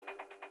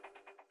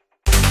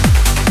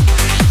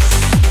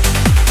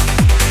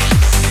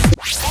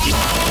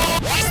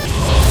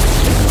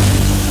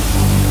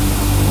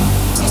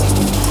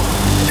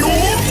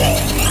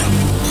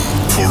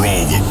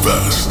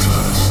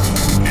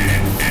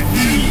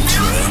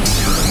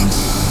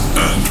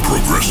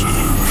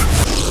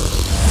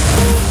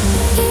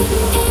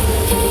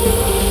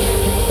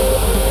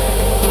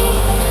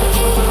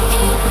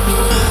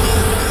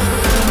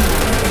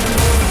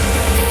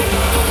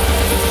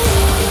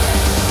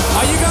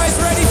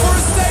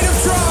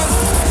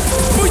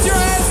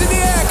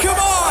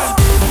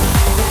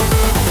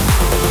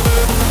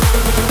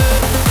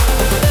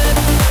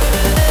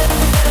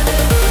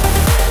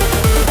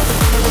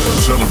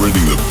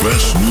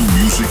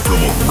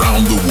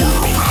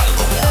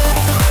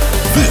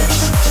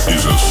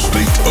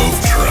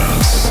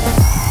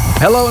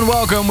Hello and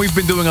welcome. We've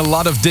been doing a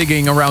lot of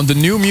digging around the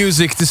new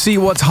music to see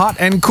what's hot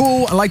and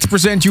cool. I'd like to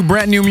present you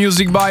brand new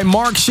music by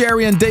Mark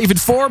Sherry and David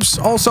Forbes,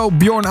 also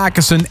Bjorn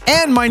Akkerson,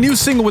 and my new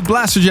single with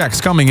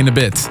Blasterjaxx coming in a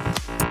bit.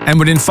 And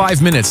within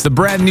 5 minutes, the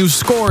brand new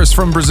Scores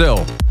from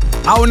Brazil.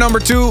 Hour number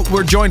 2,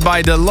 we're joined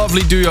by the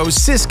lovely duo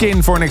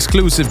Siskin for an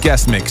exclusive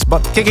guest mix.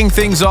 But kicking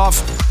things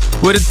off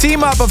with a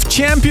team up of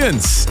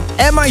champions,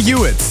 Emma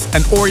Hewitt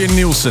and Orjan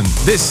Nilsen.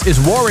 This is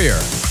Warrior.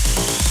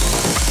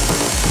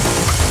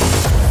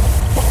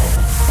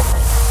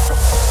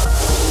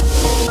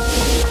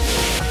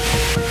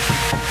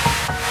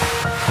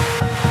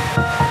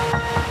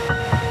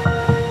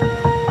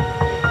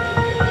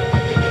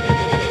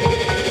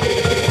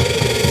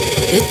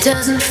 It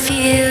doesn't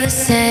feel the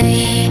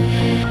same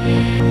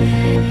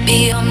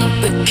beyond the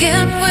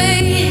breaking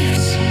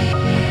waves.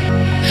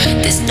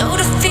 There's no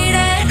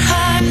defeated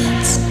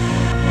hearts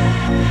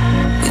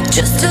with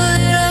just a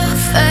little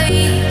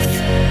faith.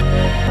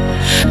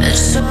 And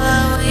so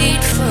I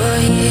wait for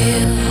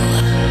you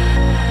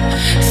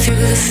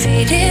through the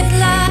faded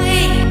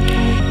light.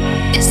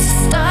 It's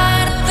the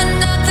start of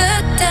another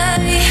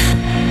day,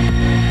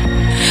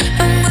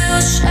 and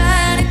we'll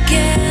shine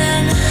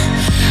again.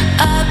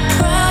 I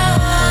promise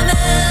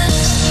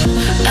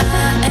I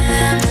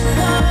am the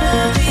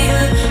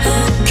warrior who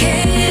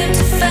came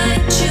to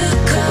fight you,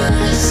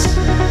 'cause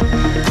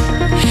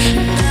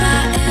I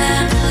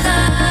am the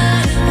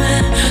light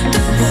when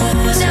the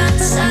war's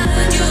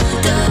outside your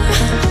door.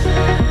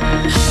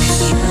 'Cause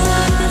you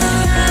are the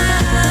right,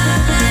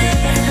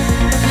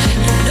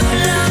 you no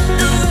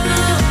longer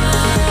wrong.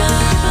 For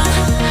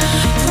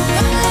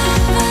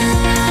all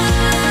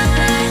our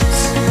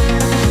lives,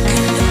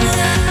 you know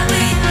that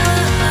we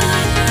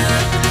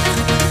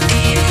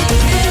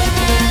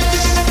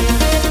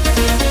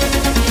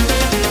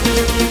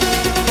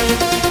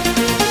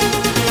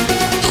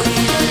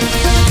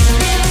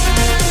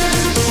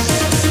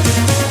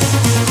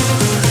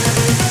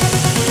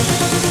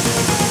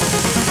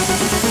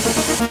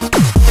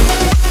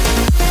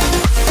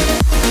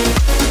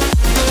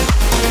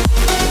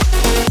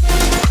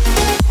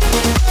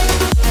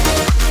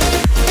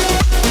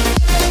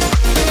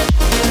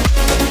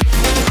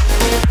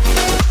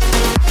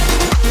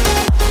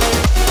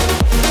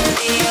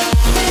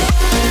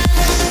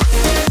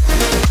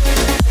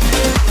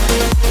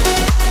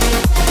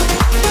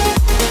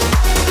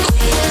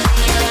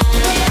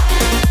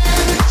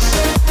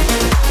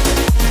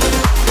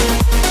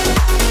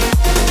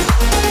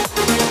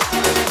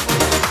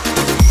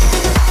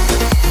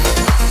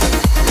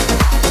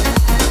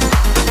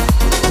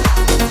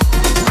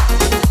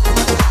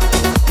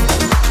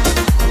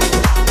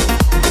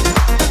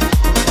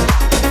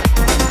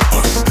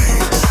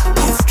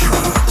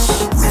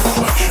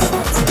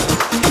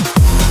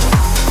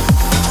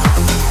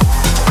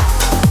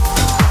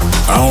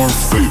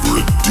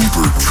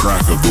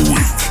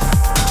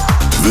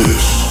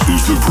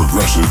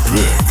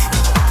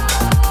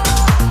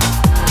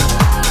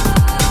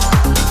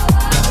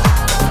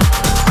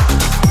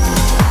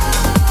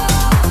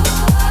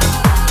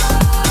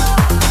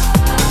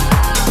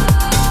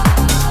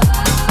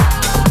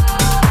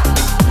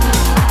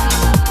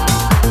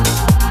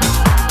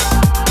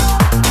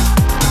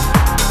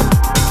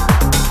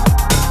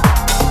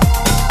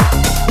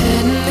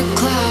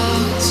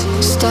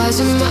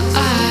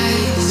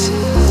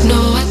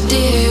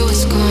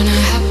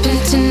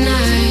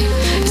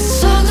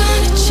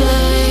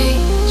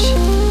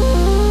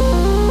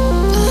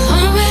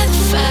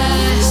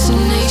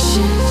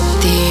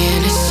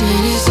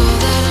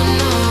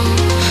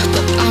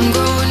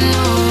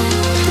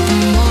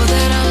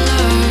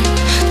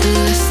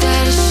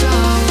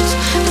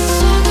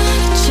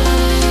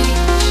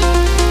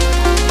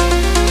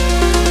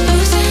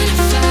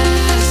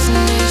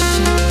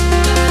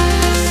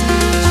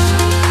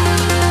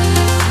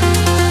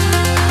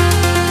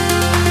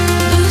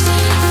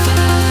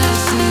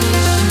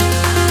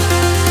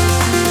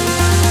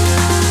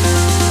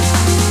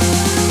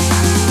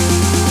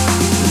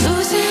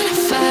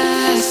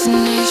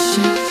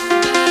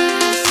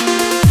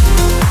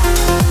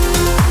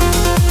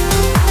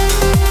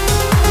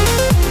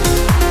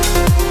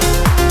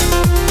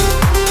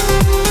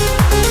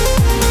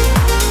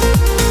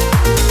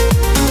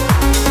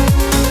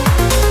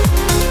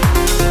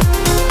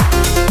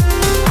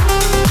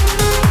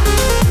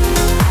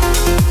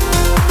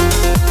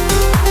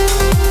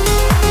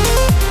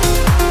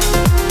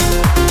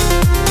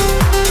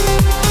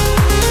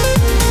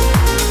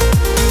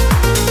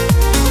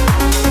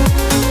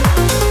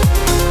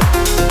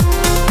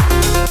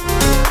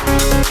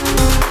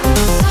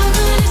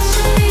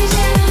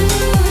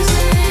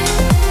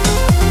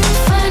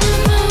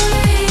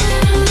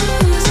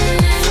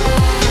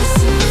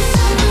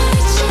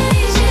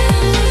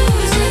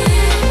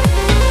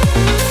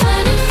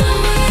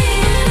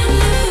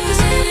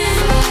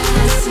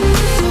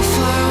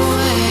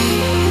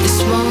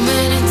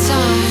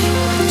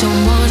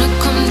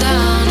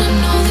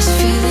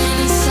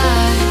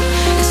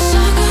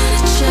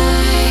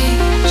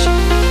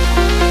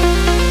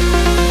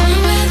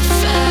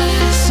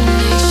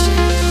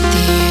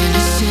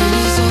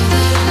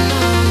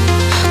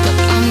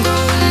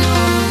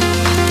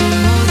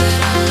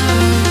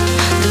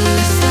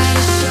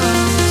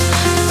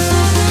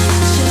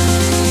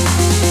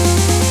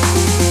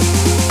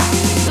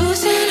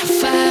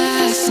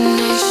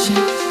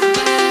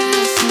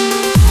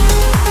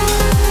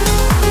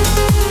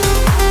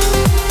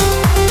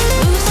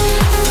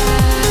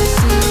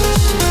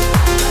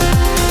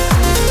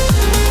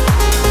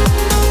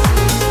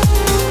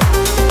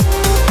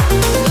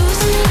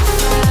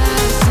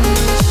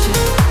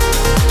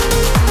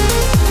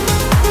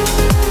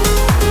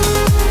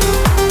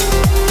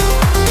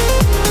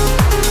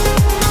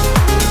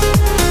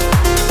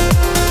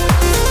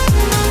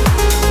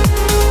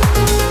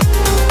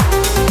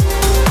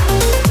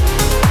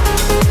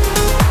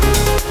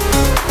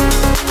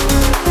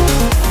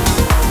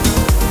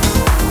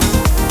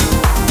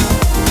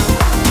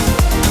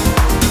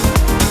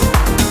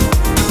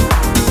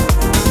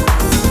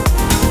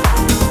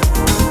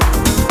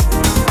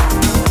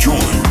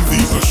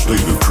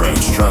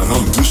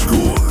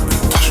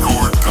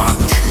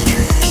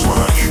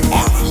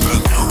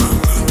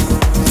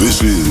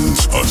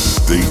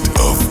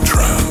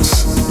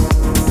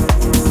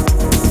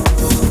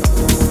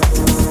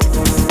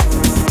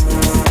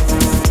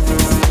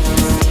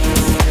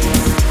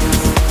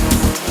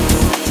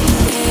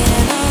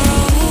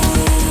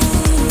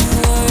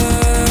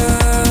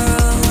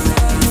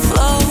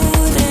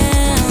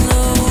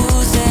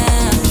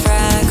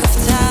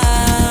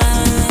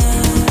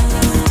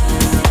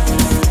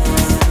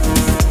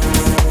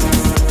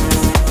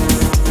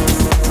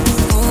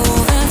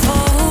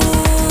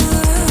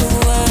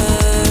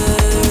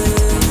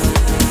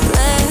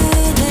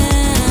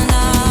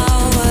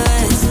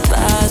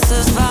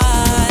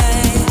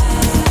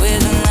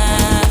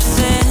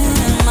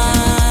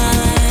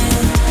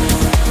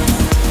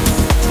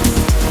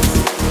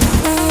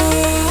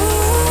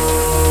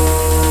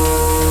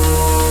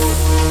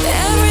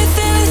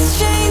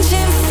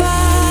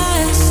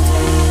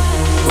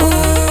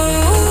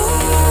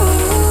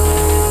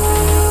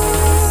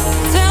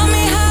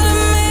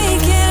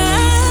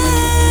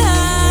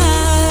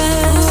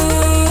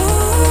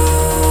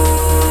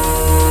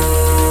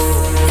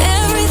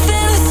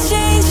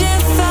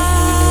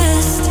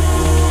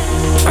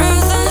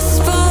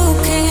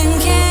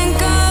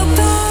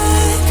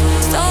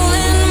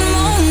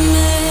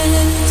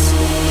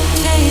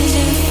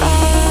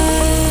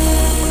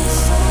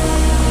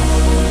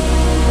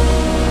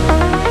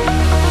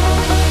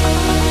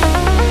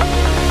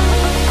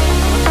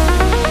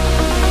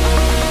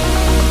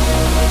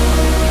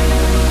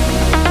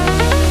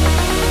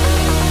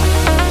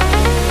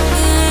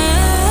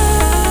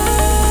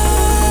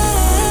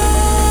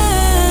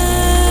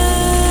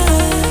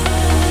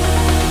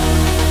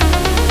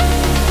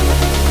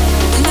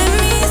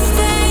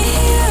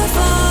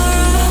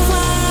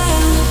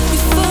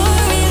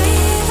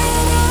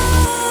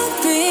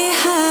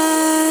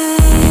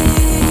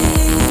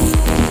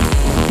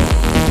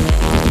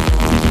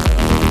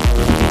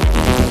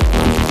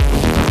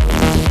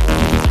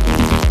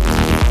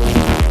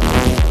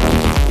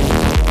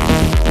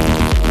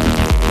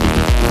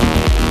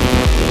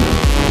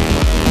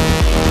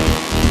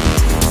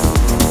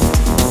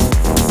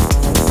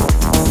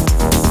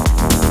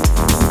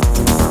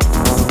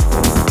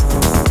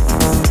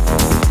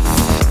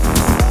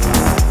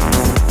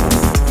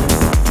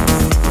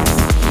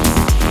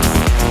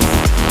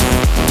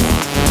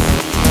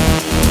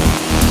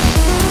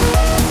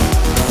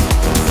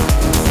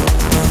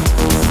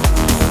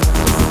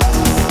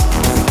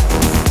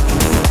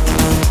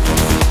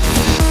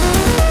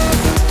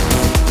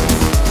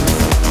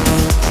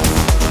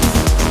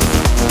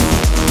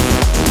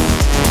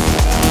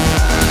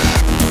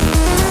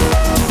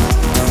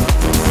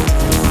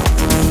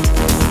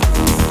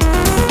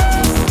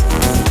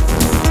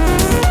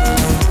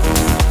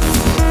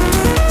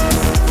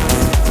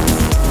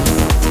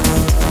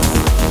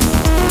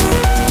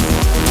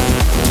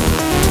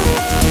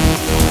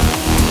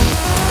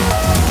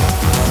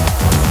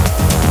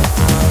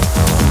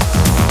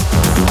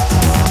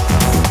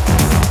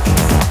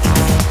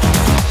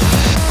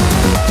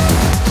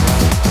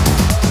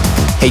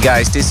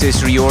guys, this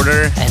is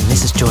Reorder. And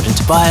this is Jordan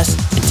Tobias,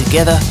 and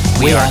together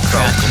we are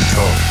Crowd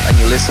Control. And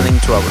you're listening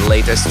to our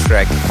latest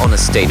track on A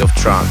State of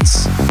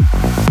Trance.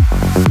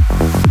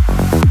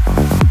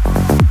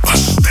 A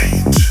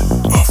state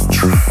of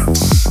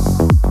trance.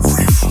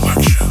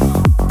 Reflection.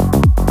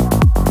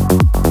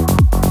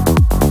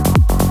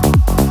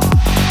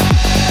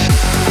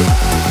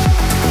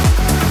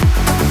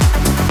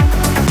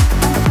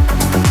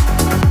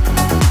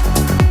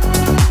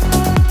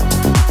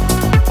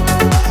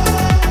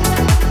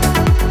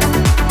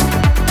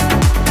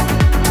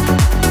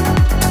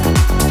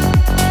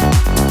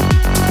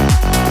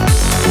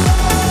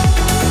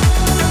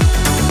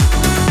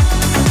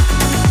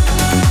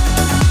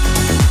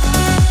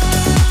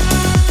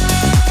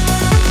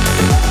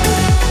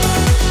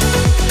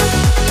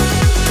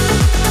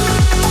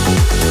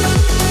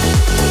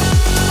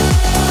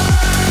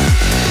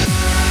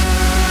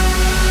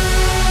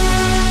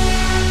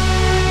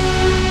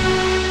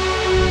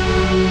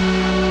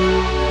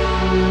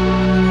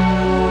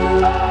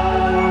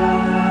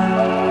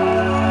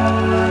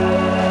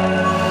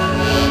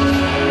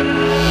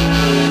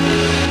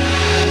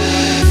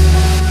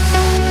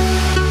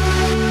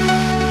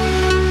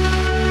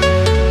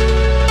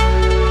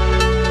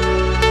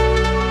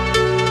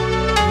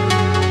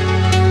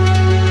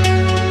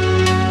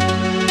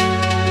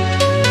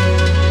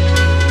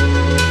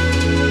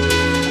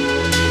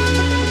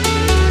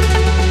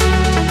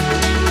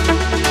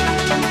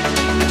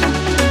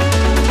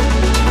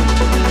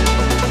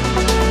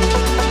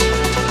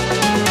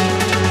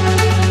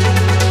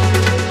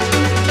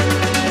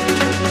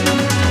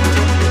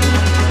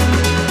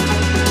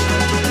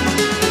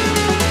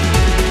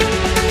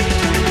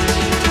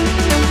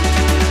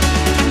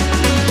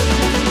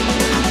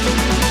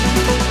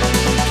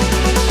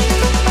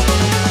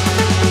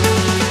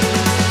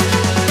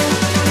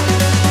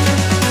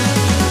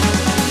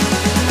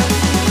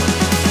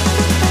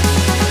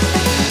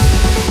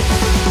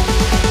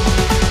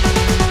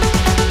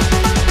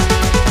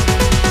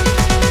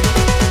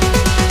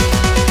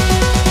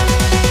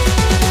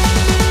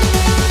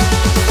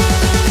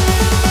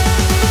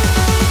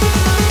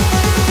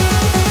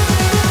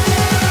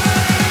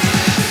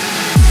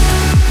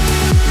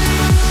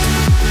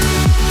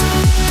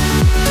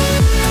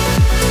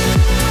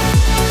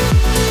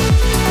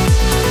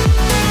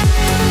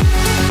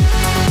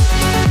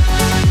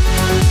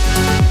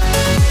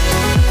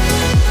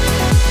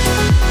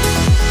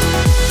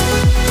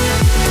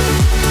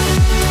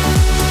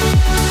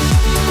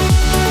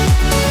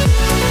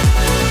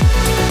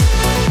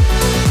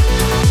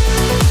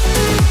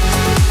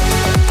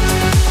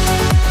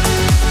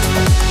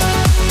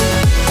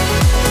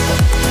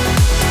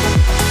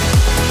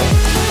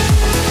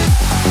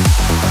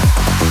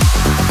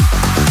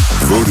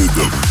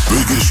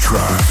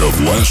 Of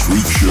last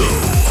week's show.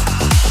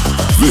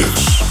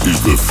 This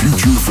is the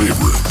future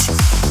favorite.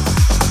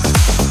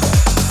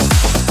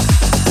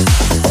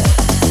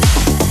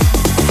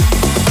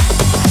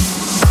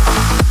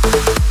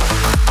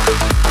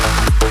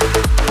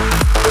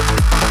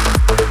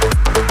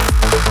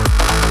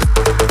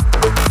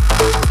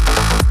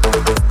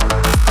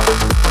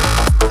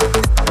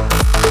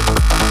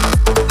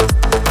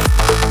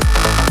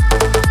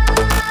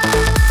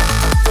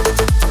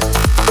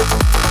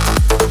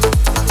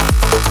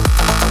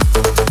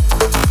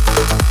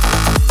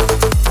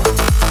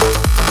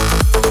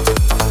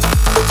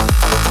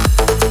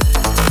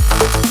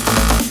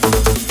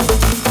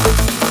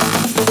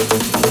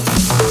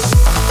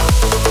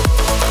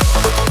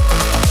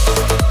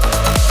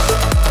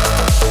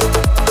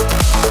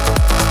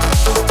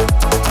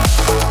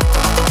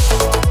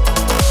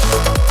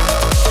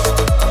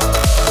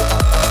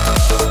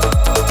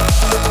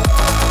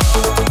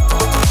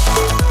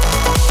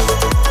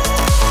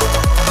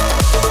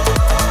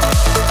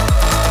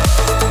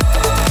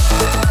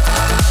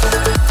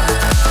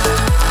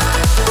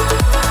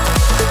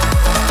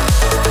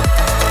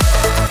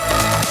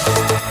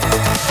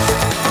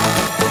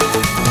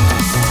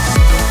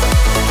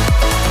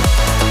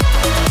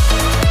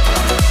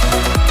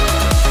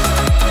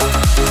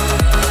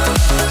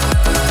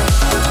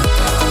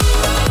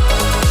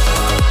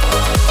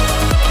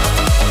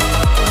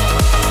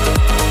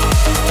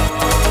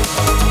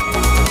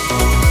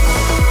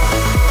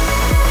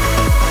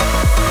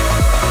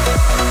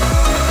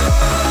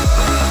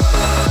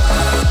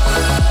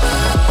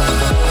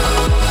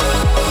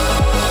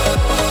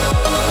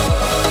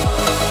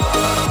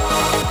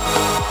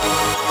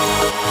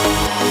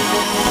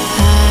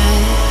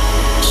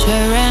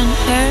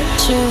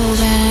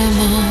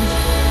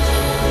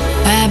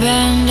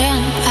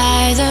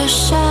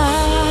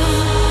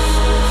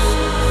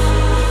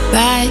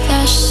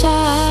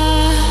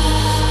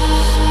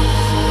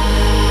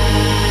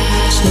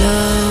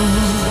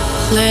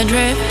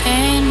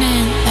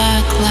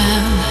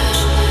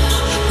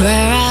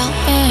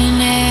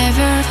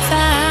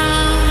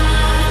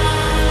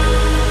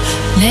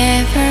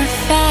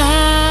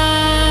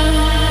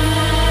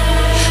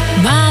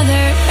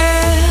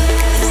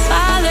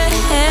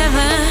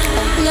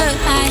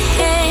 Look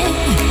ahead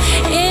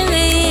in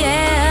the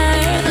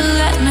air,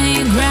 let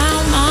me grab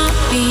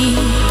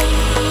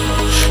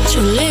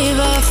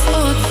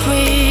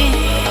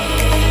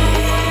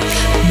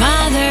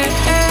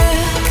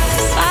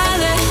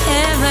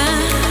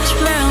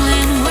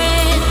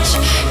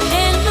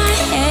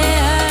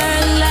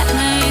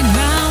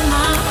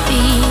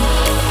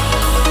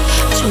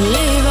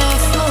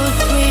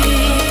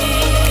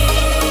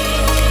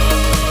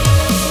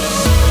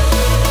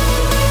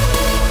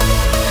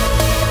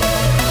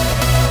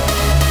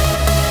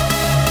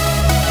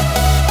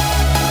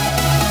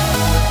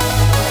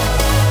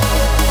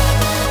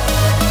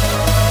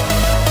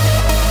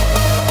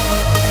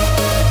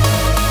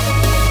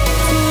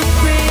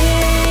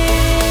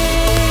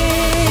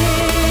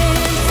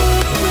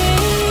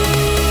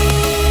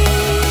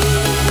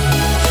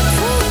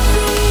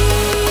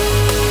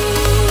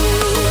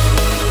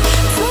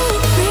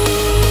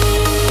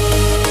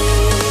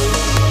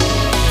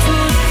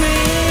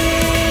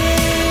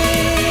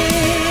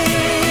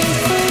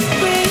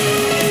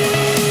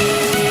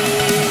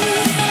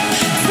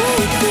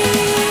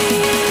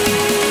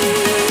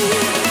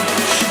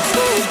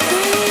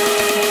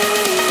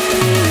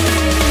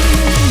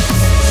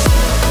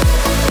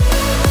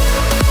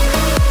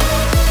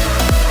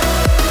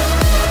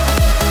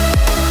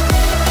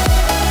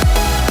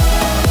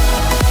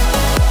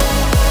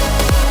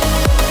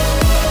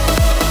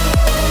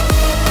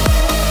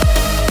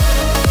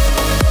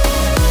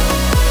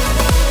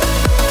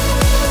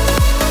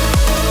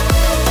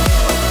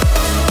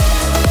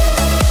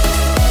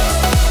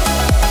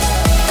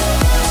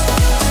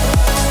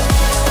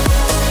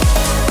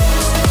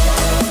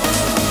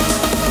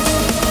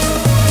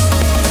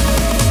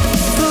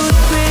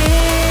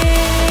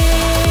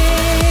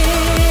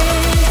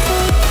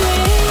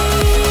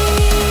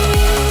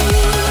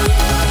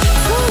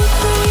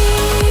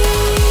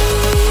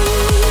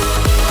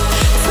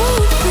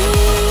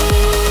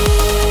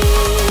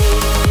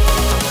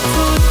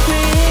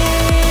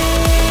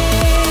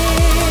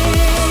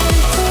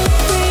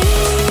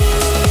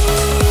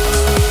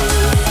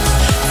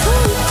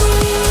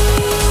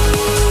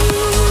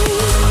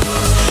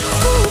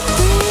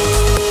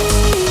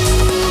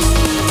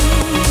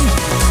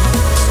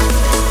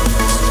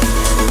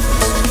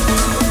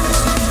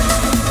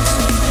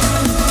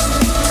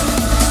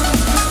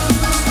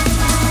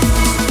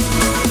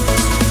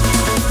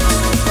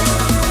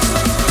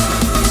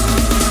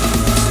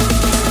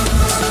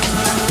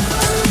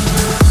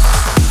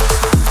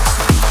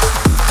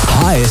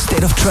Hi,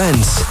 State of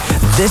Trance.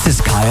 This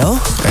is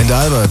Kyle. And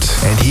Albert.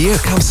 And here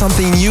comes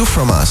something new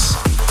from us.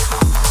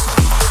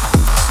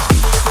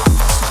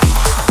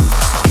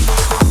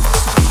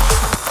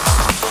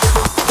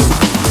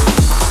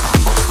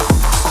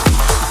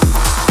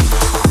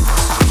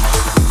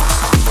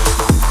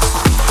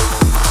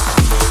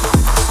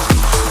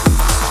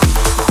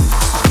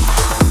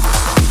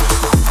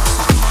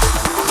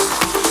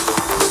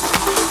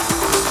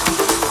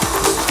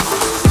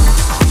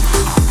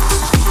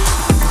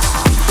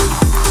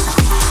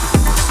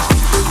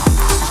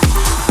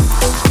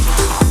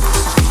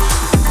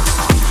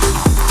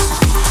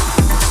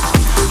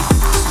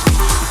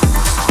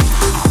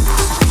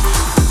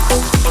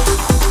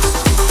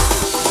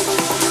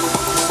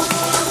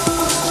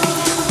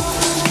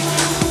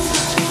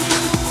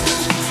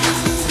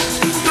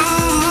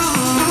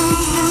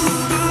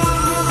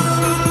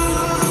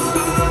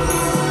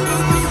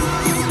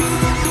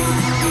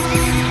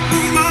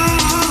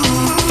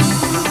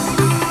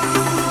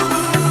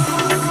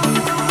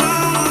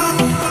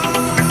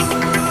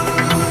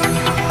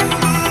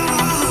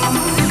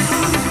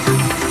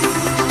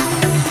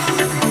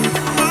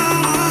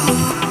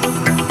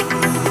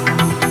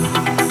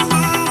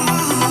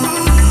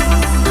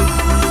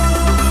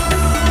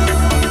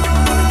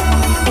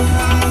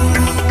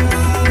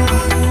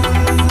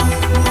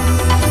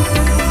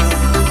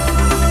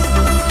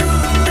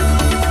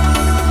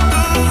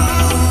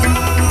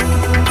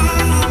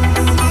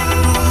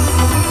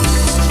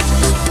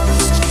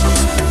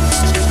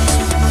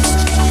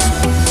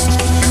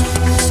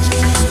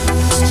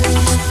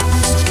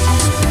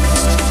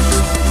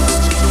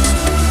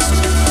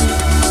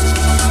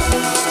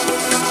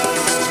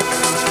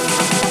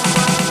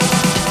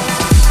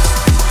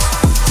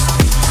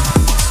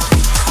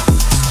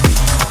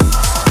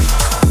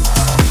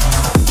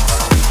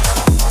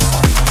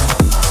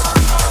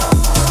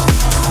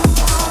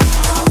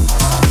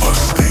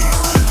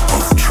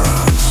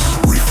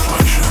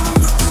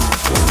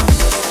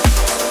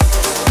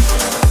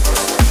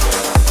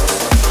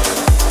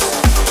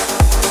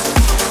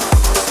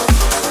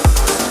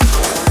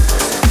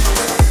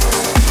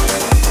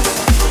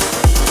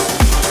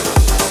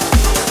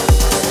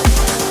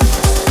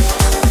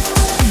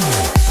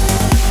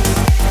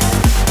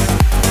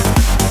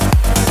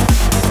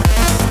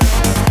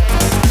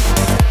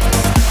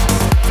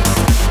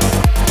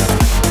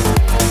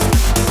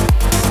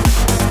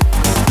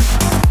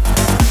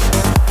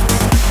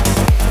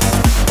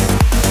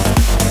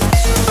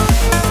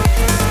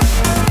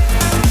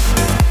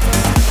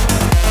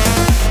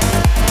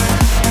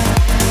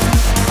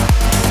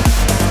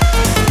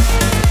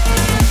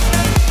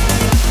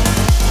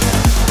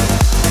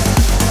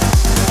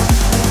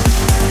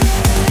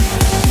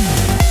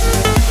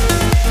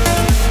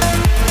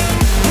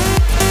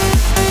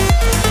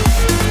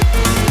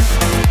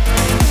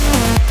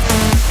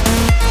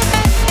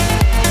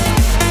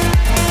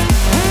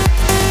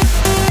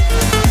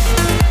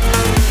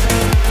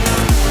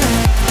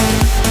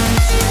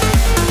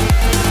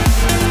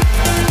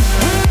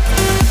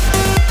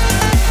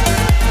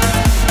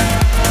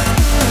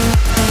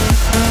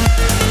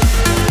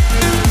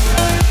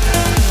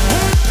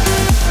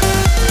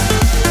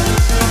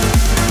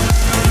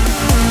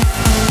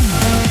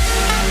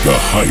 The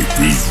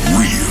hype is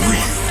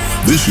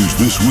real. This is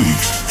this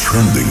week's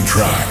trending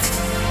track.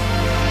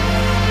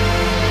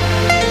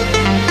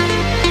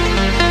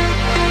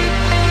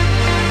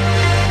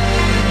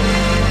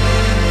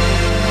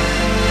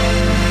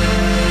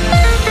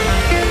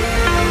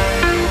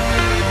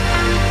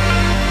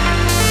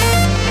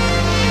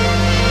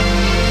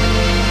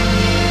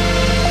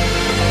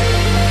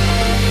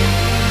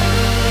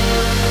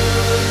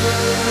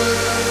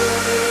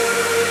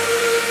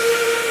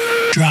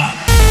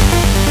 Drop.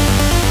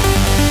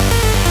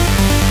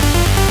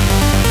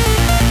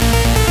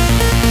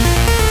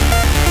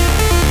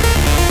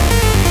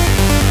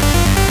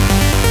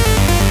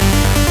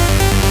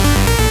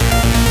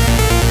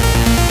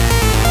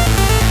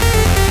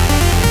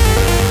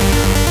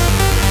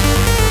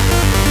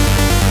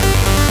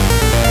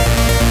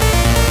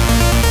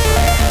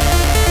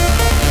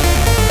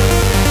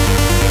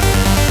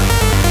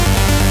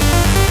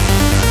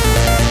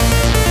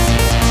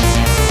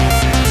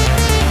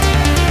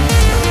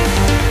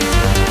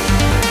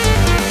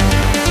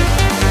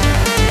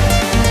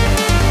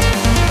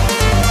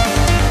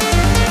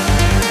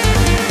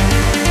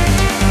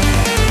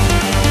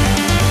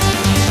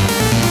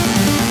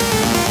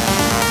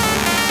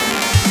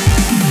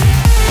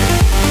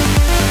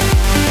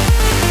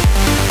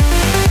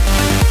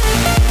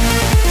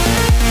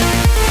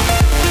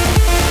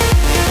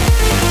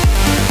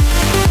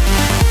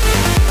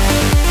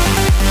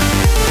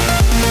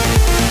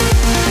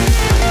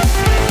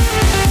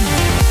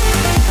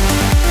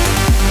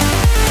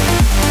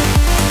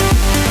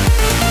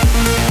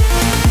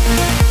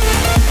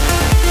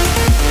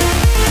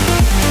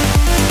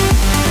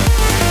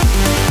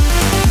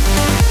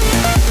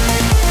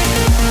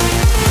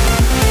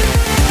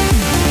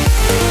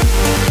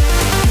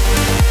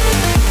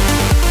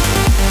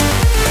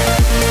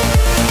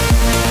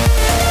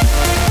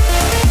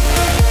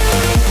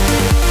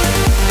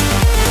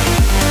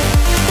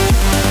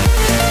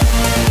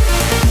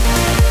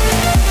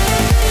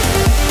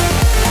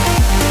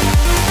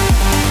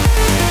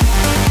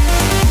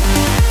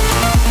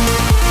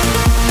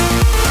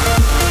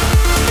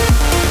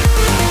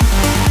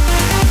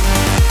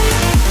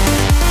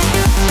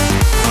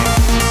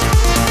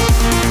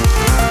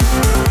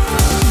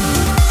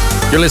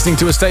 You're listening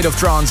to A State of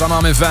Trance. I'm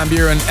Armin van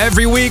Buuren.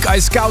 Every week I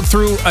scout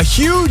through a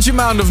huge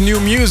amount of new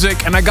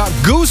music, and I got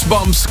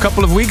goosebumps a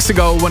couple of weeks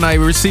ago when I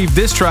received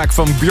this track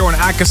from Bjorn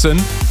Akesson.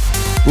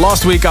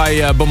 Last week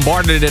I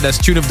bombarded it as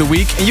Tune of the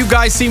Week, and you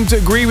guys seem to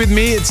agree with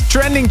me. It's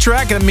trending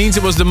track, and it means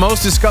it was the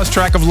most discussed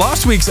track of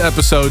last week's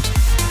episode.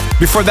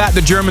 Before that,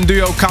 the German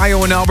duo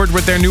Kayo and Albert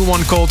with their new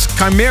one called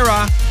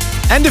Chimera.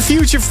 And the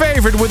future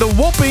favorite with a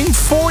whopping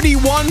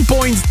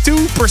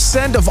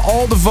 41.2% of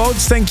all the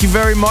votes. Thank you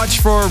very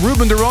much for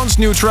Ruben de Ron's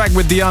new track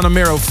with Diana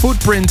Miro,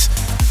 Footprint.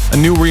 A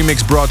new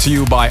remix brought to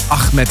you by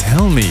Ahmed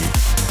Helmi.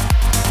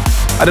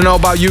 I don't know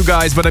about you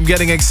guys, but I'm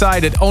getting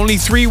excited. Only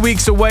 3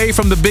 weeks away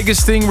from the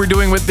biggest thing we're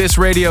doing with this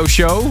radio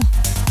show.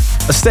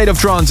 A State of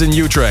Trance in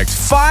Utrecht.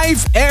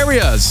 5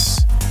 areas.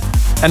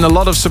 And a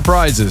lot of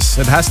surprises.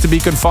 It has to be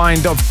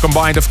combined,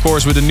 of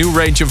course, with a new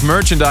range of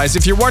merchandise.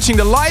 If you're watching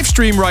the live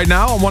stream right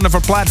now on one of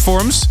our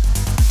platforms,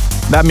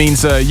 that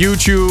means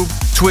YouTube,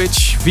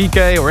 Twitch,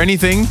 VK, or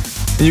anything.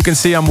 And you can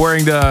see I'm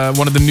wearing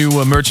one of the new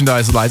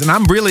merchandise lines. And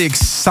I'm really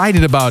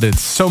excited about it.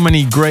 So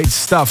many great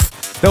stuff.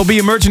 There'll be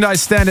a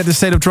merchandise stand at the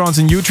State of Trance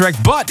in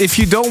Utrecht. But if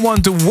you don't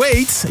want to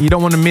wait, you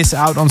don't want to miss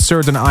out on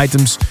certain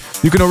items,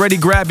 you can already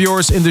grab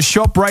yours in the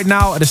shop right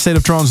now at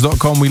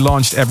thestateoftrance.com. We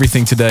launched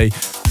everything today.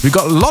 We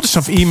got lots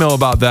of email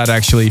about that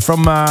actually.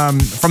 From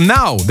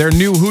Now, their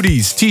new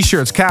hoodies,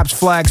 t-shirts, caps,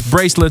 flags,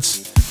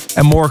 bracelets,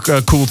 and more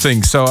cool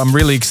things. So I'm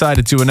really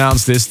excited to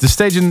announce this. The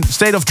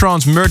State of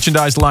Trance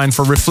merchandise line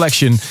for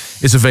Reflection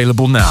is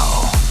available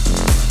now.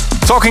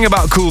 Talking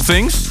about cool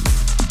things,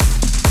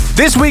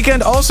 this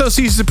weekend also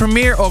sees the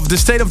premiere of the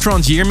State of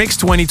Trance Year Mix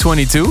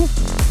 2022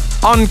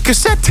 on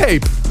cassette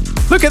tape.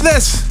 Look at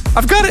this.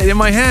 I've got it in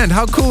my hand.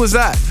 How cool is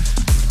that?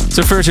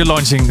 So first you're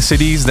launching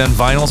CDs, then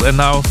vinyls, and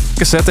now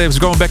cassette tapes.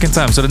 Going back in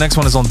time. So the next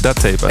one is on that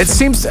tape. It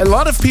seems a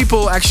lot of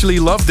people actually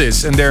love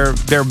this, and they're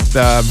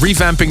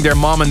revamping their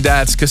mom and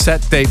dad's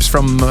cassette tapes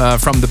from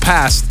the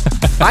past.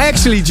 I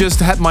actually just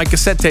had my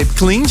cassette tape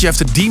cleaned. You have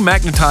to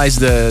demagnetize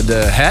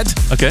the head.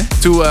 Okay.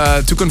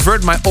 To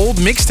convert my old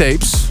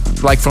mixtapes,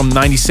 like from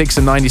 96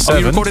 and 97. Oh,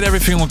 you recorded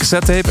everything on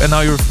cassette tape, and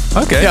now you're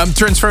okay. Yeah, I'm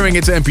transferring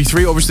it to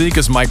MP3, obviously,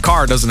 because my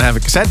car doesn't have a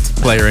cassette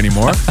player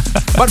anymore.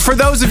 But for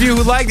those of you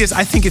who like this,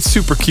 I think it's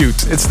super cute.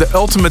 It's the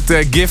ultimate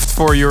gift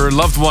for your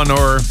loved one,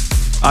 or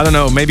I don't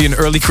know, maybe an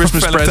early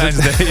Christmas present.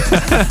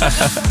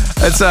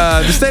 It's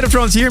the State of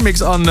Trance Year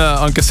Mix on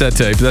cassette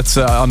tape. That's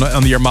on the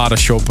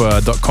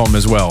armadashop.com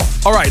as well.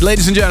 All right,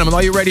 ladies and gentlemen,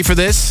 are you ready for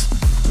this?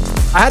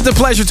 I had the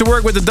pleasure to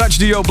work with the Dutch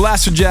duo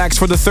Blasterjaxx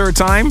for the 3rd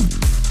time.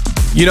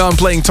 You know, I'm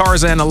playing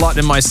Tarzan a lot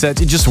in my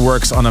set. It just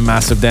works on a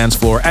massive dance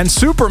floor. And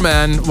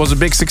Superman was a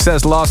big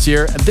success last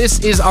year. This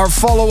is our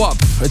follow-up.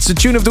 It's the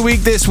Tune of the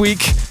Week this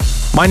week.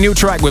 My new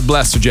track with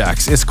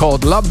Blasterjaxx is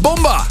called La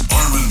Bomba.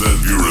 Armin van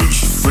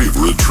Buuren's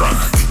favorite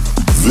track.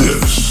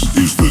 This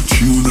is the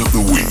Tune of the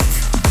Week.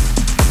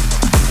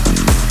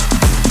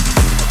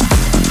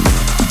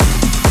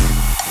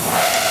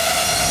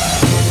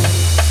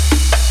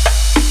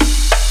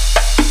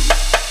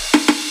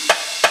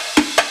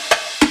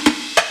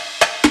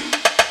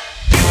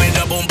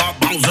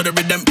 The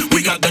rhythm,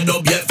 we got the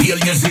dub, yeah, feel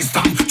your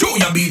system. Show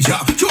your beat,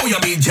 ja,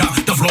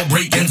 the flow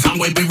breaking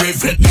sound when we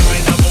riff it. You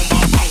in the boom,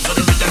 bounce to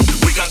the rhythm,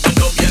 we got the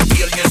dub, yeah,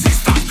 feel your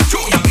system. Show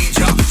your beat,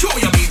 ja,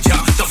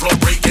 the flow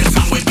breaking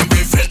sound when we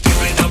riff it. You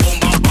in the boom,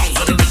 bounce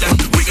to the rhythm,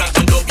 we got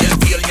the dub, yeah,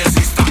 feel your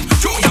system.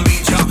 Show your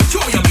beat, ja,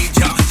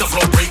 the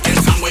flow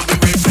breaking sound when we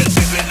riff it.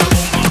 You in the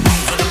boom,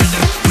 bounce to the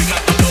rhythm, we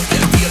got the dub,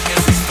 yeah, feel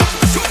your system.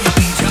 Show your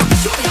beat, ja,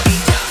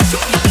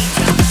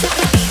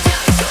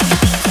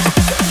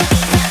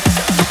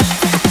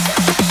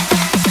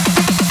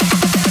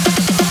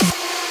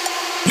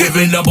 Live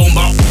in the boom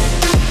bop.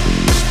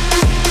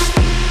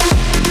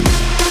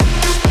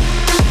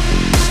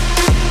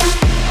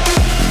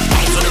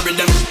 Bounce to the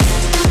rhythm.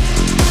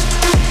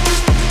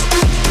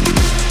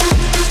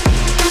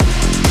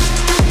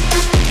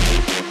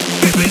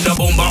 Live in the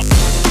boom bop.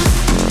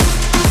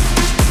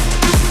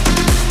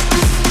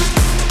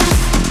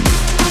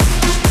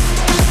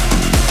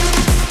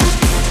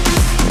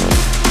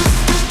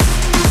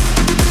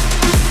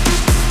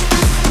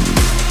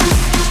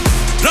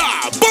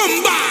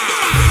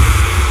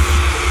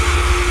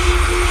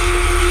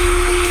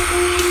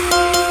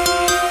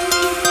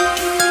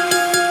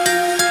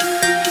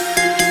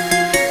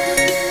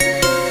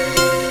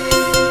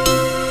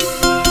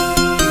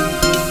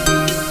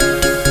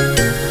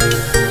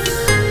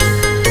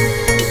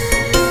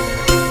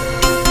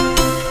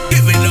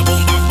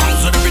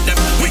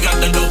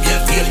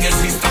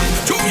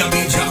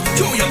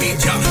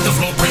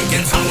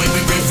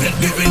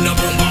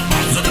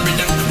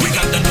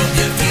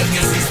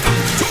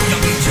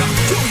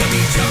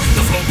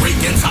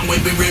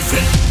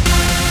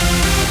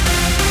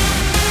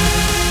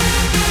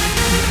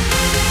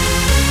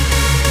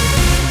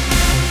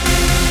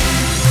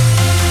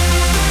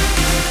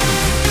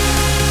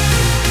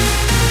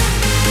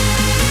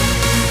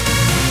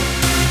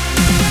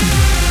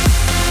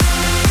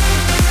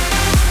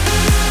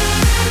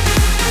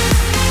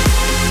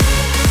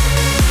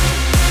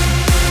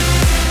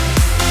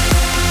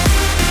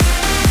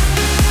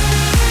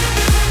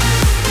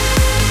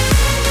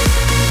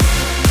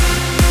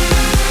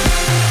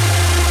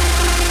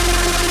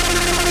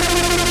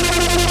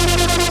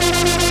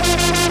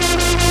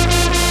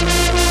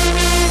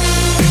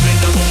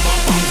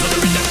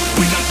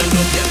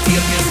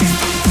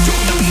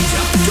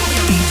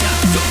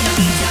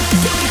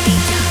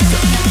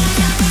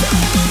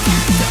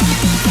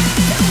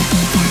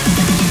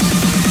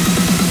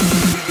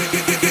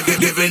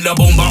 with the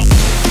boom bap.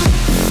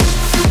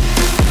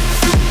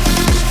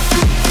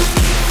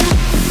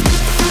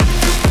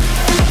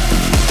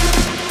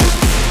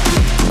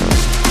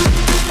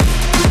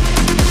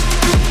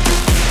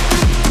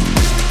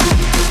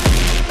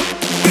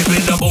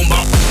 With the boom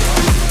bap.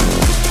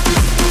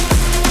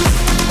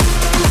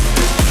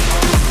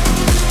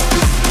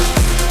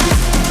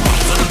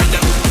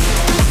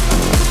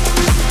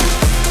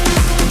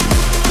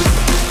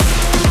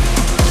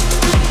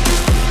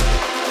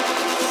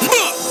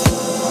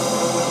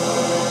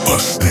 A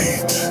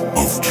state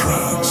of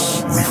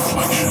trance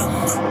reflection.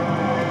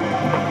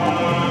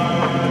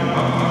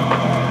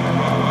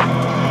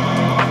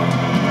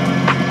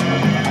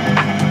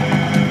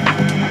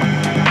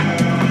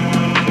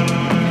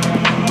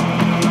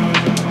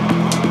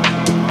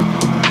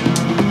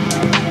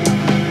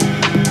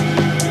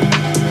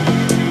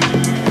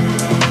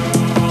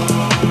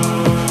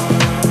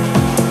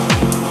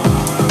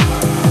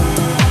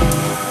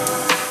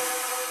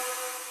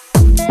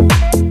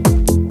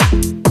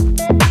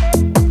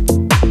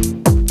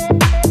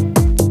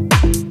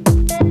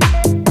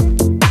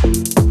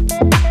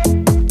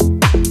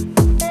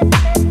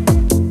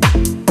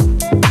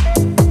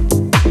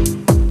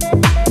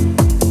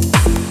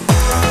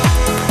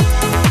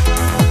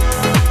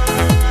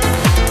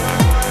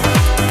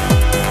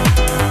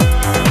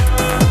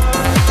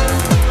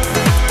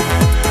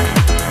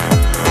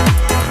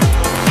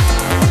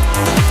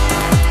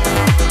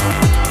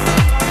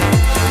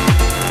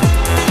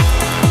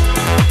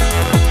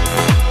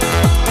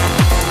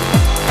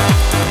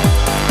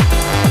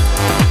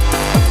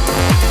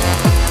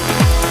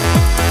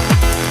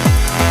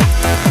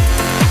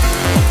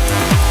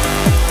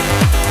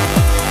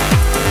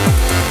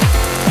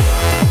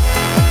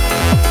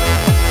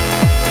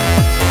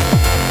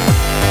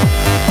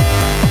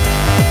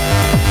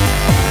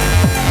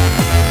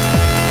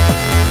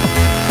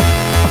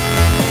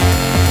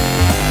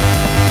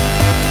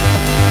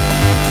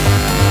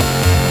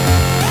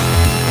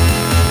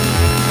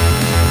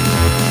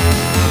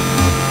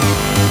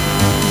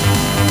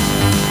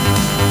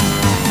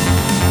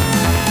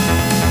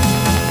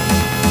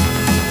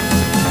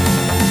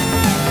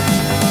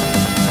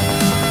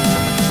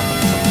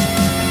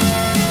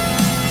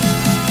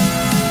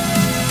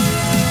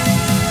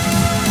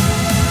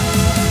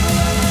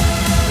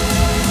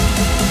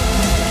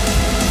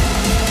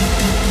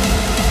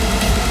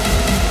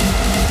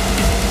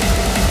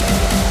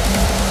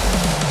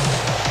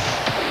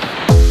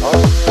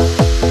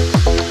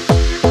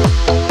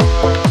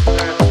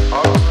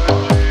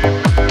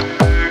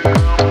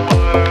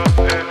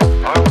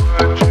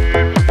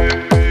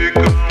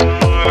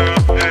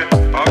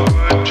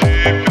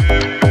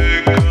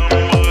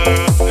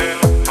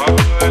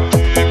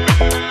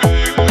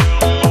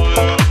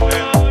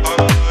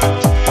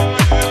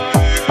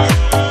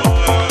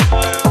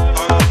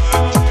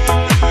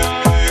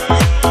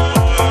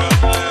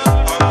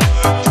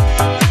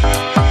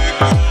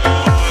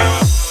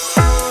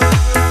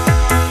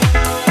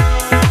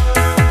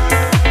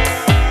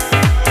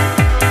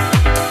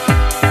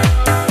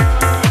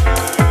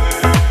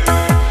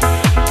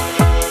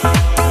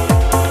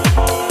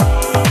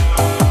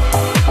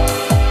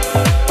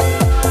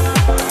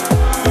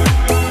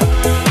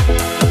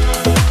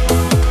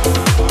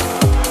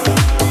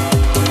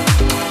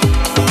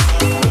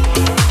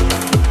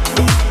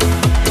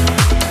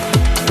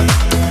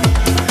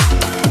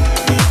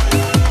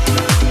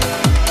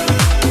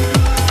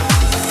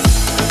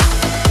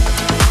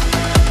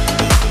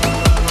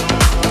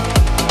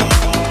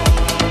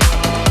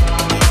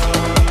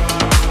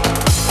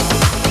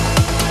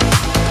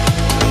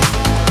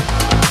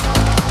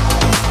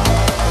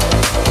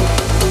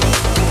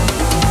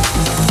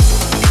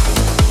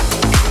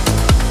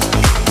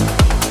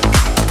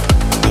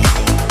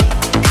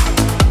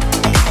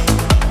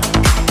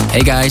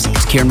 Hey guys,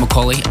 it's Kieran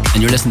McCauley,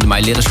 and you're listening to my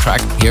latest track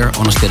here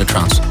on A State of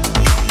Trance.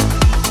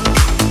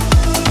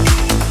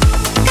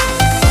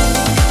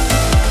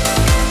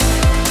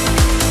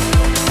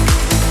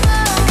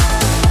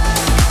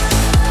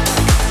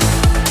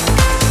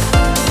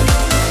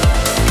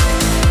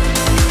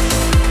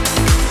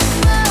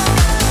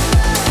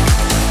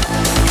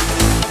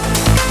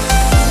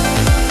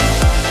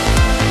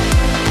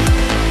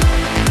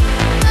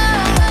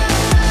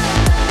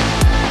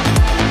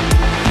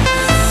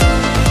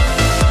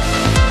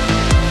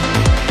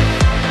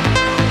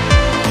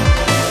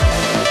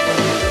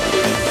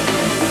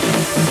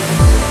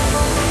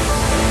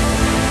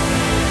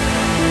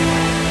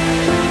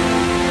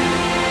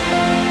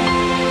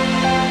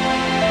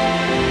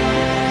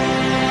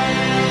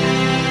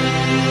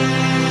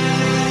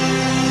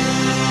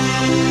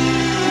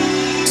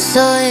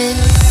 So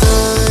it's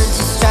full of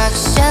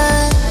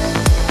distraction.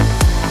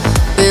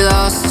 We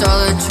lost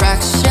all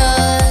attraction.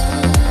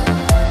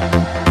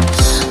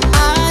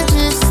 I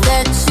just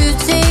let you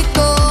take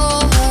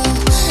over.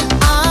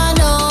 I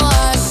know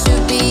I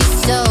should be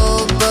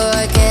sober.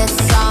 I guess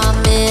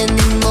I'm in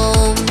the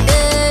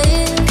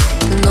moment.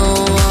 No,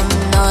 I'm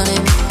not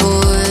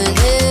important,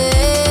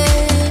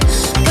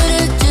 but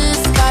I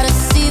just gotta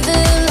see the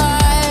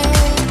light.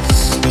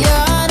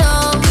 Yeah.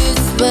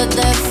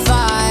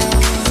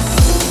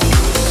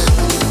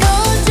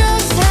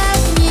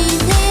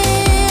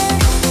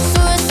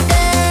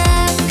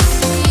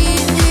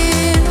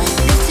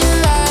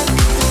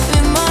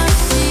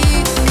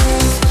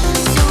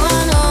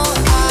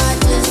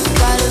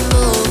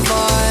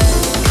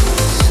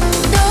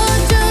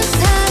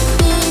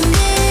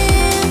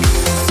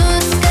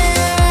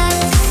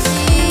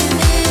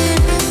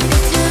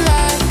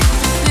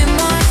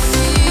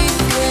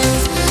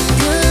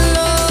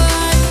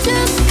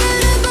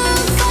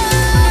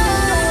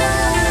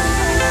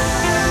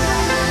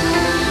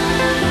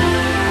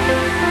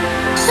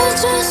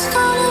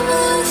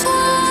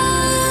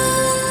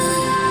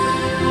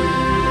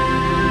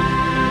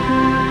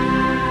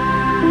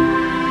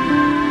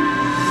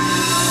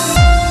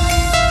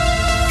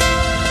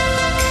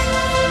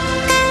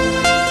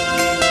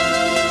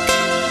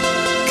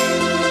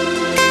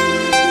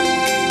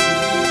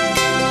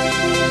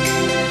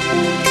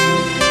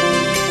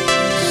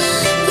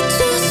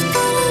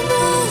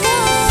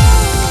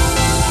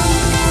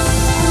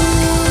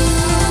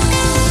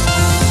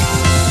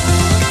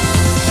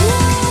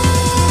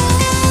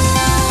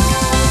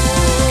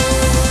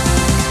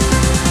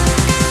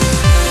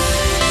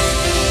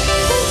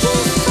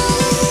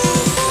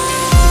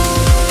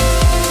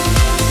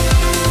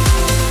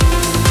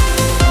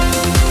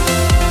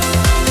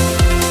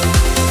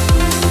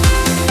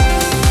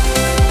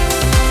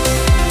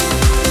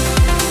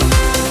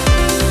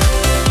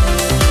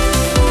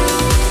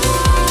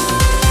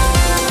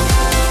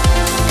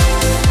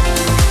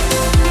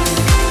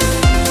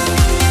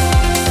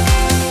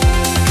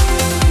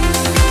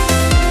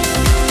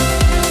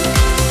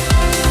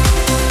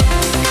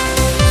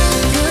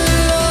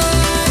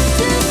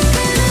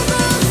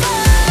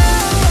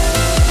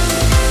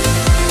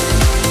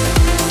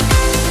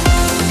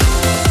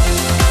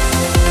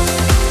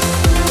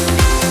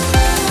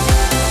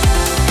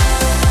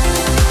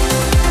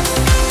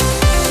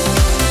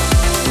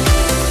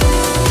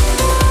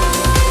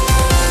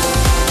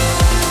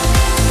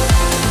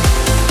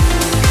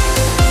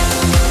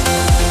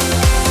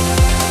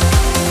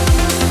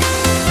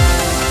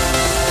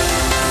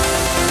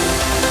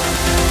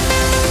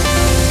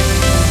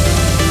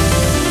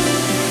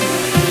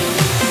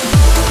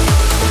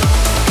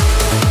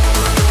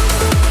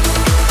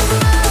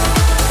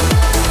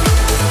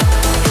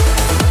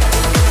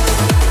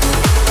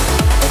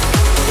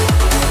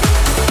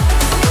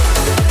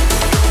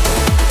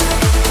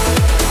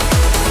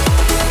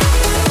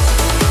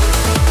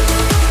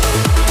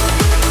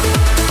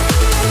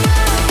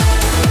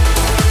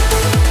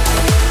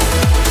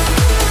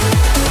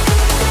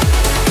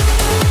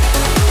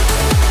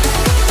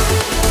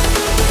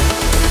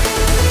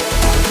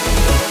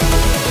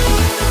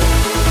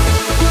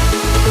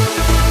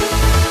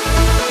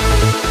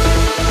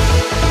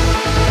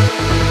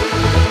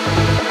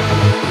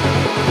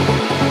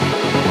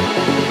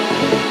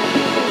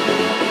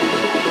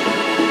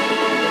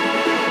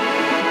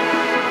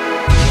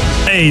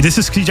 Hey, this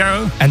is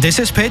Kijaro. And this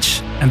is Pitch.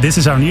 And this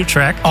is our new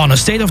track, On a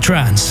State of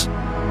Trance.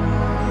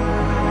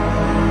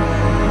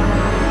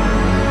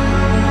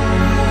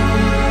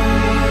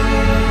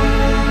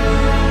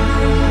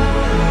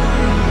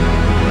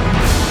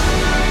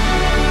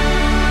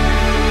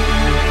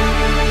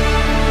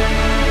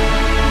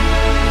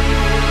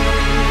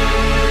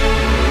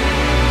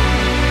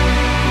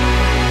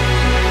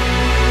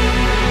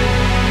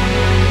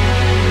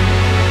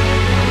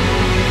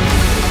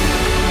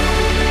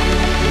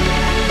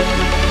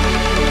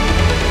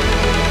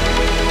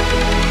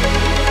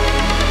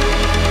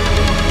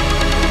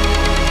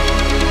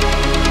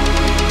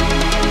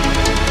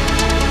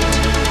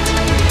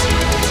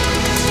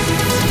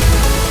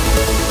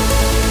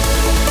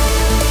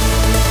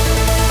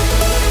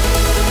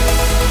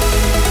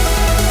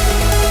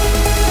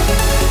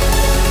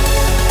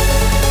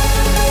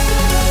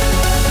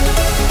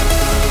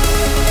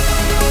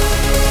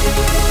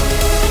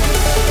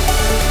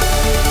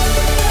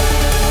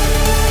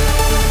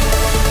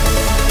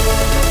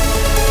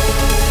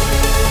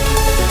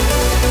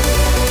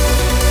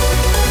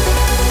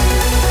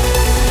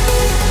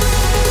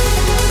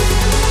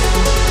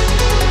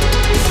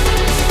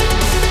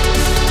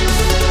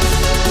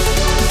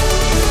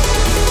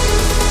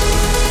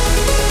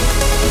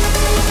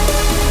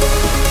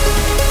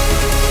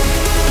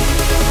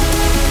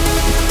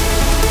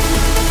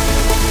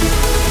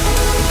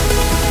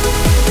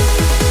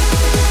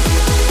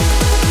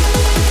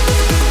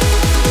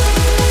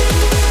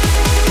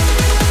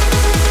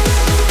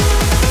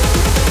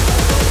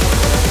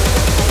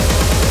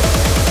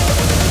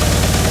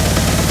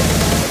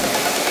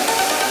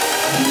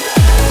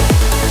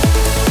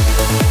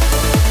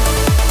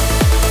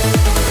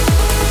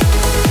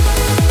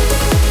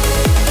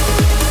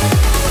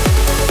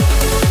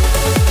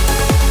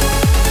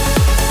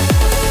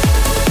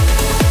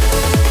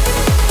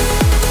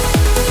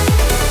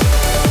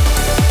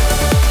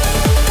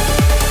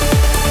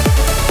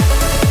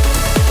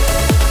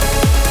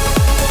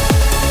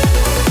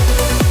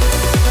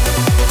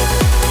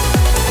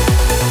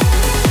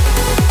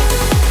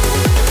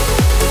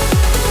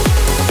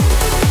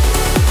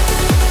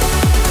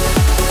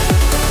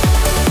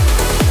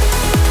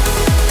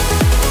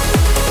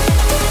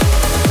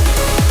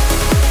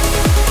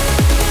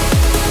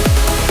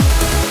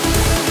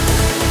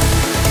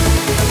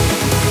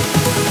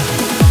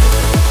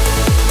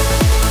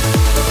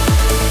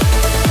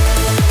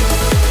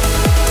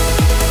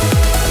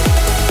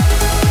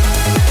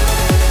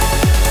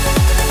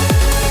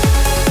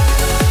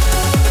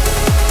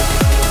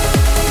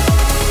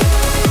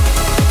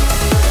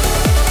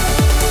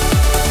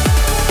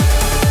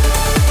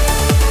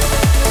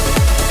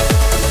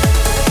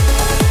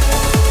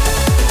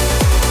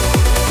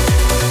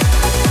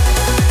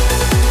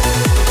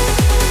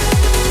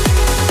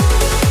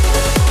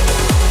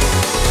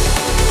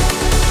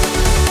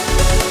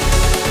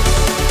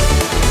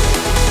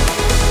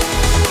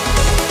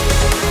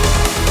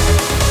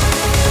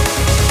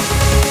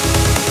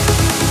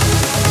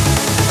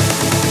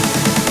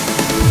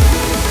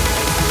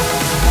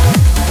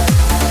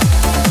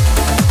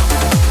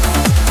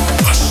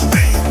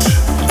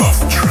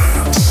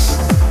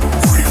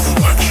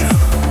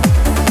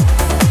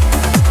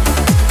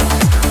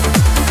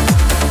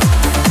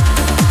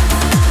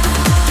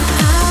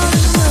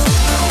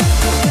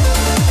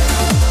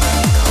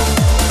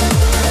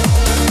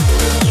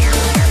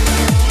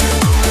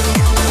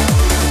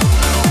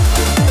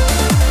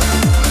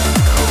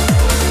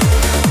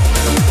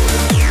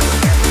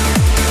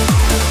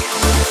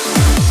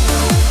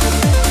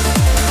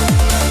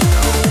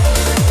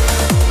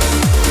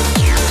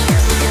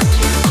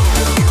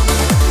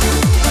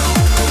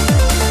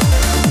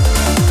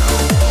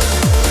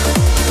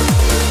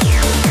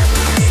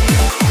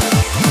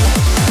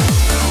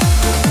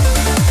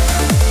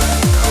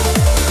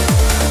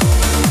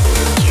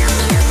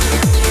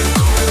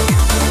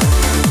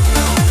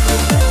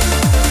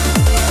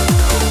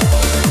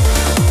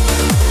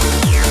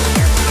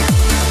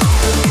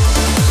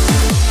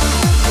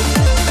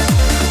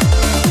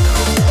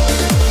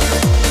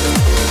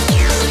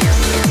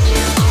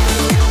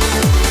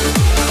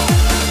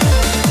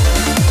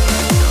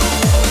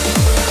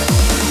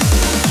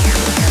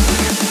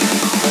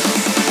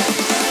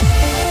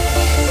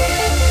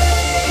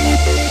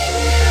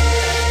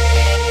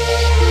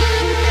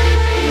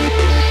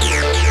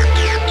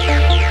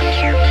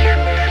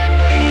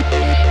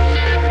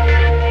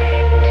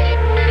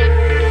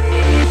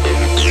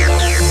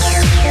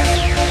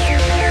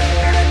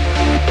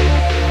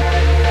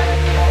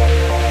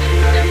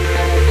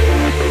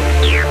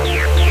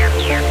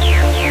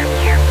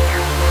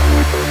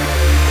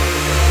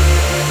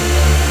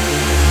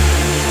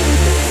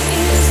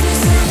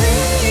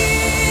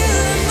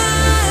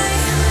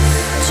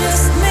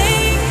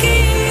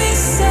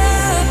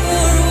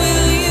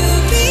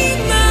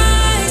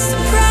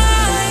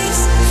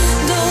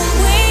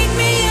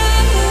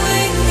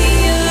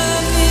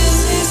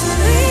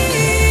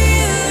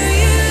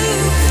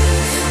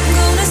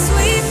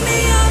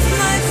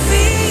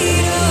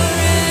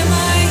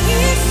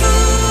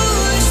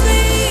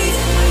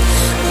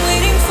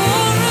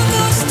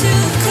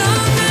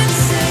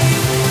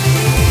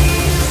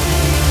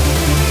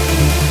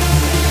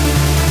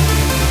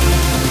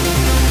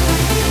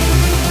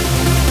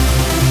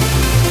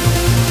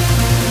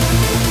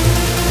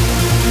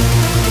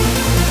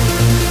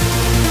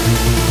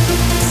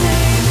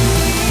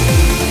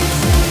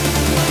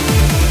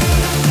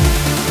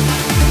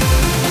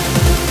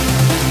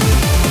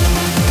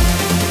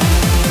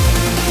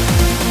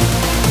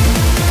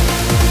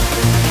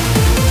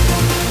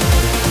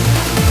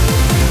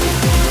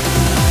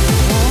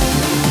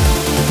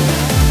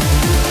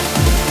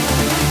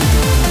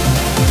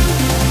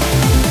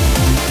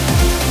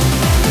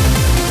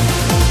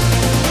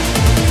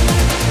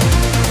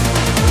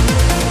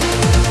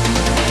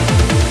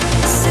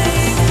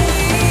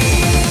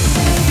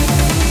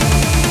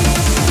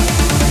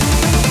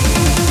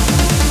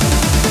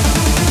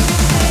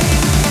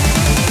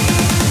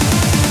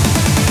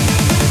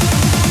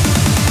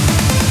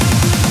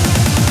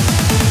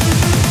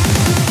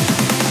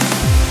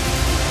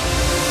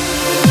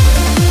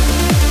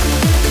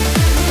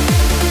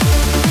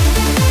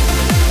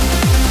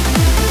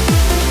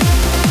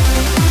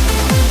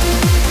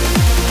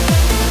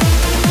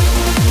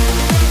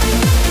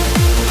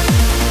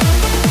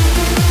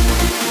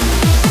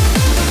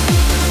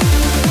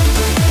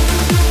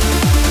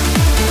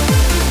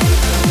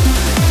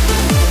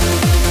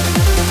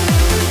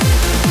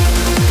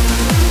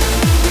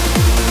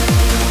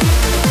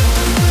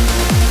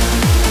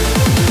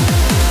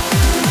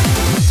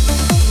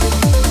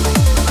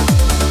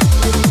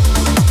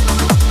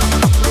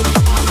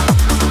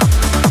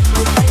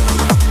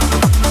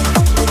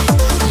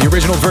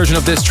 original version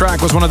of this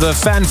track was one of the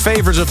fan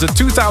favorites of the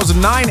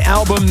 2009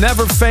 album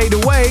Never Fade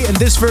Away, and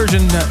this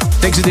version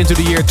takes it into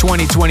the year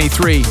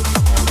 2023.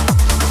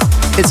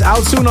 It's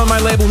out soon on my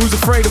label Who's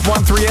Afraid of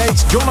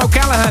 138. John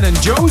O'Callaghan and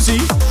Josie,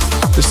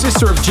 the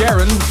sister of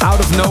Jaron, Out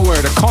of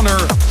Nowhere, the Connor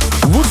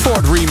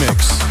Woodford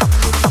remix.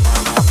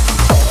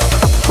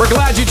 We're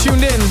glad you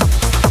tuned in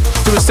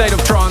to A State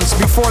of Trance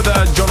before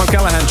the John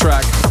O'Callaghan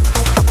track.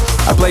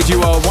 I played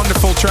you a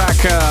wonderful track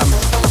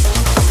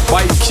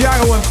by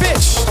Thiago and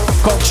Pitch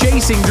called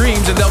Chasing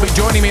Dreams, and they'll be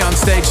joining me on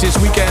stage this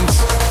weekend.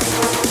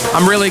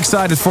 I'm really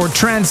excited for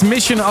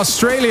Transmission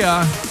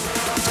Australia.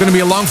 It's going to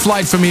be a long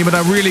flight for me, but I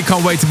really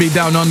can't wait to be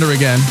down under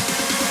again.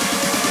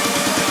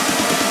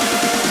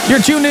 You're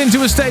tuned in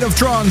to A State of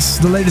Trance,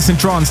 the latest in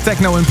trance,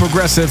 techno and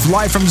progressive,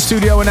 live from the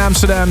studio in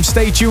Amsterdam.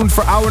 Stay tuned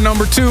for hour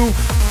number 2.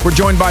 We're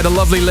joined by the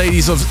lovely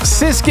ladies of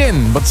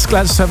Siskin, but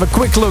let's have a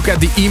quick look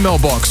at the email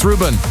box.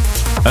 Ruben.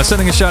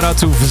 Sending a shout out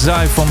to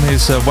Vizai from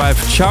his wife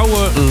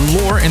Chauwe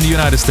Lore in the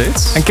United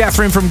States. And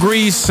Catherine from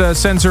Greece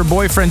sends her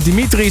boyfriend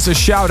Dimitris a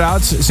shout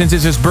out since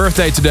it's his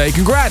birthday today.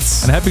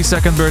 Congrats! And happy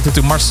second birthday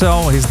to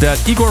Marcel. His dad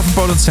Igor from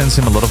Poland sends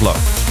him a lot of love.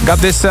 Got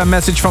this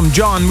message from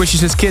John, wishes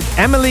his kid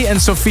Emily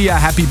and Sophia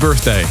happy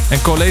birthday. And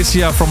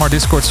Colesia from our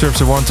Discord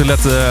server wanted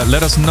to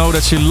let us know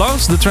that she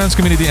loves the trans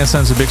community and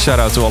sends a big shout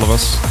out to all of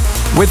us.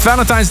 With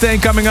Valentine's Day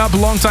coming up,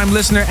 longtime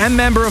listener and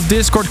member of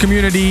Discord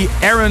community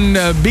Aaron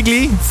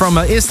Bigli from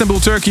Istanbul,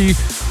 Turkey,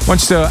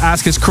 wants to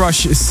ask his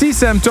crush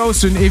Sisem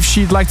Tosun if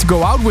she'd like to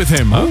go out with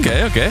him.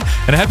 Okay.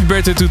 And a happy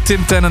birthday to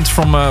Tim Tennant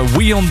from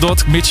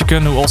Wyandotte,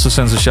 Michigan, who also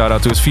sends a shout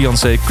out to his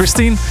fiancée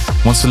Christine.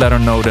 Wants to let her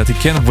know that he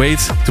can't wait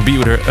to be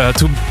with her,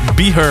 to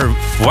be her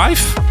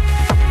wife.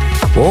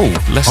 Whoa.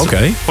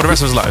 Okay. For the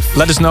rest of his life.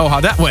 Let us know how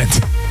that went.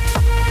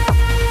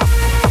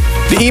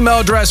 The email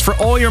address for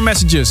all your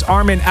messages,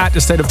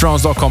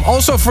 armin@thestateoftrance.com.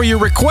 Also for your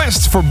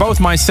requests for both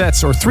my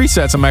sets, or 3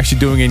 sets I'm actually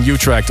doing in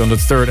Utrecht on the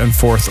 3rd and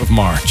 4th of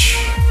March.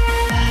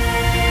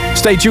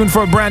 Stay tuned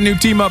for a brand new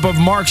team-up of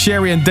Mark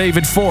Sherry and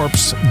David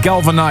Forbes,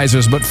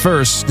 Galvanizers. But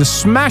first, the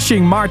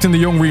smashing Martin de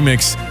Jong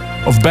remix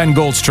of Ben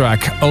Gold's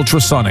track,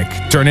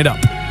 Ultrasonic. Turn it up.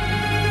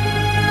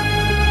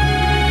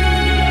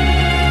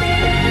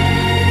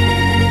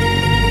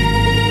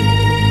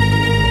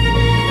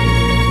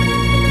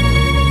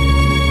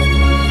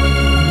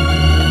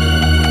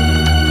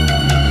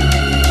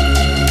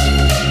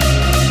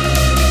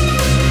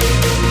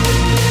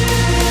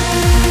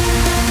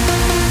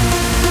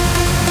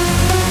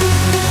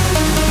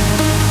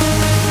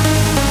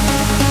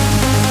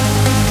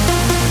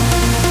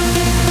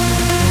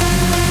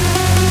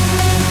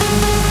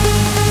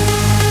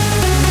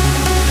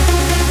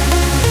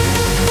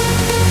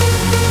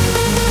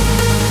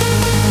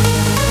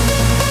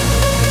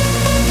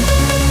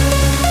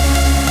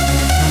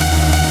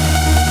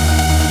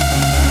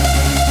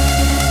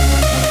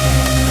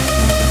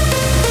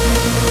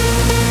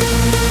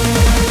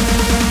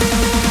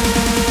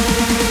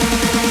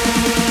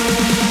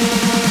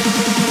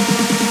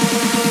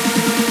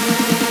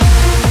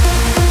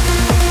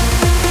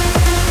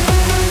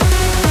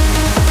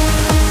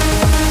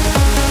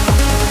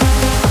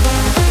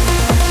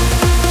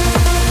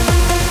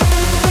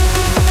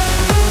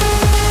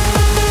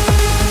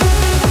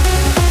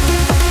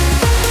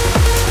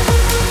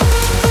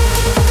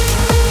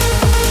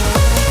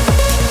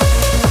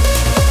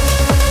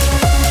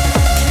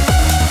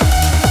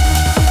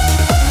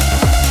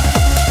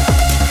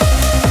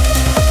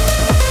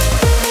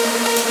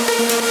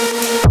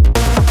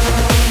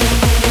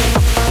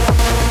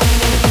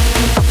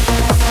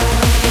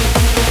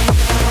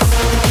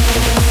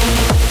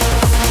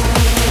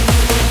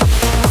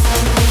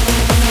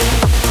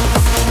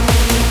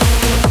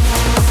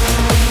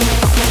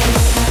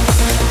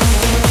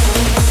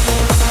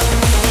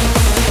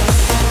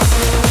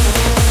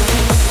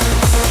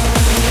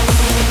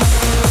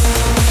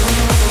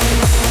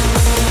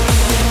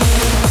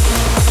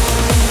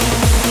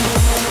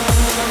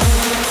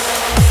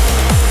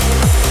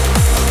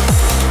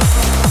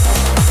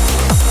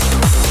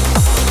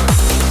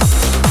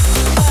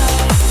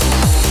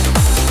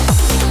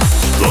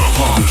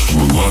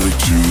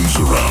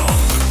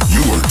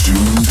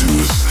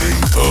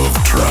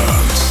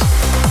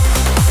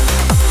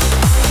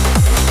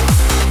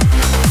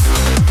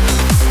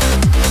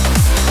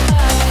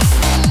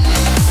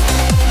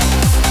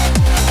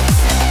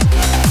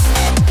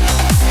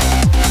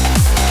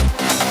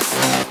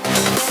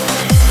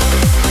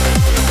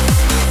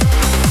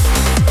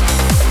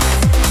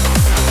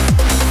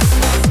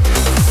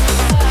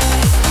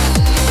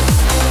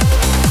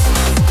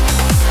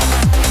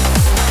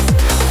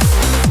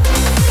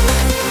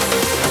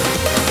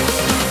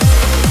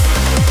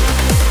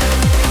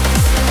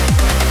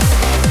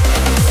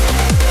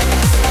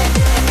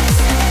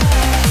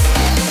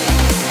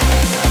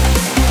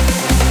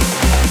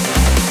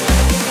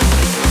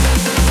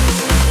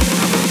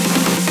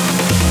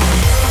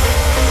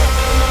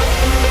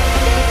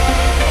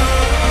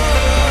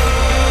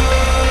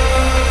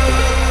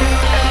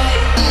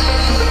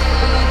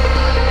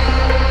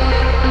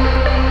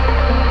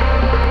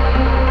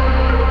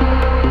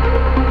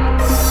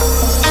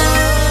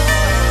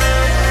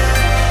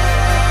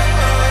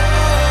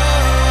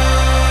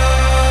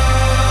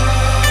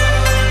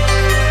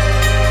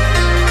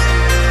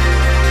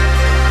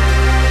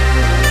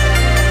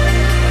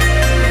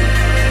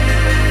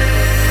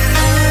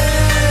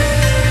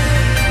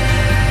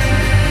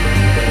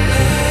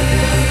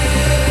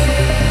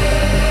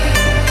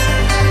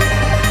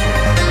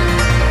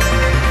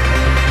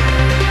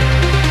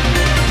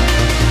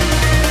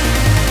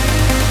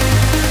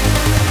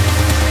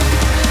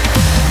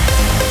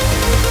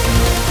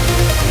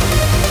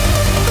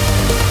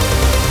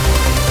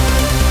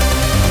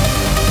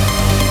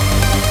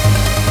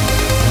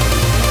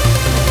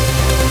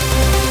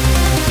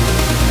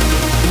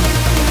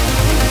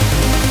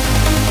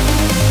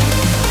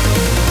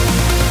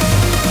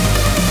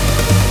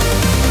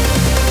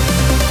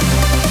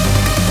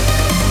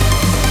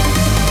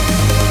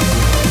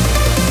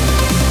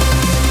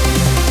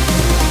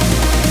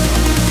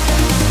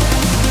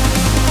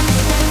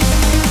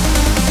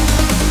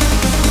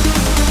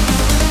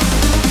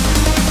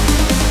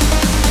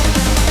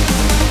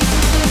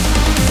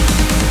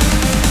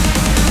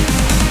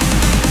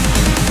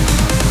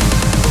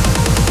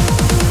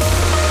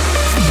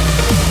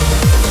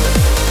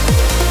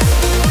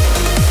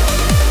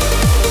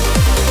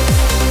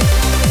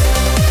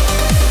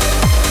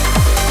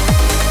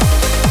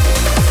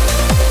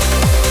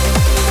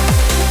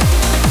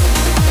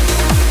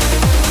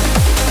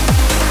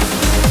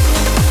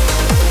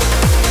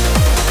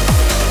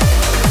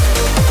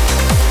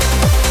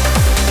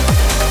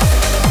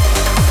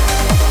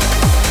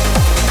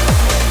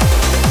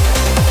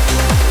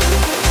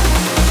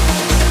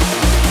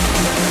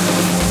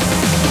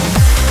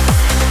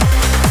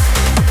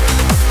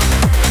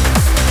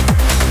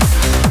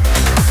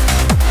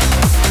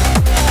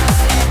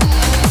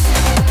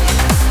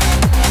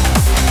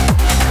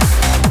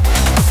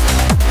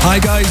 Hi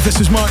guys, this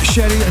is Mark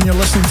Sherry and you're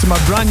listening to my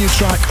brand new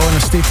track on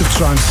A State of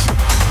Trance.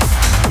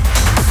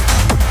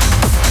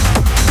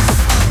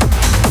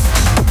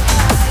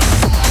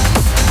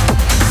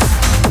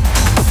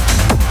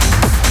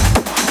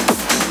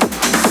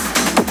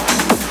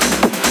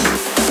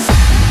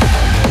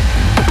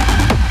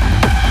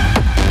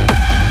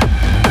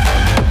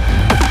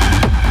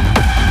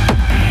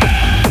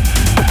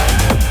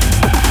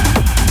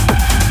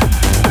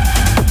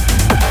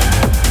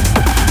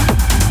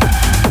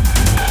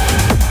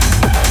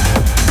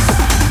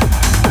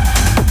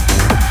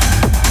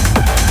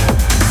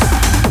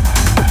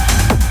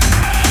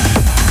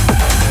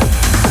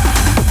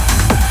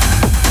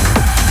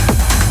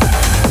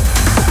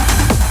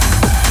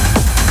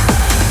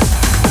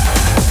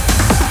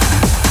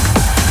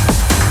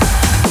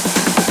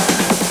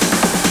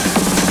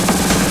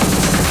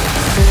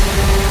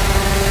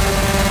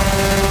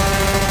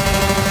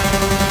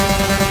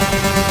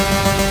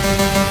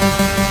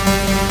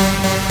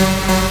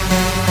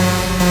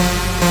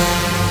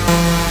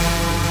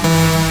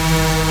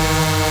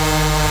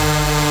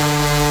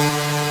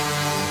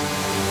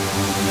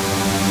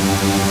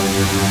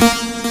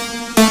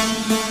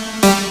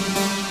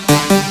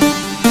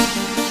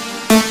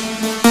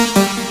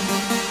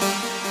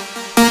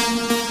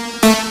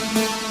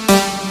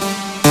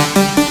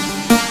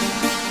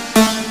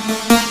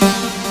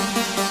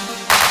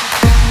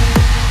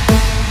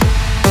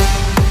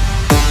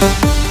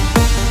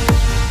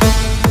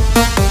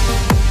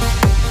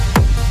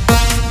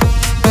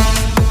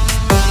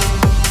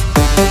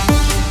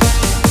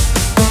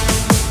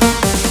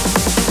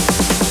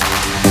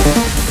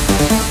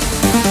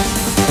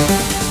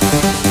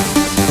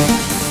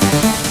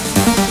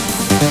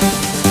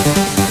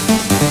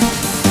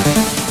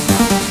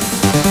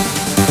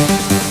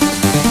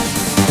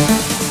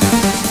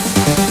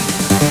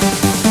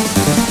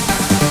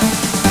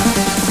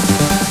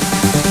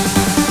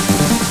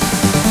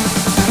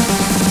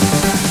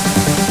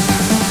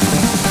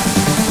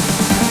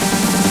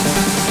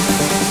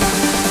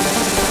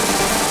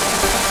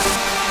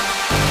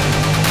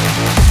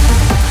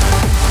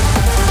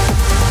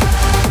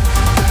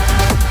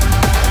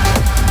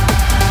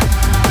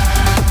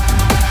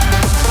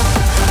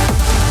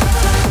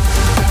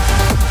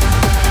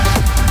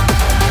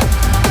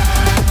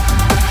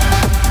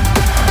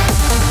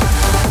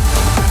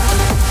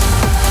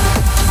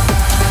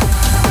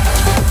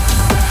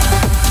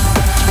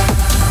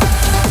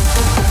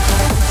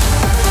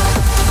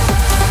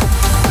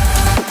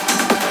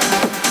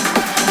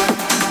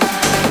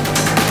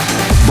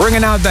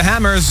 Bringing out the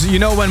hammers. You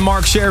know, when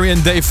Mark Sherry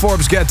and Dave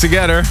Forbes get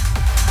together,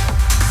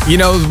 you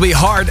know, it'll be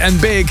hard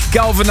and big.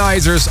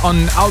 Galvanizers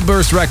on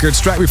Outburst Records.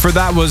 Track before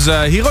that was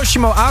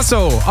Hiroshima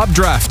Aso,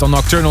 Updraft on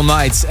Nocturnal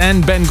Nights,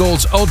 and Ben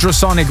Gold's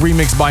Ultrasonic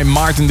remix by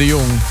Martin de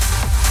Jong.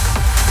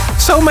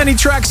 So many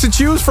tracks to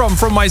choose from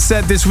my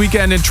set this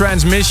weekend in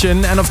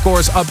Transmission, and of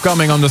course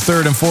upcoming on the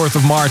 3rd and 4th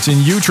of March in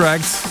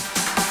Utrecht.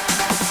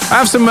 I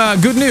have some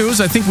good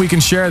news. I think we can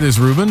share this,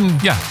 Ruben.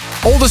 Yeah.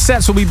 All the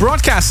sets will be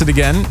broadcasted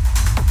again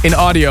in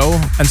audio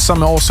and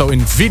some also in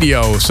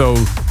video. So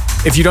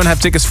if you don't have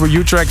tickets for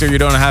Utrecht or you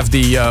don't have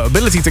the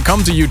ability to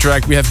come to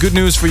Utrecht, we have good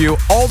news for you.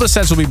 All the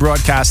sets will be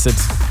broadcasted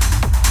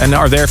and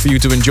are there for you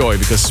to enjoy,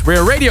 because we're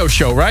a radio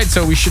show, right?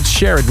 So we should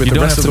share it with the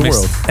rest of the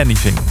world.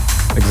 Anything.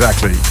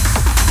 Exactly.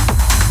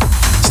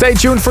 Stay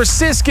tuned for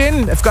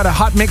Siskin. I've got a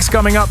hot mix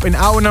coming up in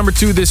hour number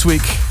 2 this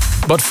week.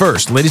 But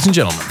first, ladies and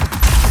gentlemen,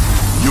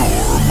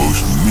 Your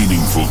most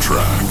meaningful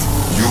track,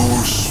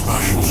 your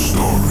special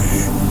story.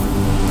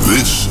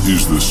 This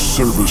is the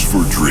Service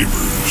for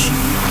Dreamers.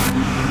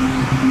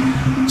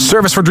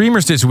 Service for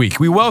Dreamers this week.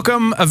 We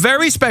welcome a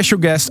very special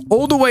guest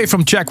all the way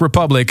from Czech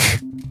Republic.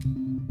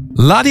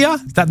 Ladia,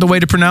 is that the way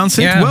to pronounce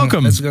it? Yeah,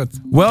 welcome. that's good.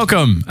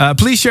 Welcome.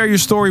 Please share your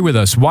story with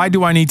us. Why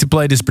do I need to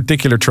play this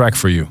particular track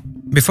for you?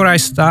 Before I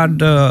start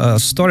the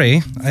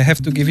story, I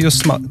have to give you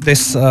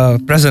this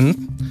present.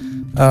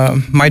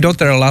 My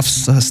daughter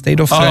loves State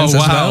of Trance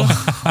as well.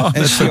 Oh,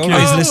 and she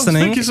always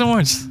listening. Thank you so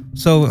much.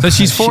 So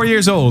she's 4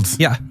 years old.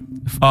 Yeah.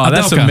 Oh,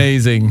 that's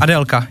amazing.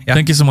 Adelka, yeah.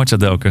 Thank you so much,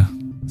 Adelka.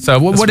 So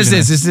what is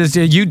this? Is this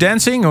you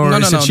dancing or No,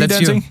 is it she that's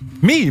dancing?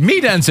 you. Me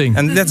dancing.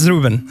 And that's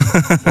Ruben.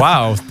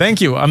 Wow,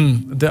 thank you.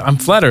 I'm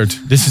flattered.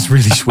 This is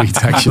really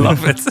sweet, actually. I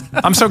love it.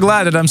 I'm so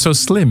glad that I'm so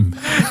slim.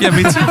 Yeah,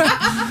 me too.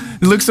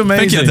 It looks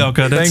amazing. Thank you,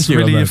 Adelka. That's Thank you,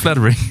 really Ahmed.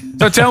 flattering.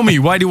 So tell me,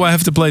 why do I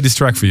have to play this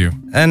track for you?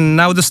 And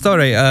now the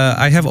story.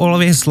 I have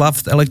always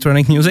loved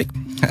electronic music,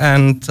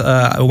 and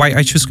why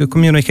I choose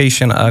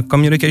communication.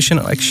 Communication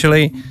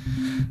actually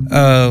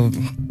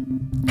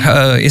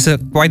is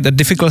quite a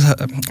difficult.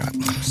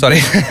 Sorry,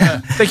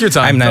 take your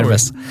time. I'm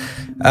nervous.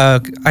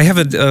 I have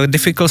a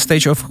difficult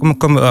stage of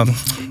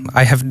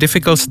I have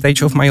difficult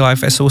stage of my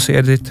life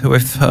associated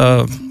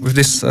with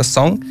this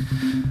song.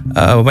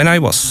 When I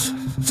was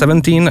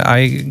 17,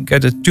 I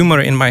got a tumor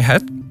in my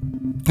head,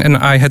 and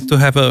I had to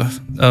have a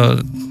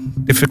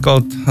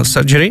difficult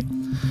surgery.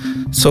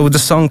 So the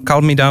song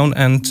calmed me down,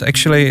 and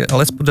actually,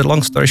 let's put the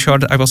long story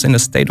short, I was in a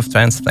state of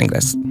trance like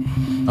this.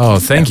 Oh,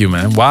 thank you,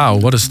 man. Wow,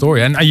 what a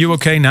story. And are you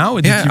okay now?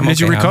 Did Yeah, you, I'm did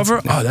you okay now.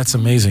 recover? Yeah. Oh, that's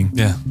amazing.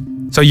 Yeah.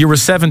 So you were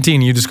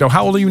 17. You just go.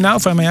 How old are you now,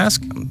 if I may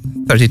ask?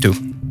 32.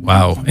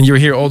 Wow. And you're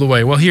here all the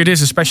way. Well, here it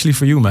is, especially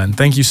for you, man.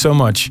 Thank you so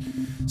much.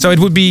 So it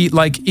would be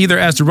like either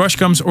As the Rush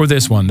Comes or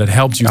this one that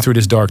helped you through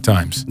these dark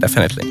times.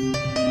 Definitely.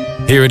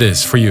 Here it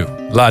is for you,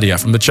 Ladia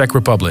from the Czech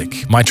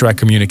Republic, My Track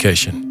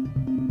Communication.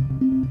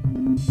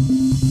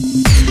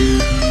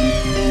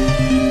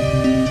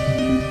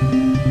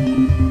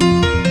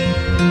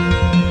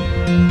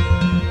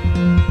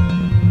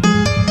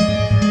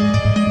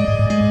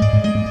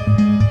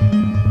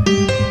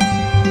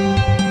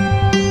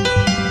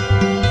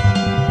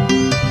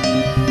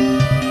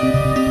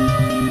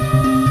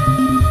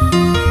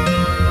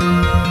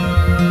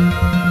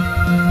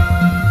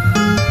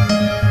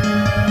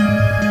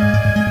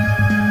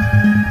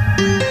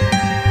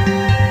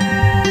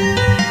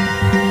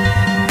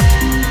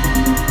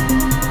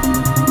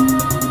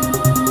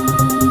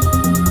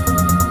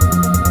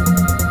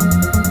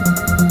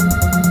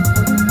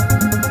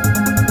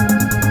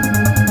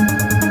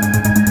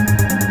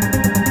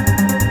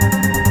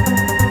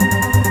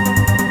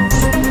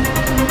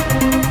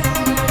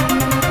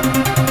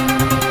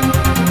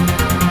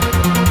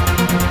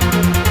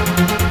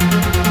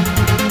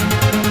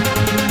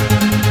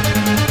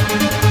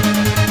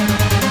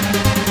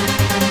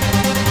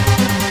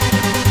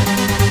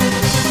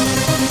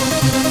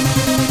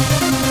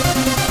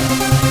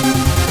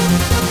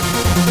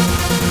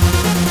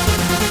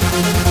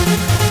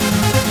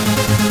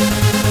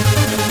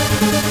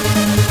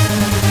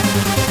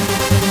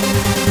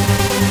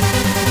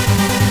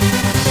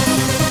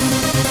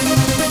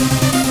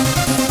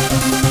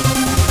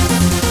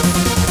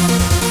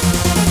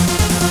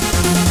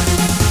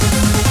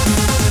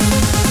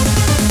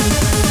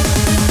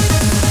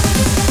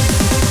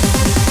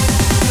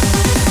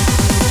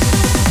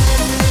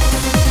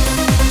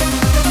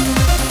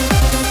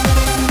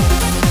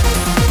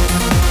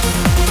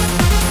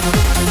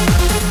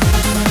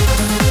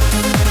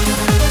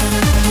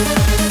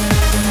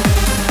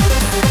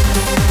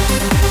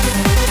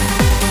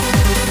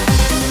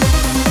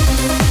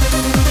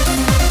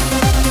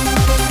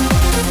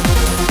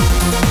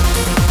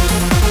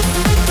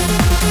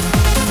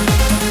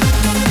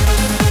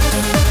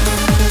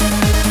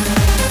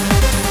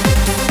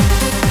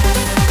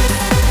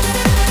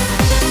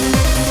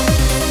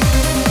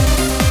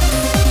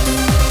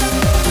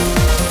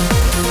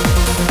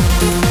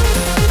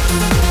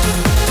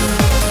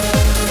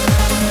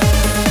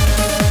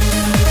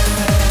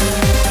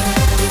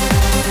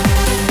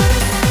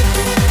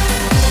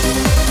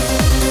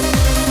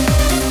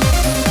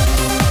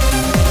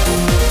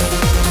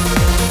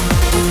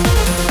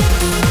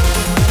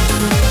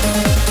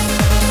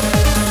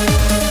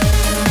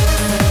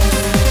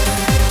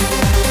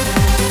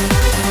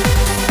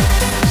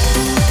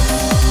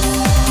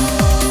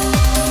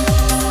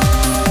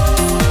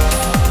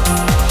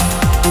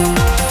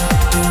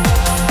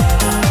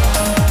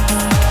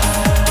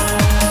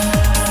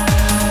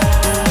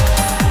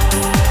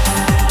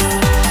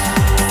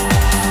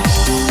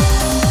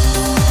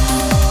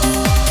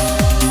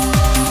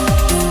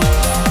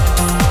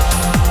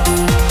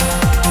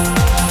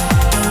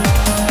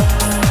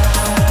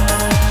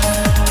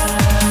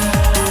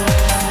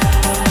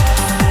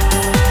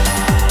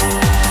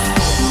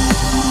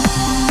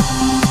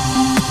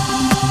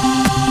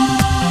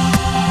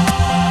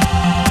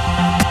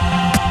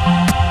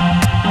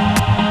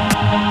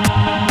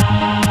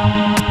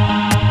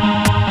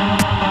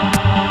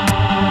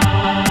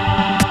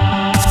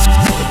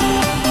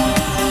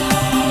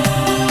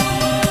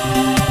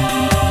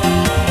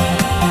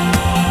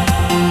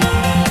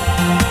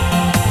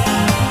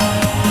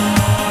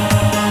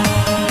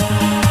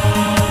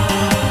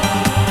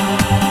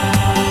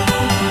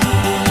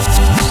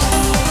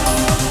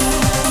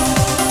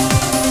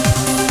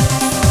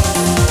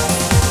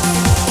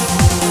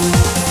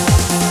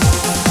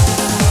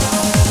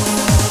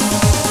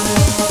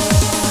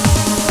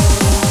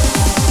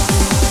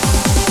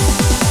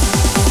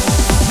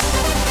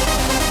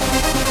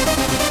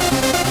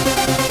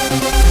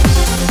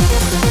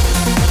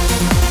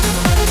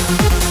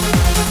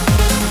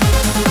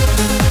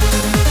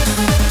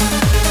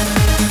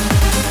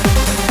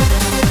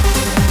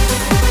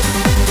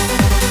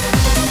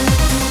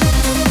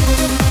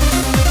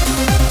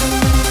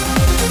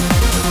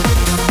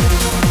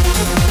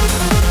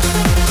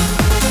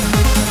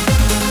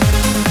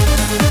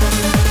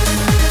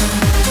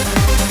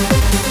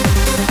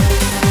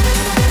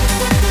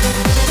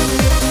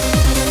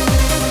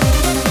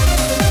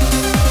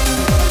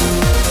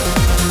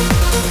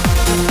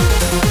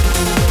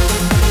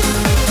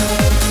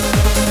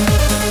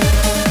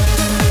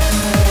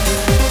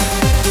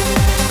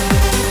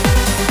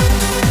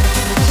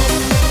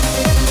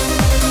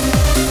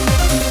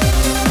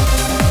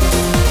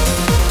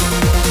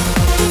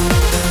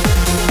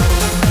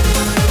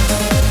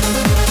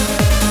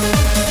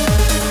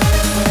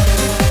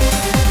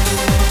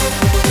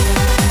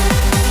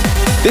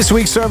 This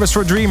week's Service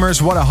for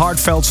Dreamers, what a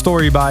heartfelt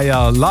story by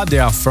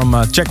Ladia from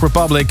Czech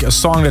Republic, a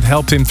song that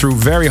helped him through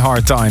very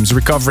hard times,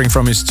 recovering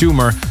from his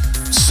tumor.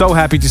 So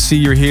happy to see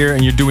you're here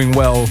and you're doing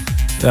well,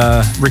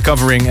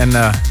 recovering, and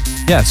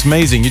yeah, it's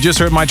amazing. You just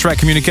heard my track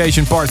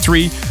Communication Part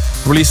 3,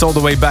 released all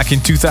the way back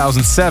in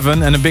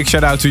 2007, and a big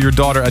shout out to your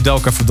daughter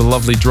Adelka for the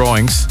lovely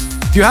drawings.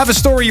 If you have a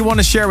story you want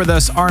to share with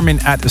us,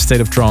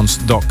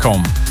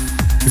 armin@astateoftrance.com.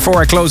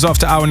 Before I close off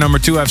to hour number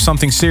 2, I have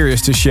something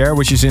serious to share,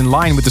 which is in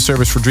line with the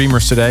Service for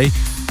Dreamers today.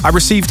 I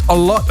received a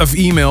lot of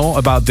email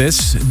about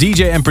this.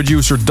 DJ and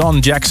producer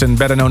Don Jackson,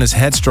 better known as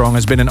Headstrong,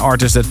 has been an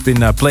artist that's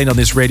been played on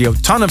this radio a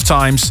ton of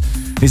times.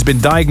 He's been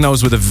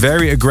diagnosed with a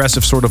very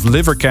aggressive sort of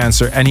liver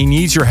cancer, and he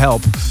needs your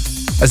help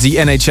as the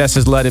NHS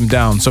has let him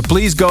down. So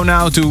please go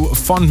now to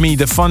FundMe,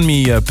 the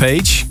FundMe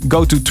page.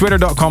 Go to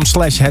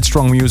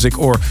twitter.com/headstrongmusic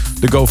or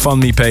the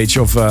GoFundMe page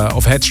of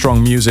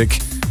Headstrong Music.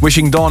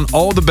 Wishing Don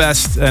all the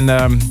best, and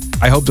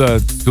I hope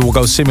that it will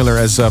go similar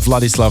as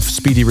Vladislav.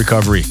 Speedy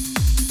recovery.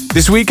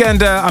 This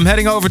weekend, I'm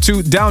heading over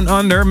to Down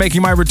Under,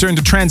 making my return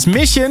to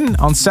Transmission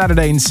on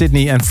Saturday in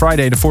Sydney and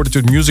Friday the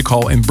Fortitude Music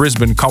Hall in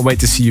Brisbane. Can't wait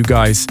to see you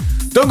guys.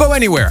 Don't go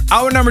anywhere.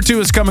 Hour number 2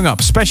 is coming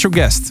up. Special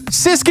guest,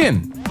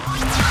 Siskin.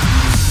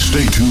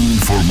 Stay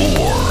tuned for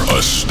more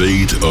A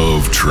State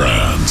of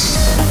Trance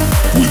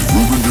with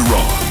Ruben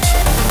Durant.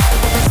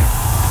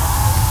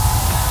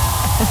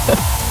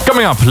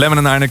 Coming up, Lemon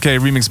and Einer K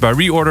remixed by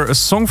Reorder, a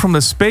song from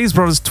the Space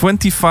Brothers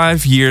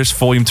 25 Years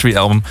Volume 3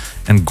 album,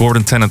 and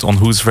Gordon Tennant on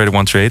Who's Afraid of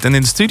 138. And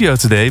in the studio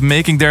today,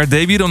 making their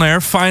debut on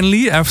air,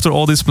 finally, after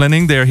all this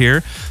planning, they're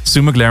here.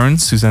 Sue McLaren,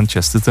 Suzanne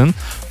Chesterton,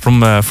 from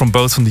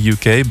both from the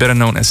UK, better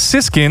known as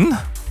Siskin.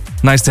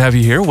 Nice to have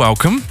you here,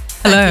 welcome.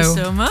 Hello. Thank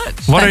you so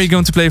much. What are you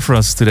going to play for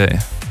us today?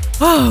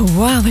 Oh,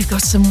 wow, we've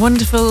got some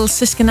wonderful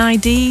Siskin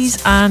IDs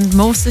and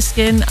more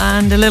Siskin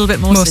and a little bit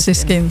more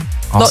Siskin.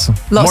 Awesome.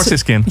 More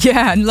Siskin.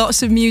 Yeah, and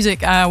lots of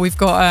music. We've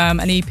got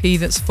an EP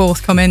that's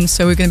forthcoming,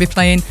 so we're going to be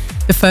playing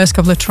the first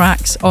couple of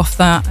tracks off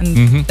that,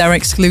 and they're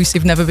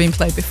exclusive, never been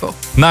played before.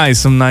 Nice,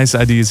 some nice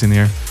ideas in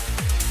here.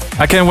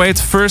 I can't wait.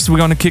 First, we're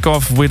going to kick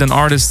off with an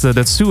artist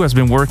that Sue has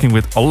been working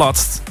with a lot.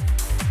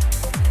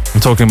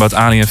 I'm talking about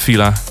Ali and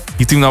Fila.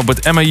 He teamed up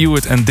with Emma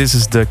Hewitt, and this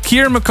is the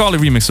Keir Macaulay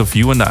remix of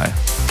You and I.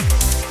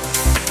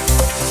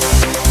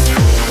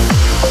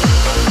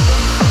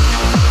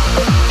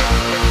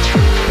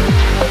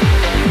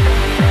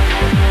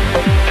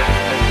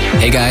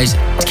 Hey guys,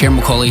 it's Keir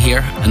Macaulay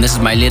here, and this is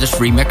my latest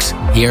remix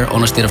here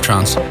on A State of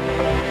Trance. I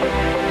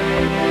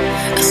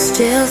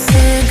still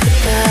think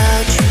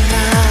about you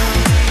now.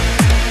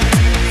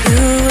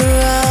 You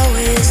were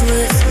always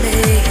with me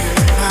in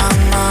my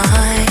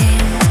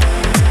mind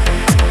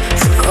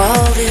for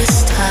all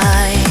this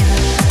time.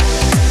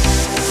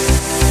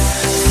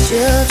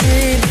 Still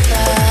dream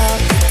about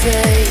the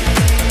day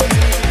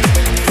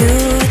you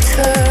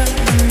return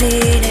the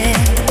meaning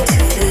to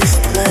this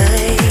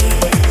place.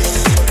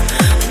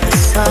 The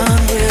sun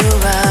will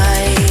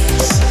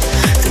rise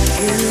for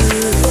you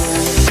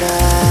and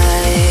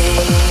I.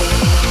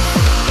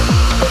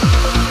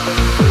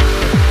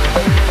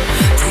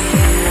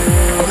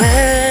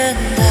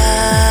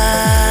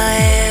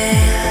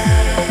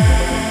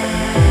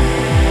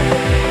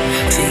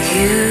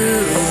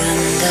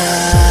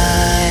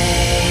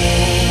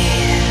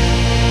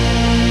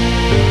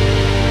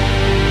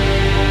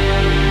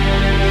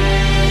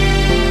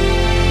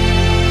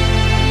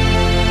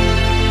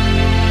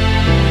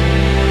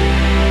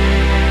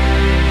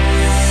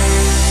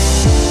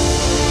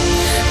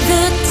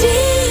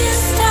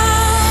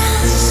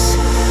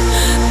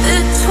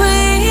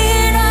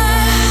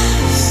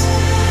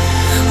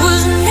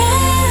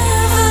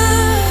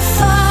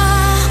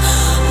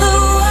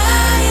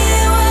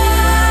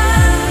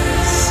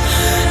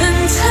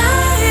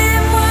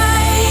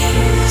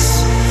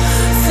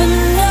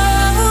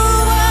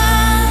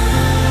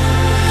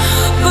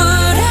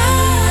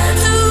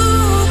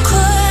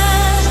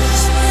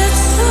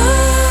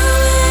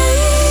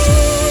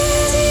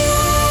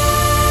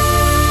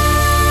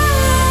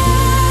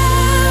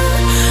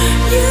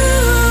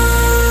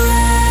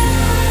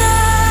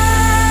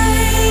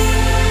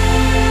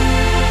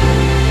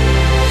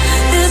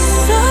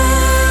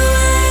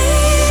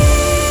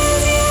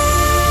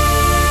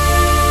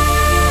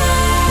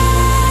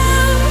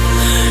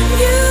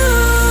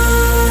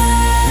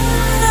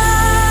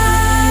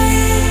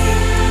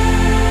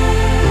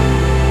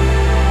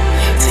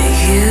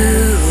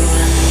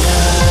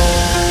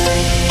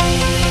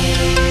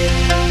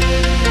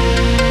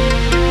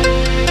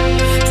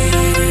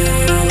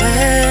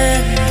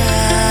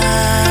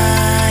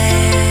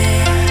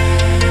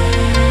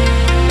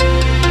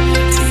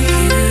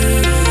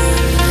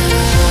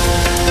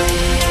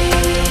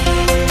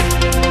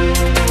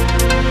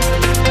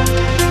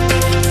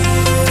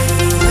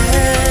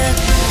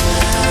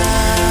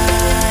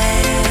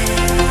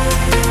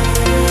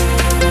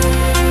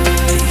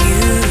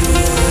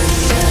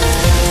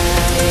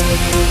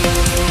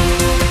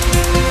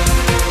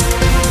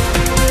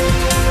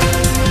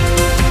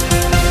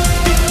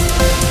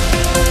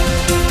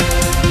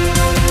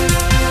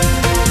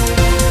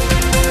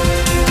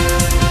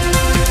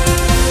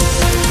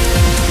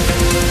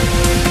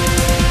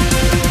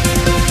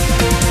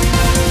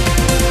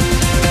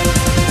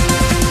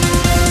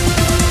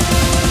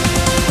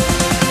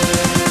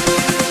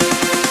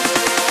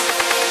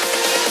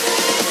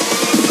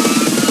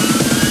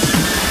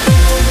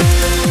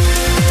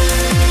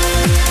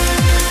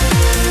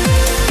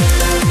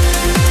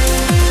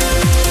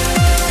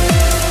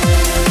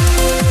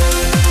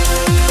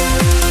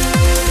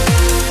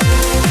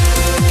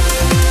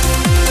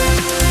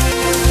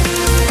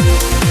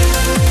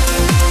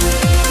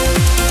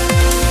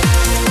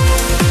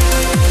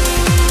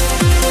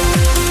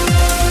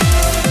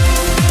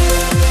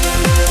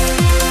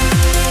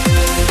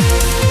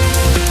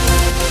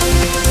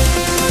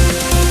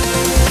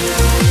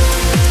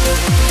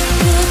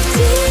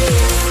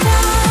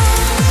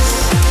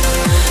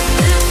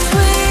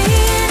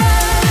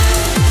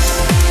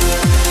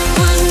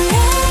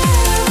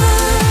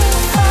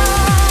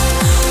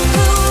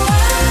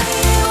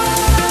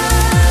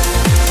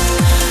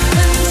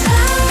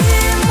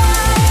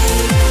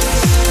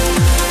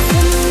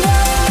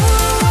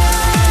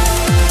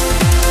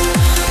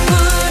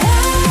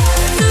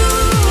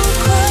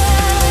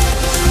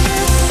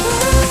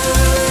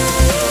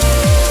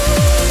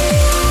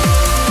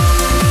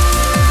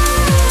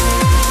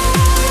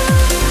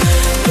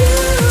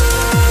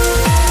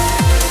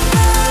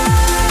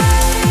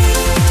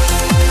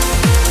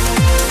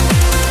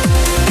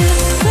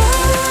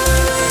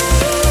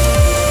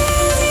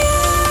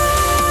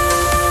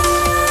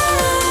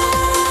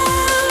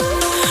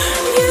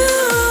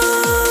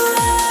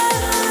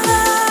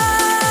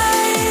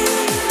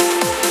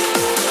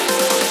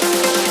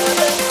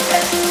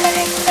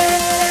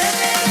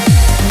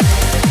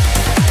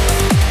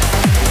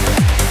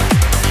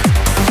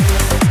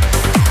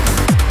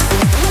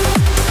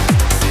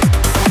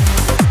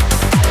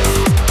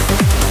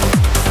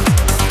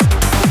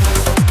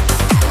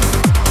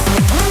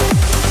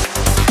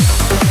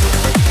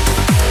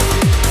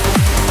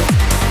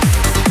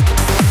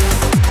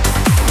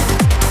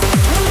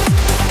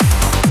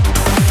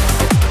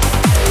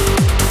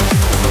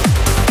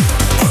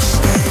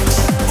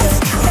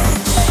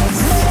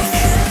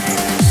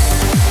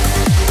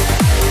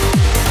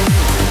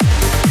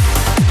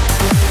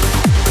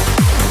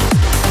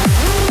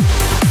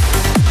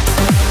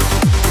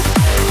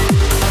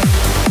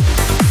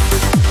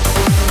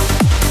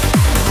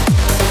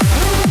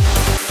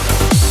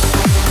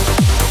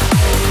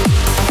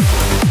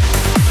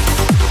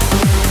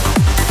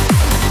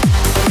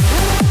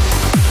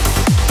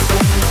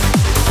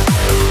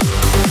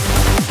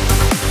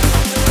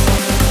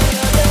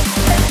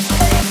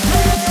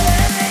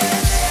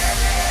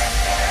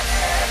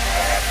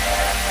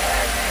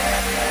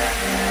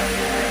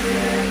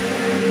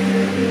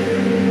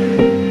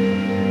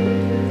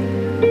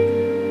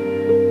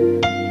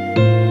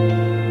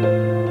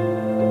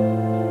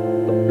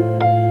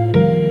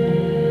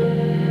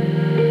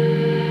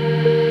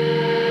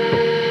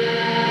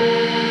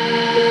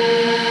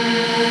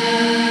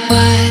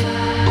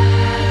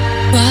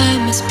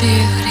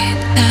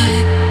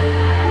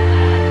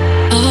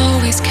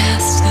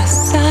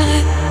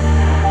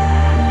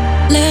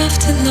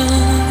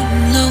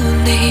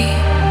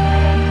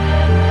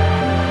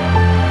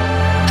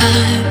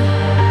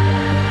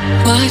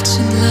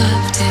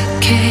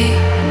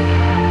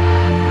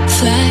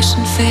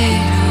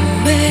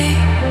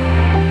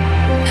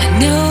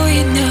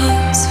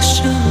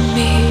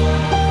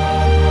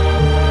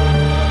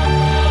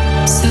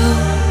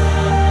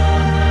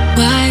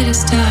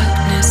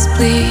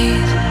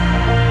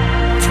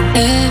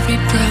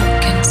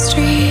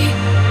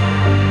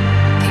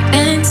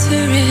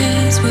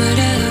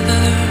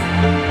 whatever.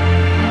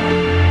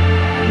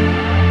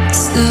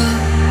 Slow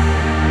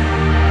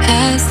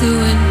as the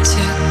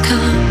winter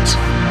comes,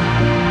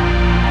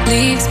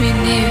 leaves me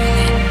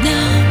nearly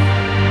numb,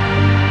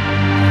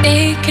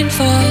 aching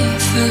for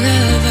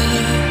forever.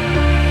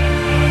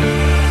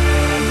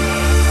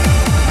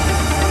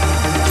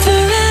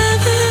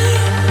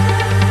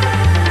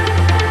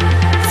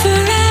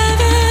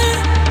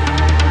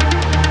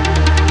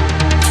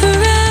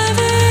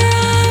 Forever,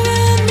 I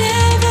will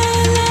never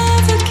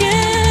love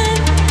again.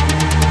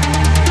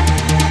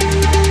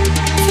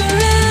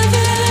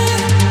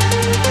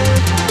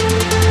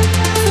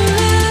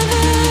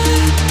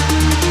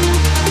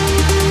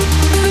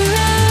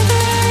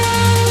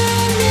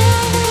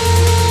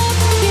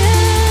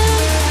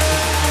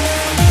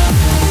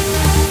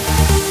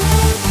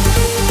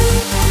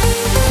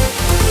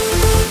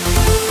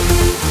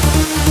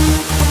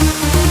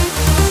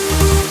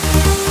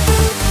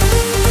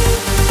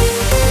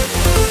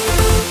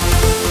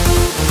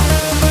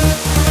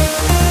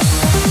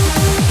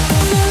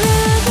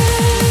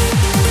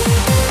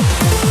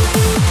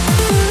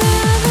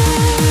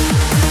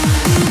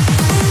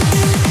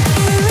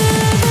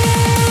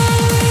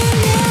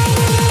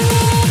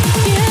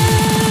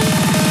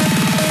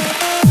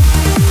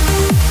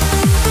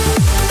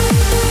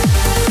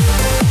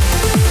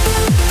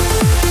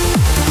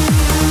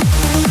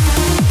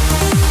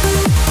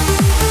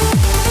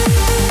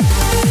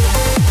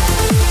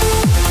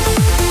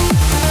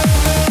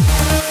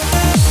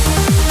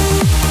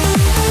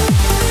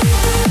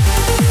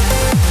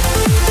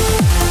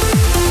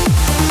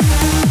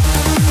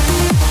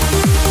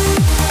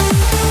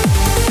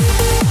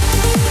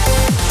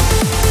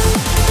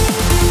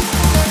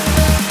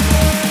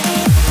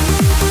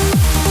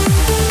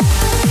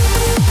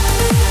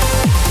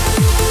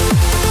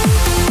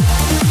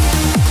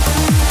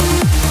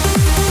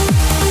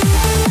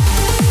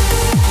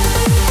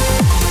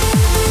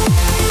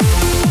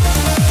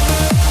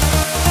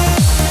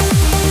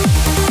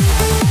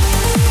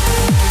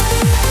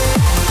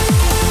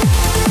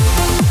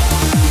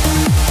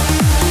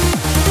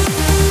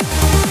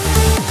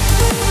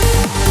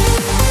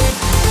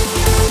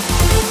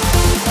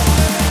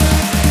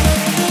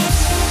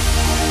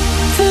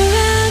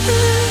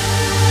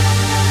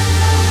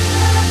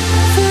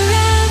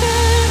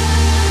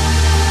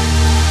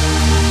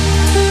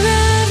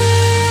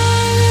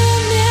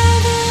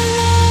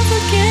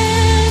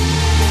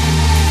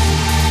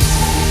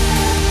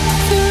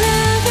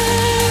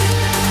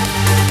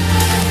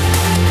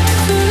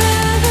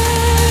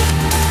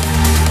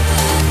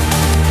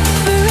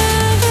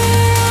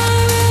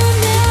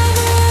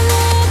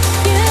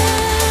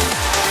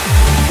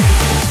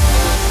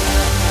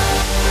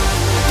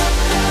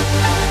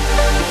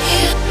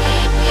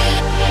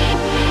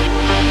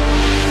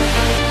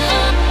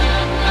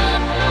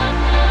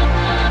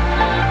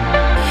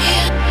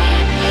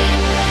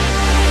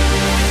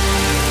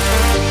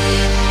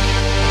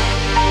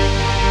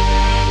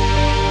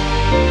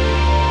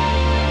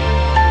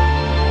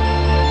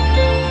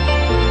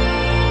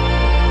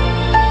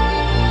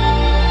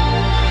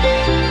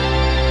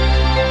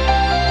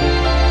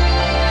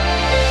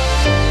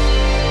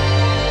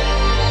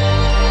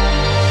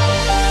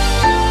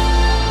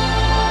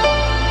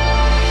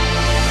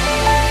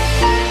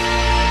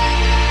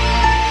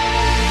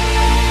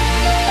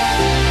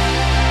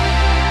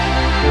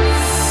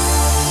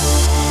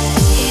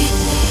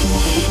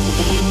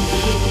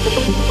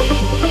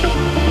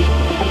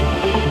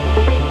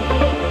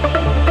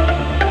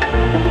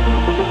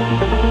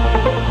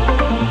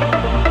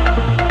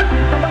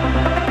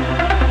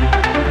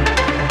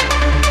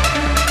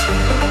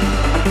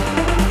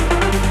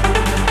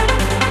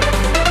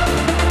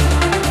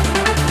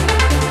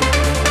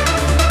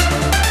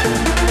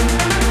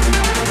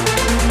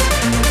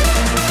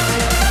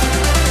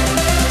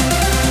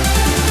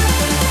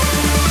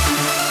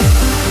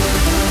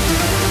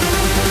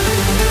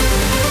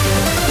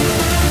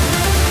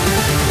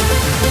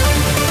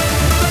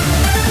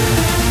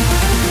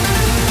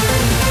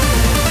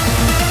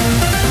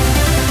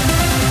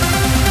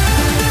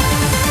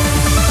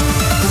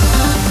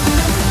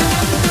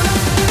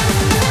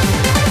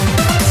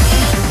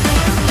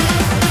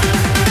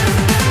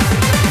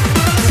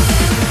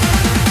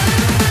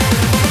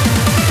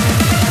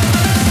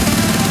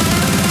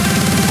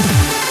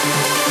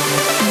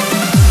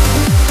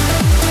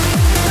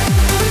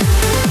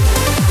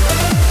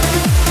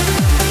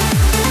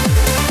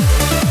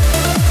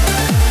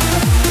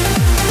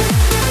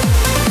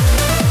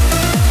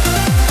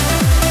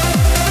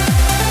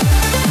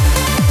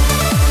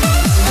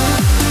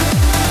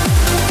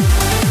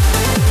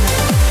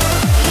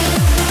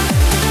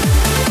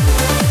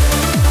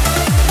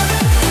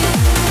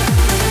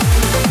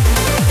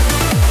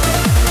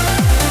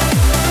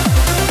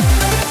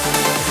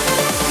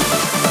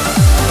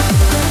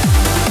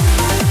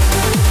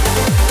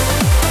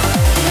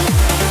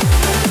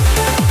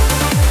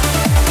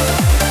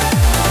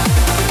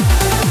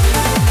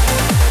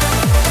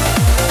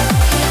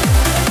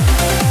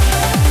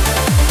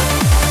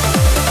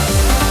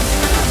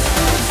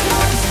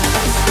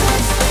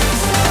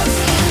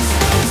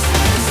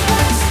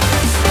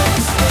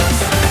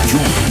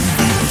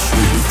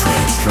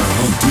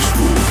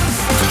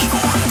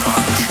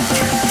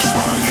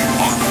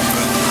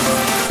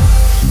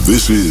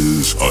 This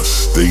is a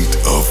state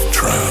of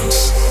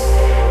trance.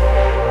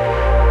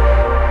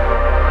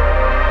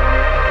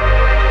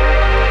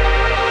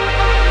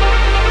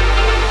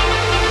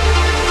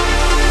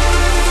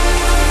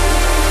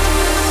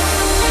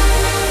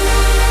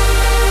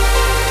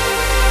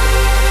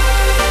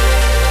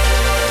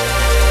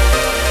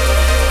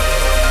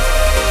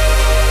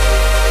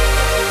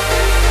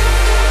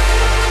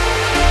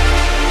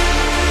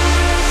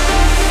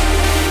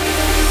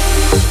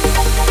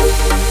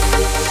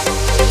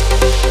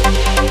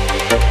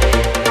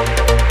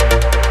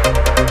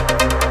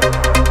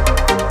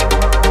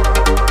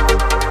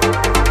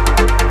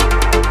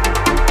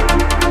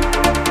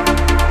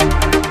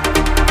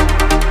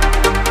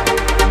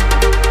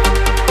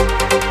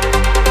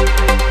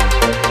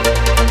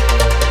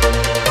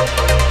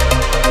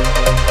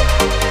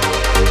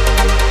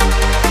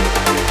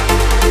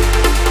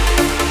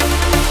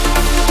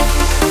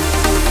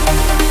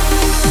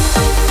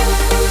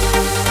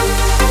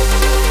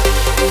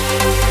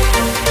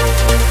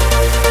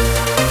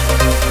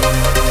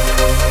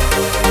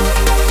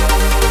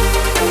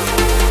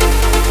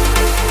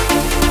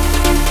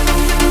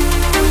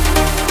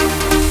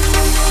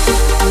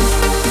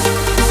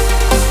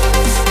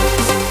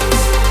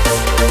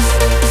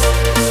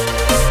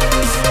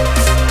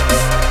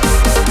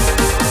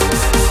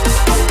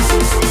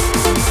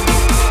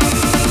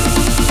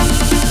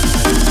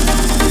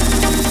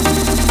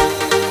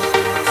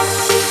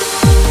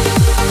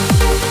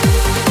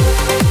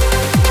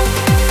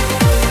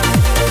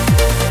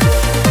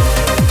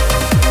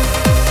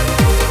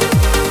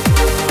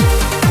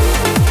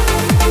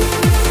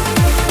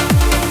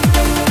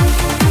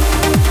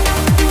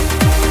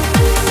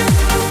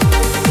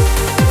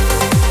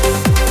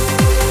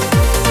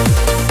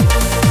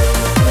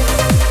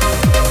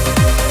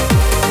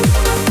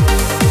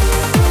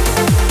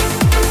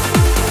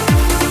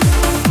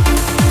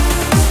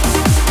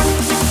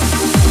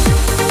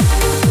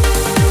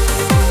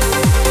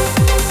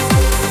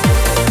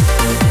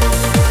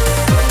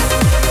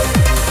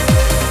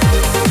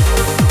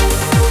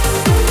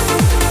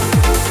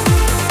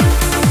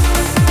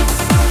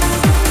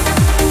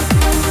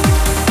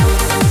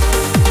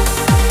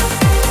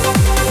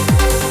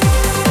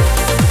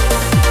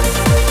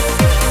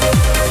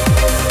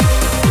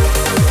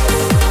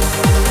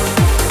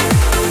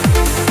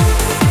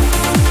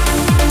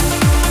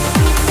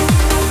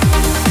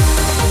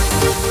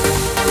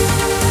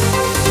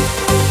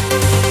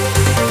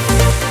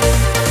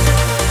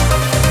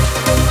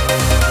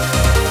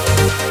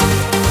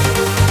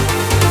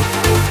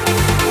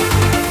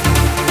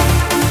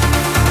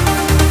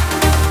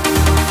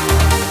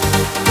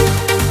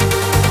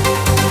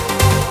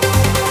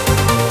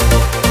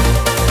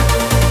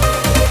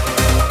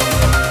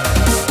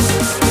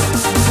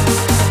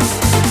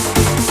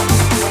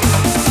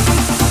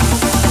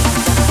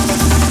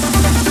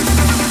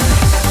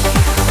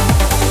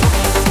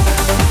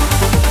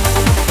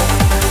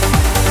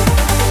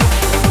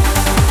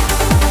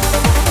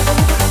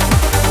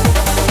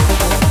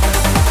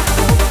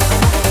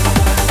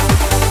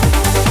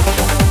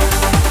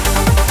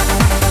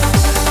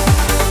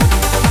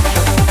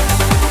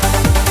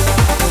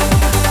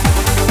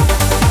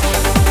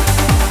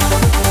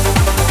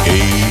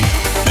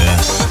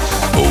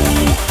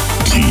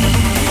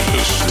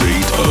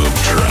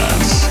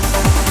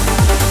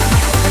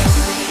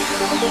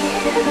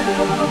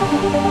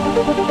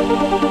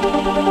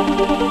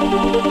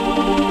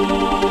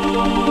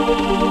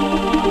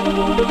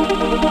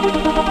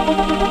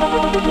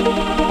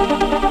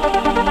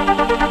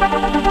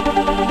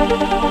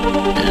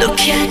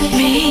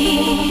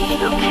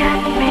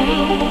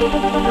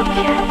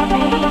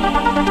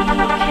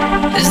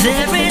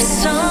 There is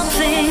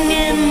something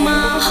in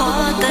my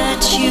heart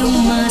that you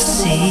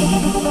must see.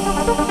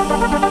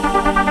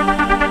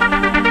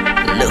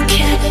 Look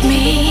at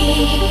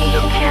me.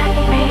 Look at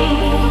me.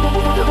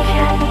 Look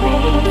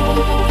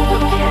at me.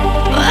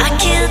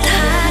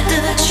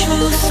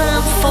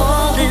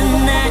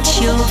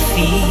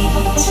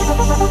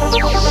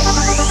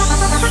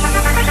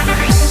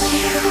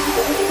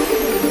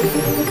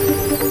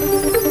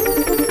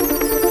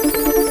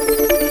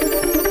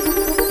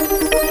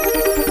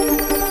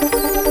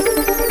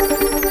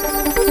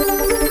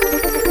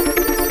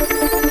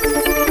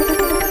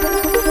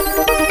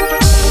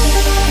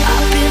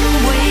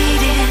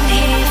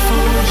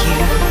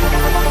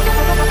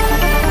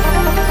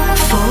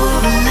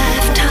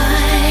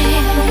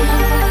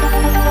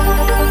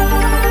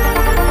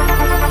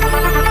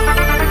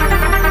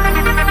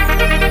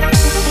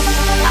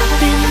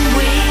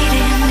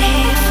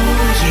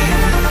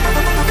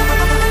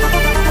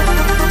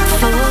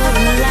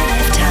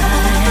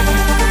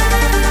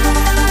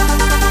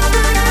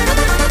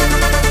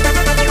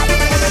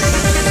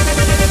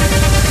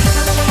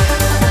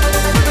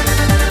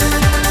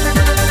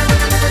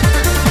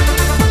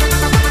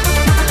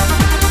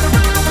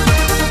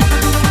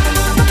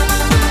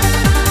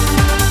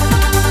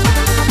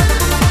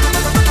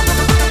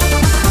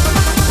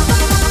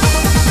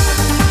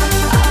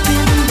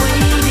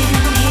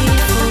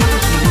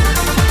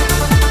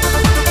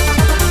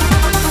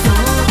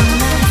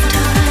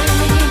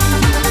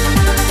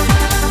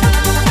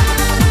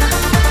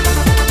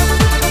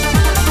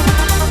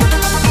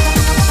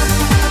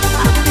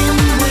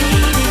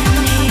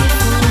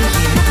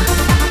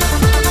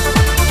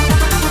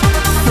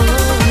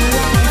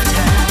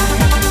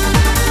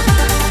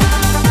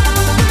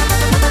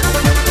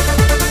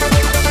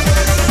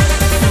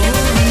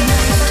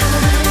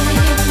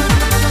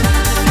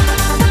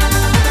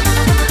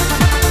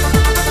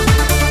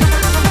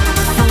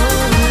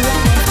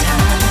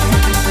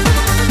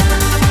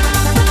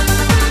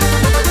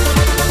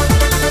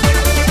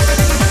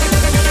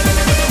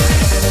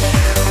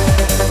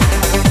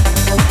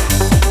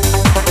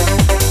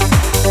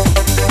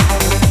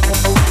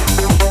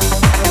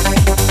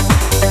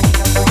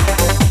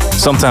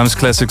 Sometimes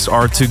classics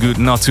are too good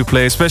not to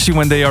play, especially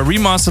when they are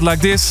remastered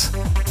like this.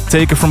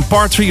 Taken from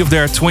part 3 of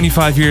their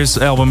 25 years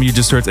album, you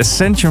just heard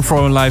Ascension for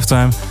a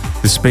Lifetime,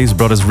 the Space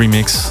Brothers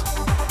remix.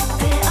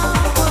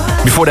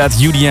 Before that,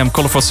 UDM,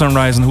 Colorful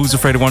Sunrise and Who's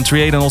Afraid of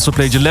 138, and also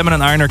played you Lemon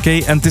and Iron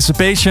Arcade,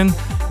 Anticipation,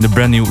 the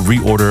brand new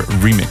Reorder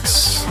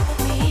remix.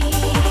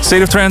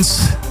 State of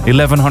Trance,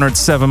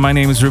 1107. My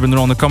name is Ruben de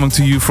Ronde, coming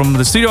to you from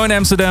the studio in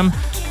Amsterdam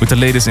with the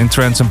latest in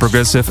trance and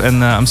progressive.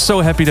 And I'm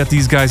so happy that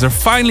these guys are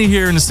finally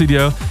here in the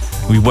studio.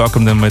 We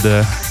welcome them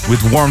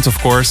with warmth, of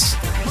course.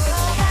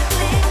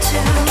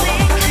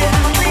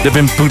 They've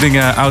been putting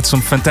out some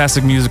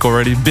fantastic music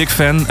already. Big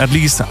fan, at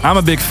least I'm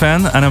a big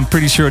fan, and I'm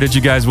pretty sure that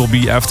you guys will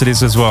be after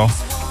this as well.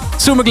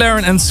 Sue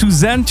McLaren and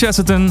Suzanne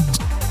Chesterton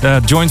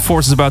joined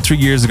forces about 3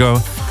 years ago,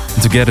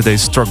 and together they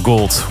struck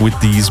gold with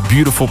these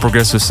beautiful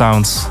progressive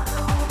sounds,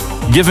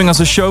 giving us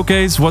a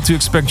showcase what to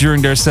expect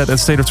during their set at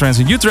State of Trance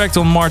in Utrecht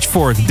on March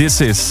 4th.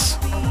 This is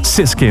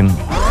Siskin.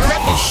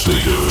 A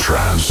State of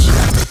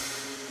Trance.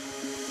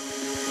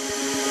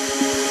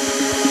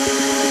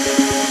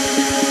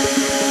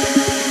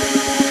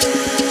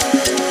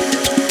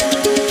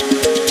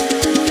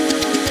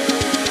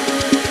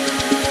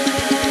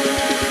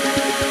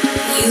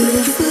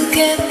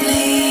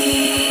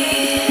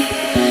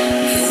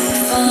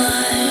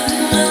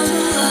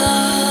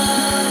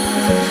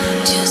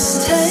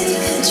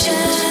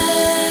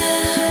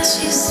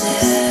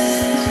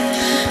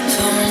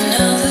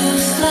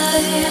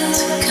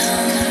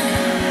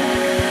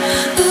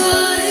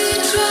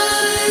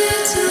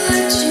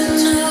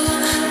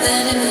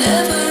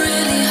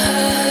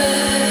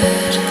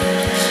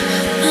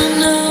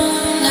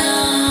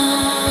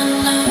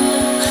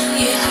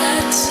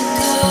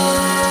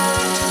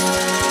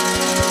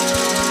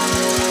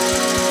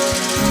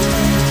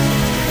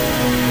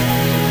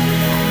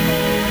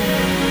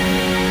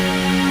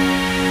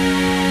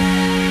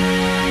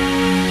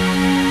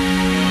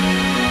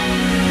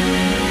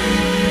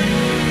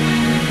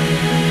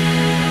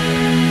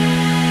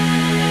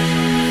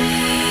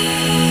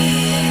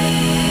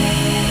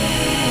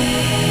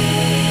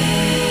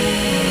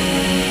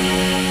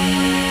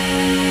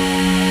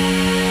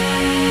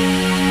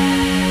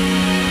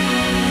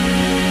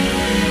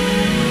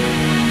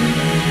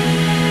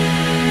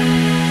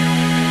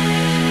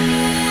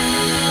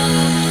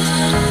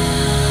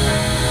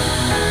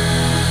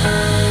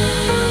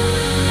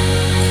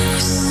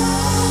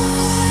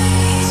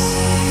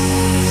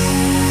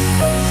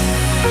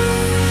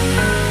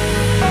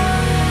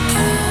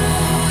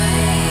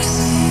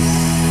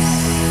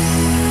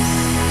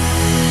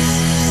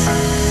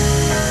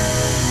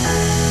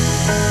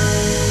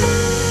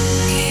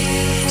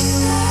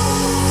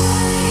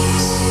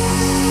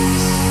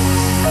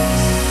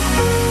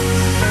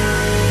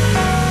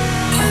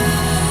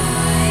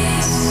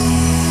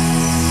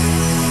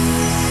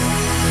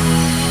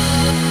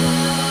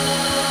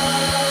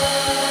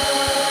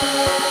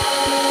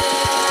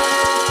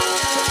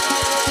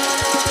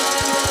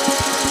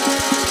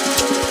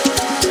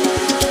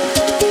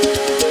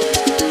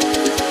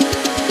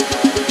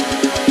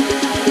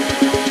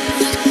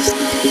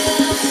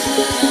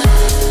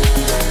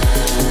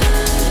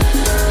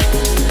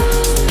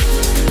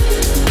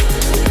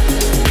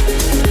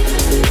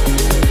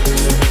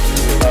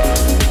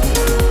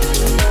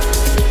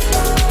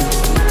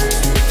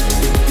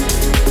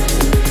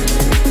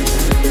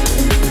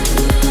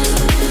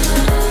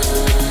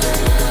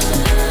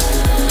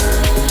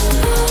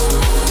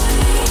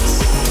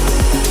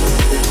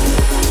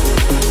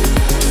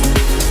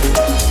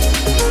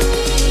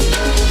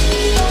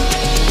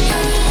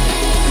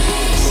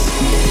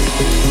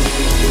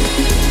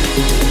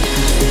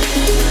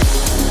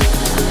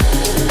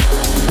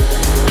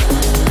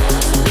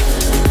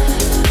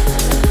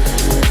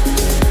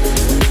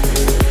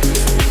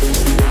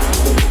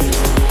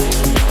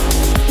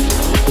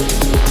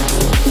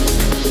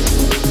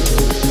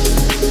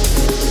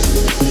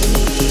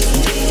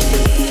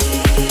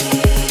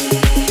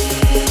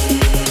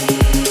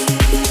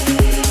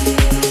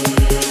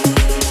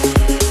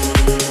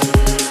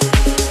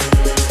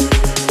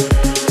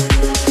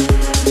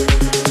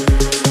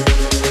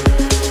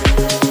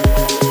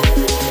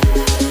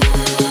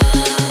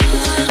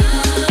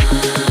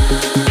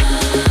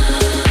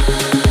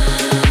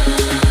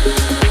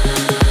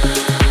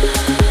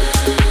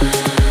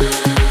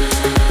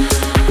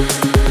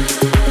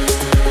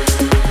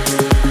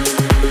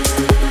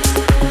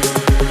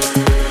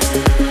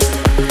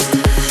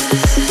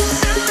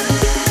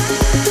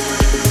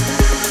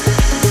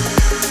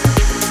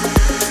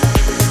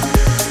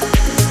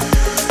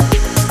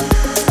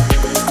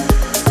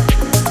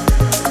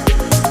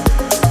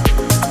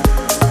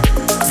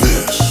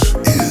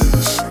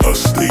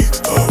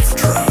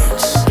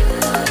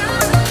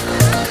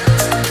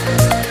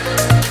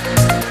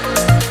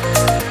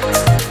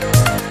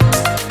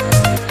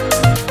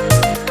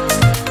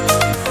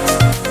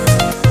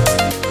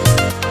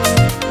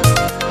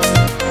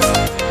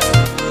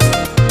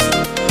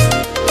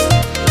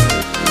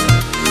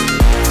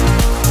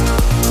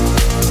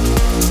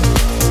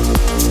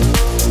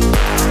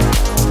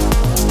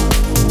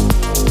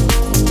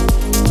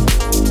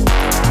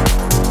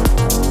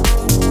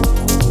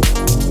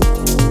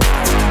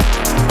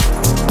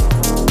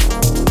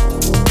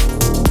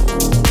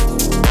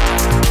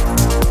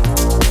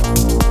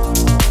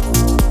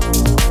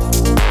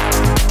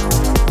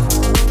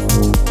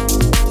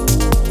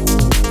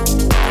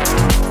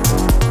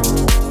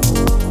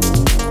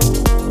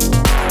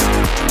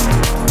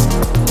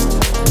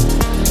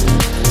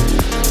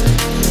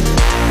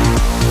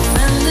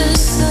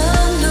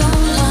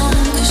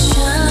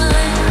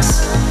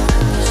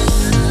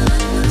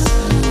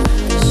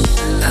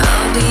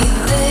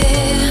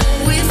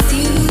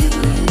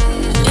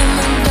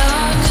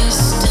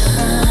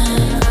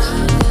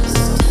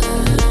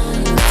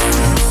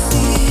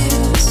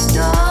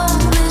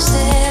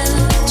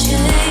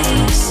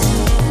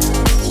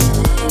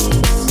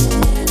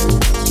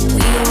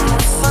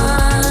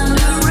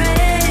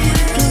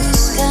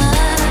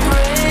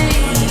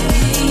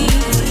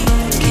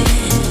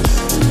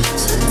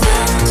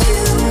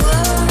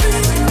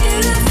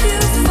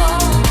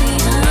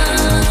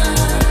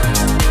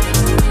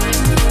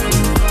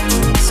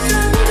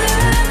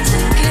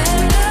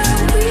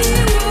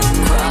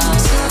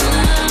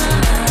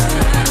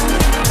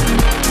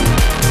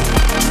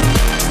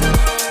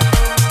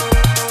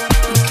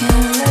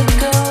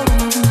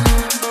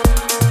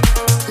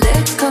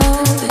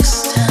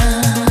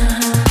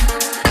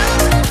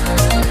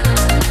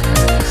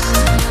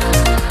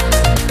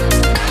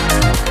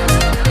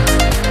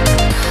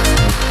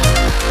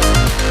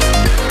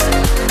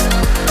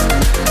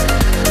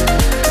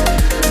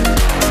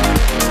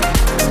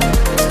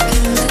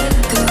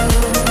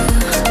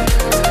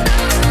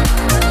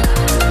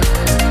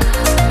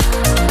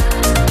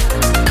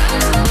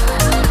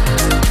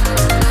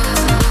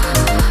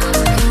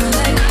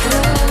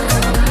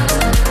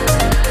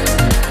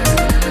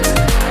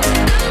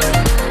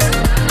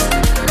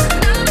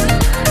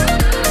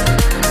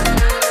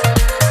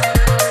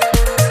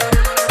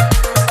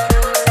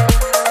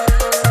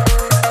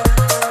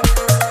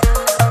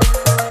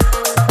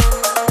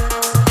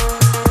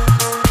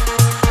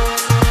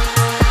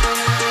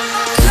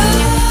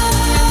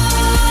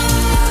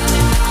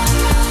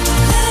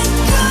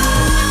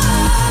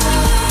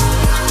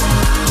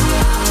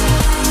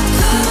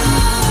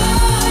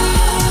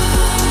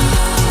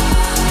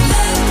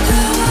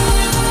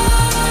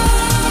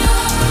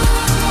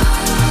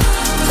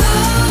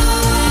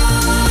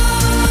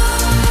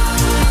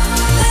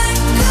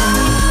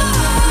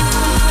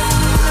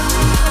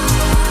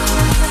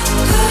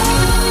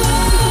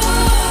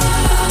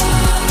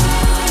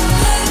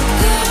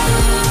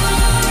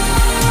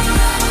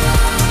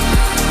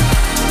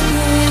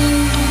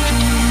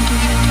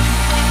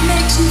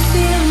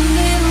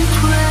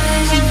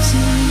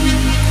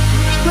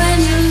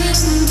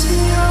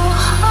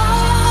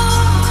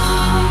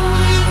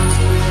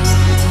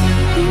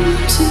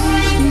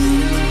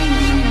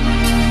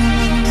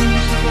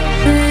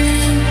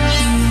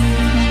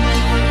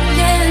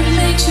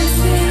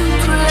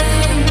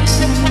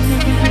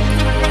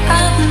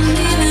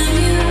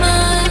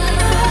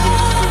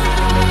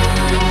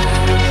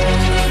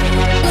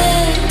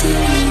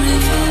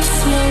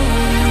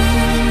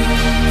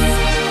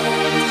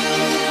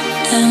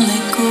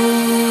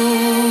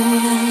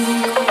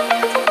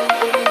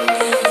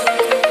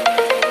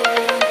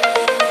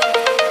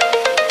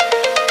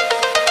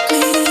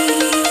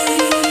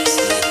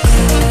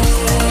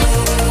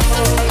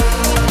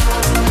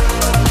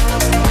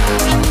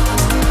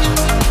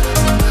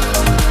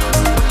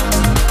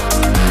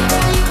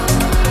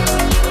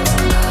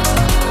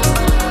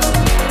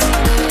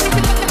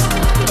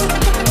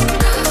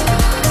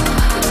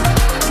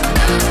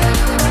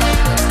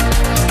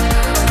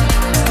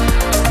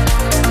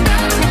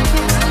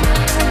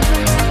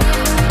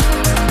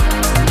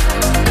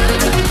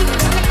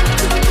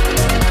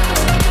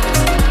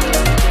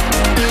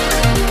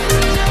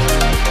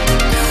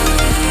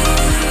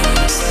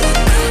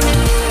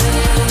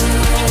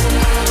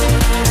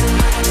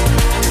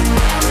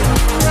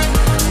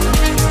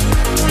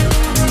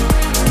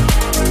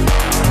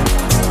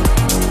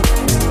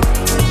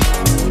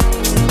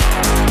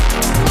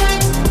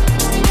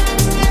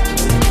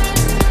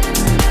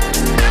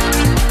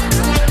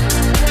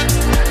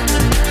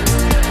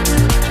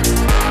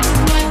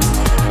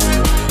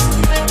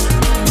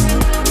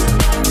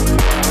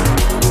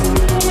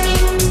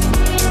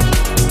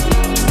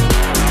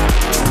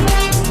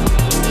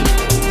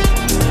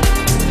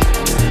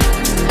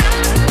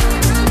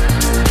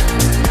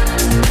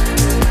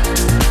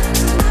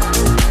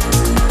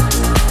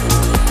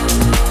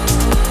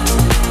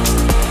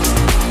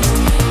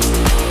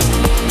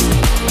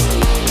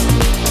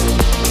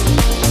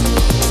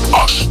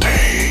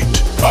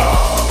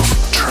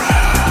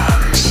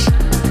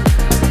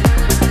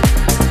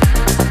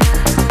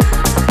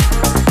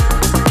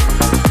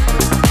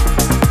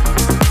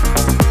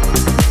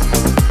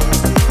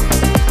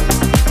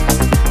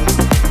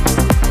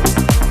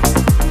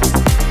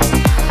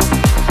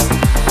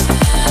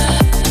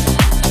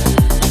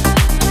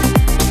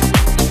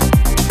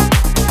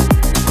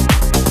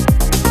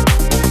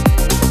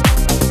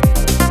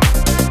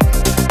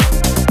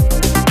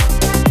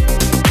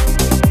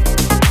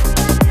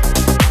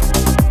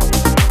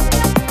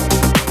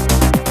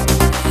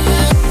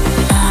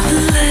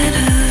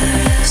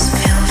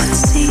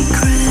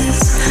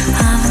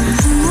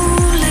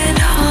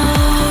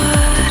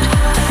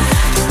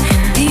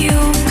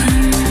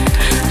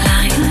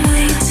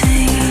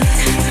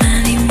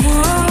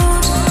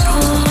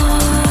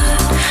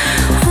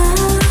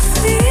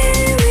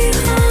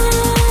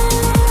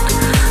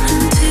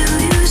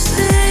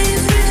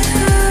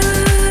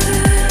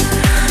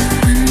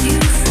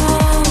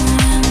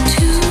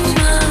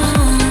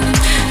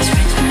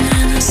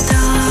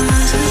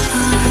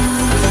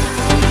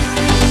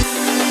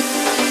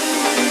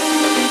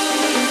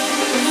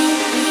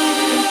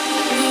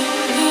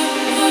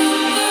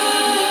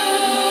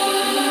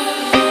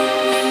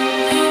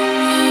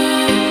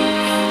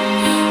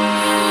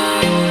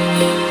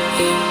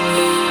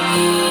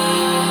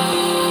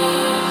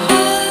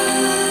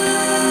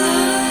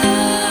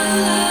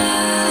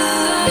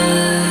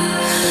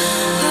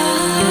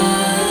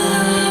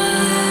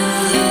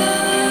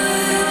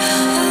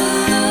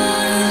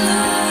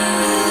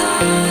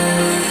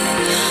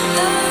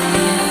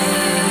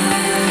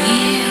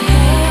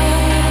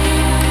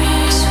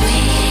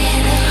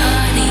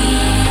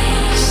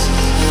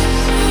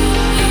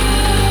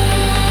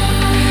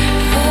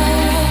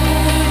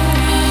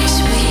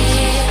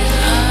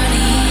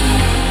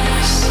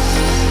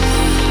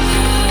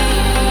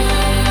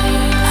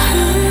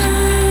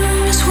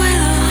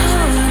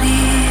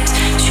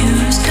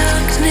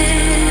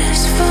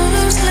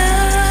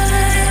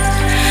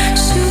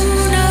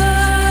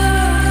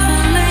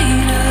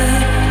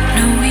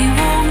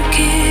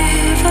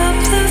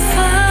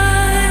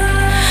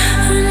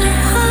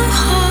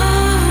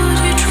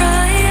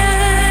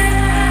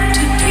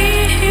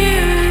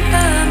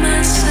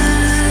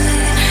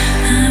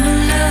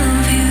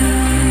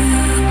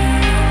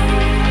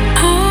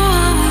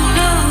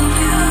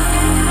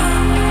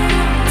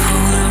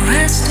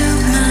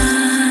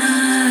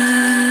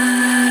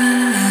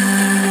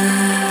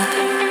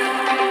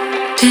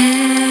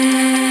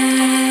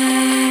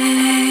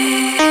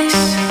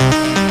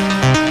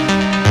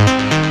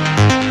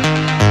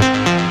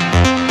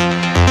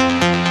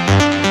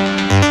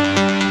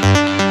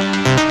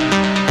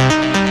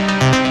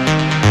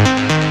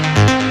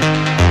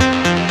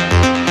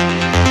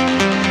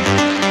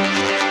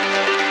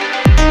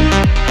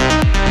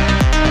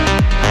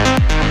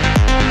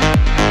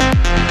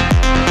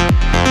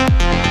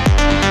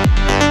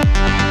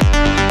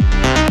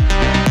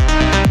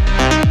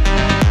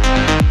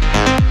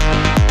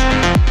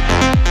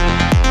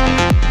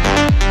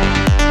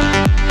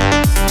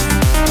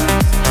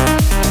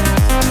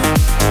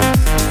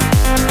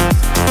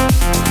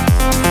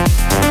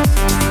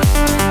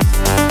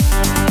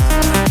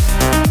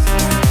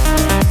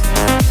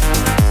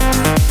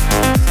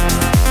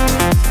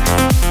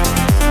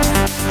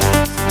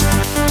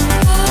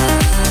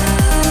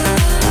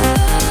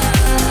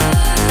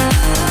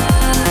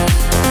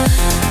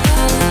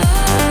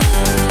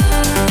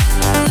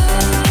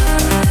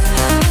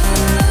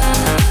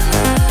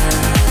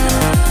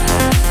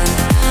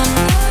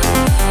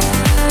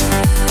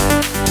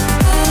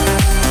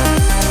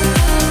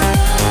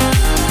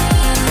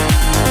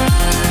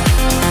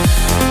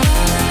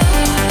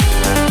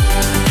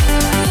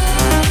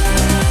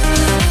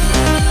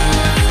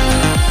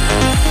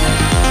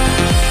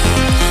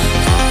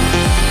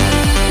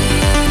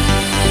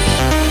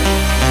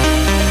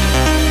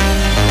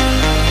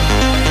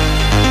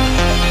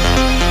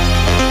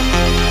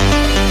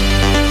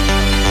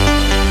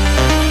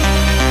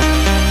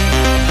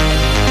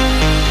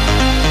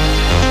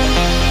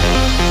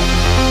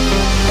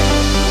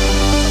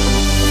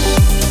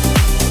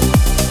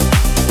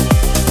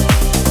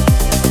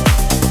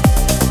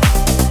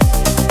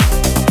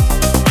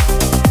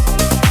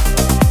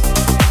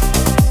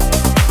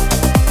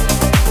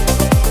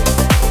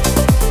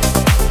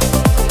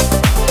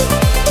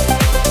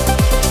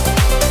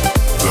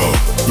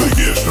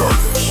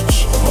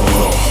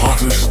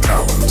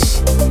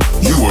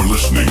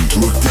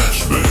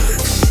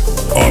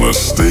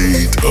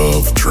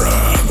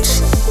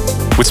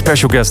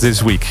 Special guest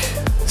this week,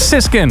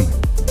 Siskin.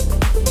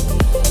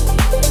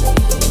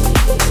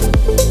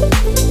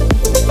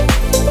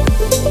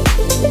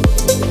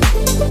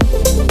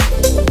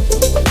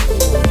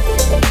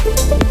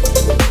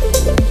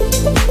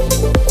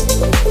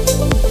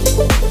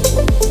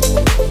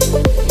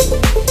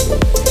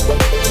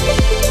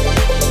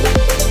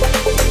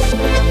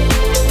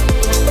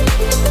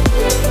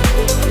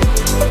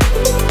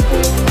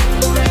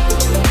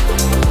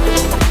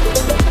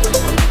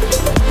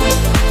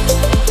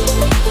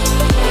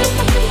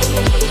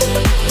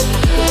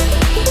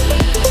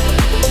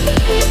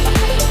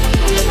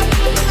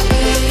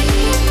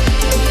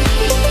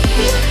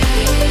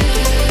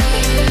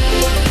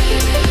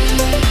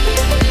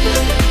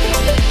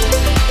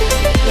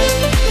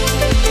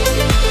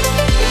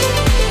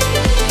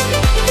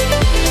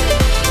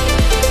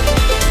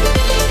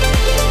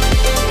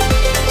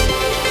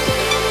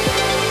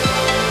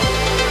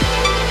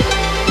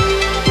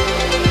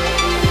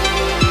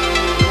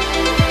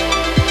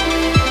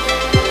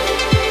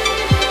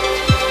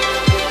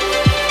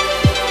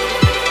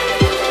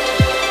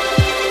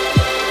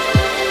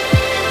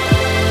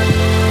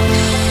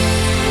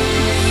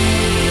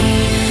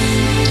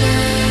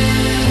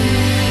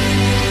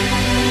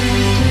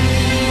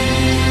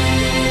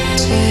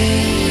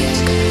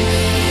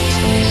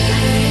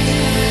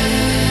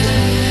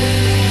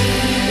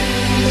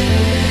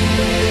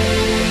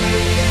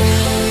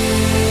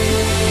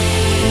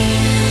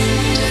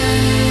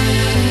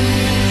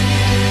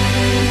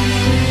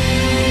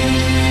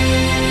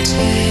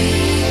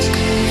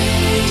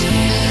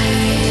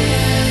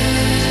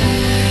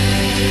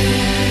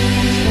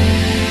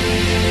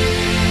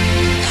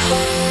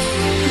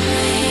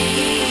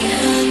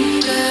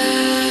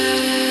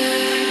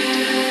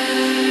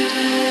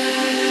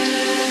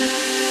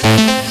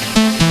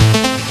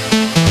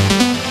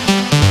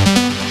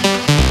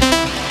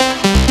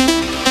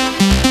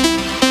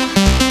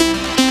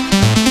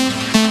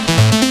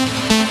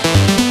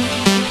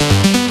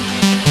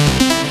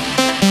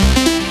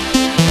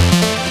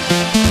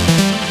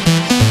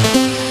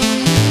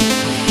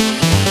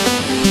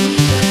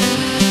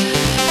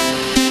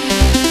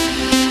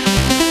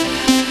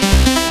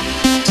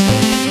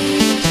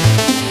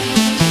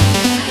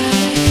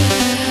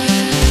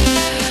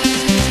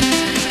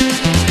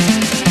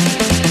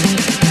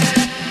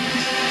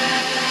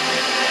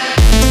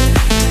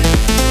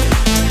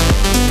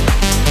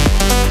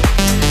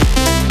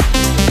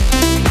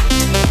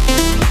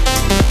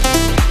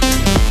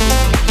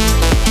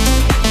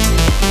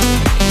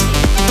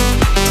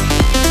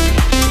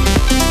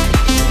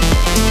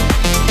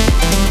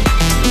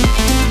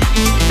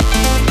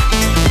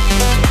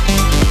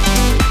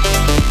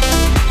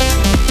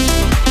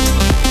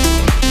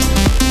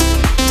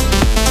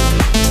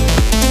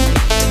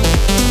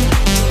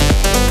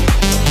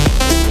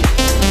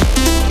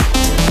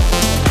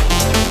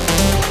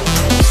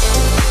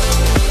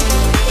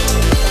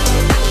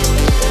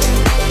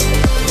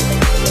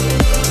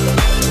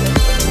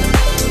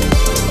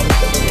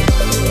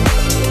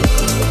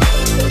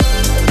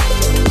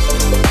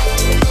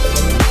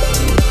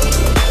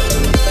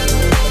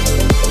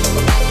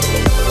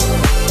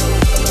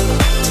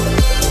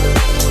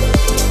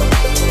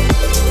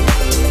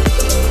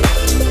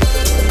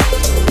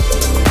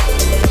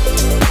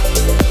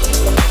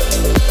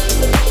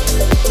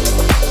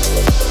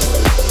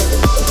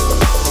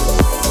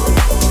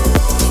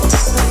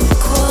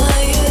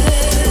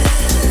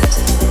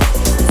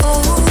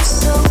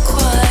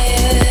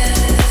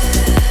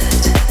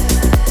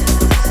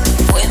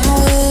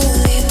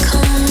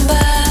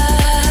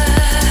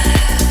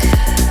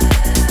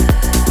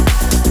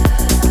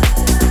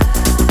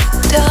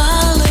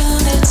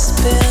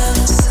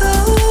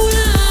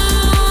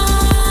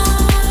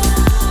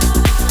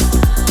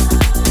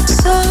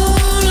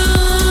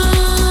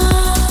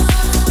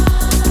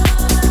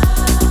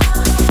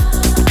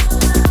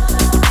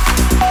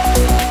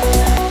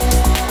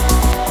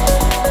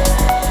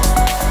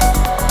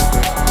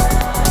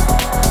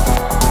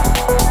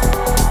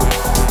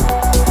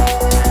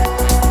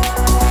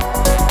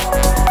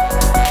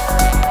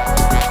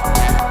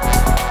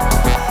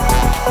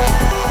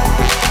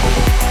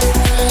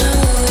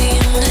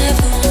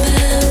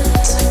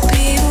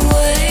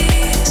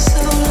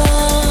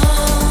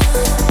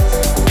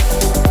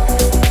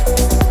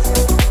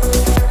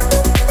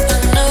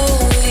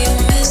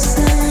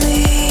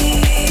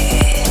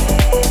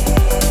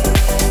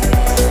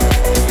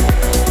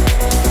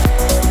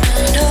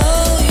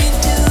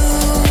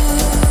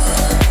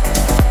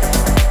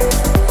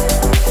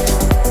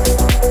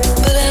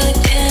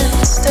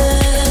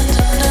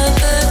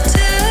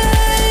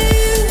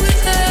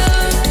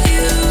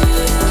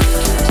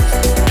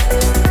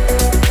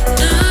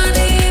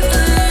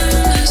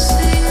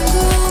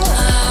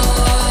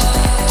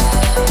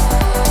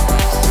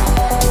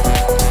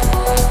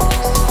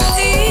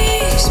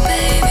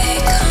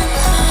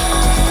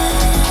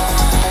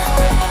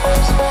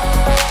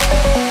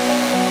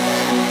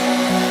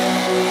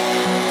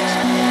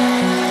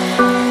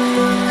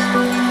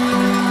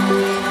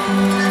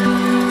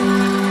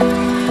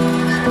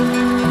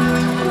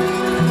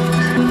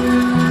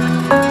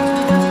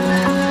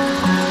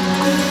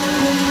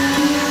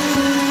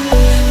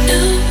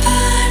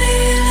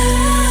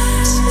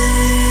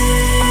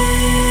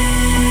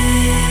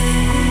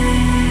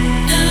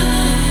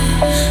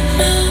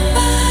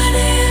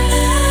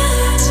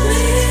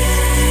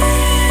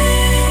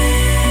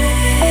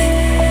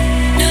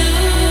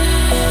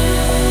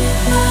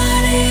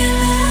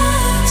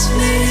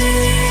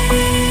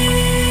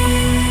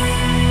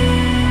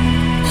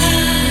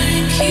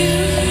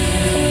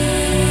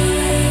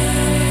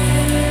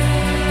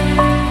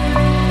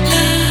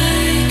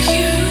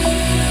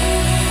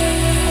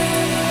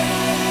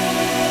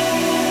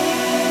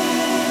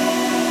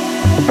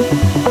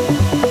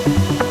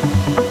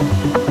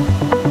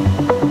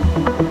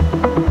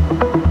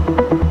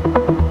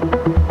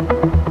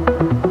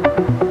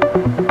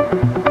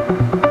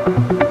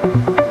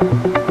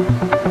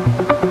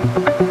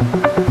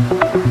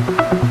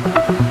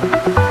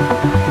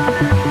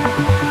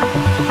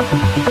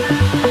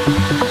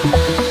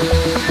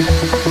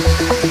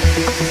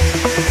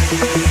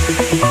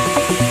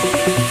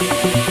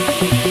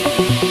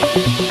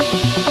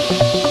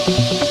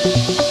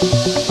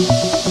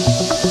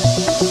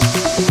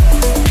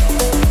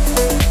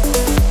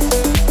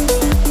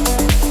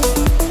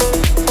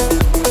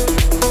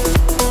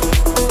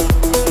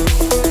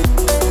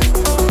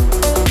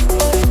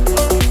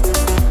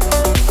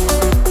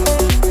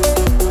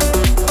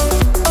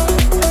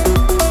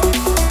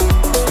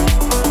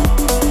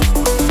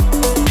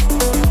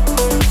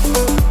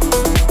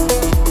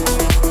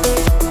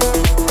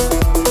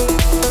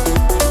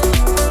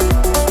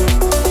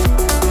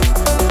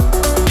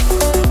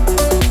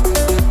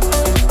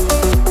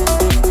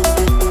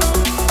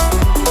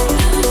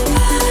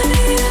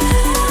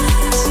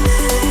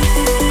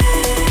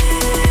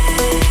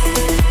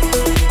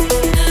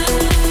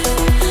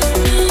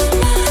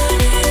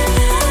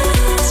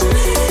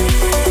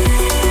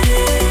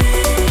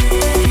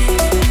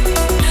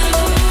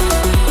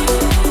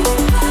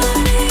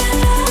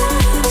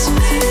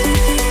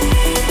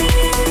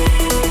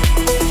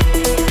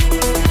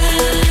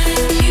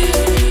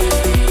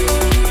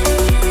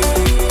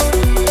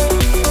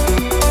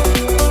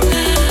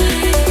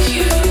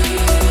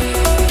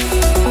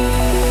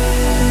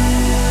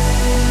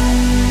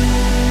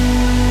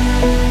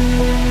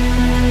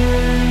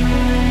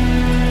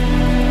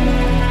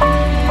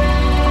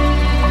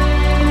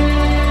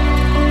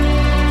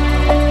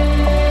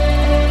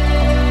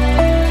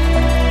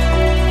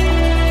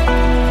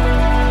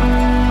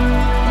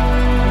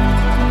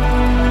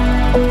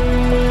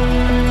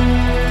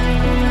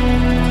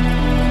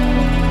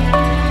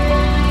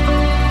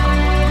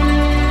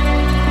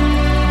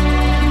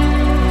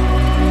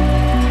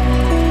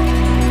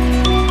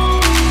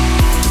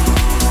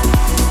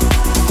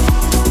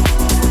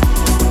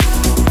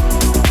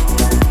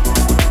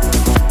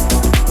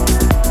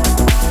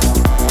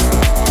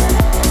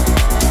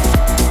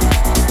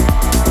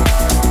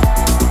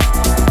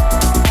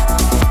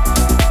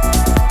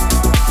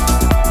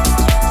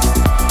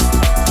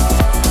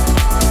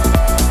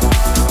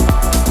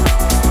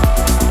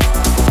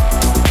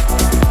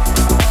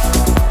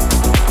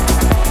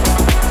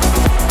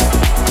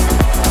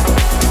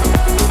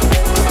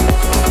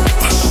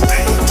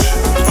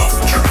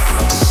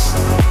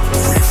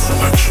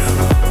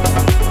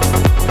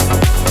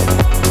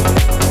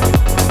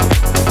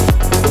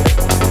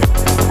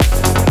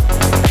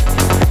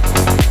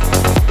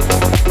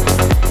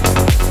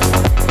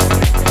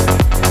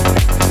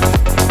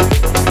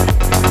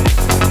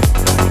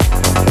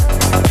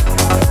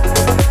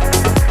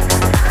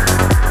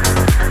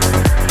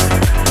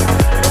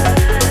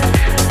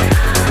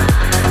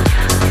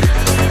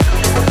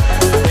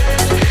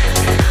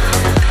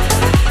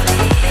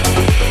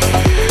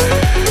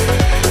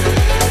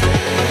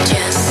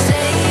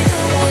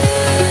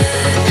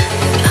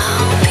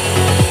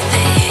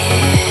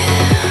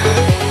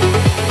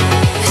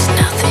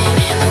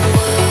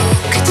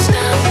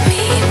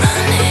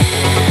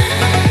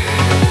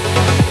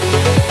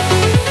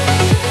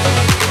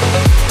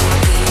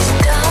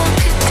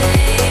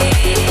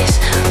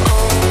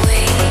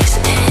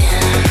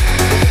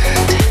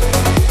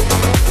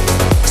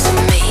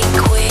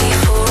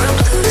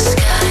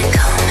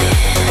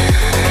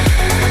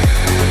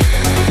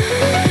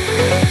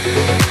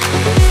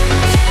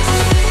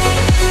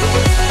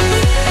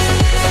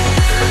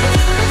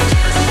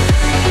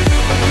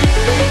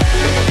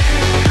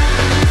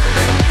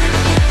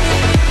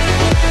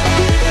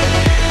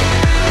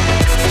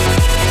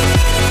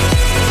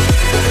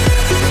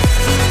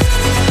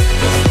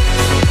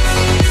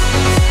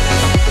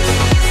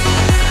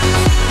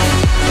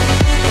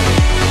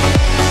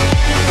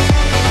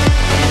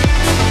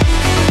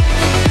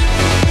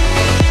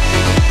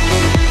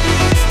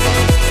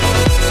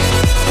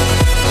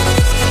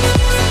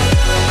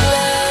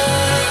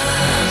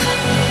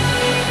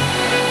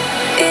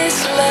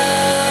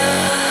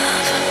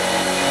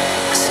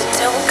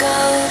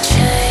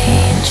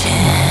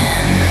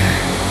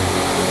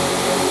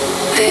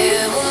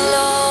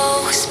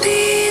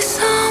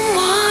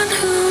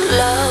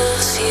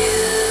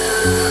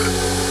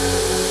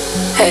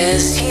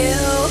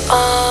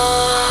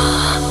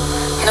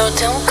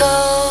 don't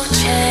go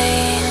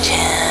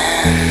changing.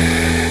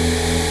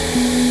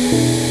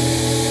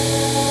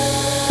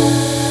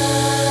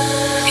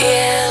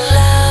 Yeah,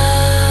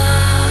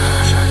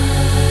 love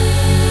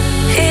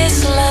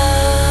is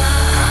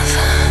love.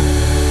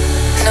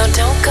 No,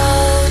 don't go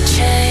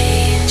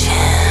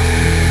changing.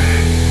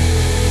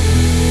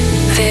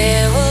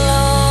 There will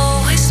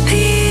always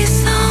be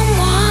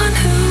someone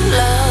who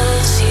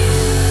loves you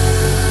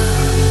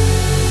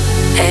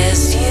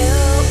as you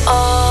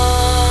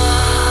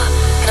are.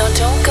 No,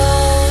 don't go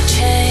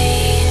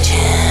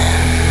changing,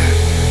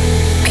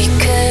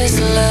 because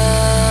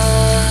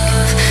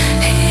love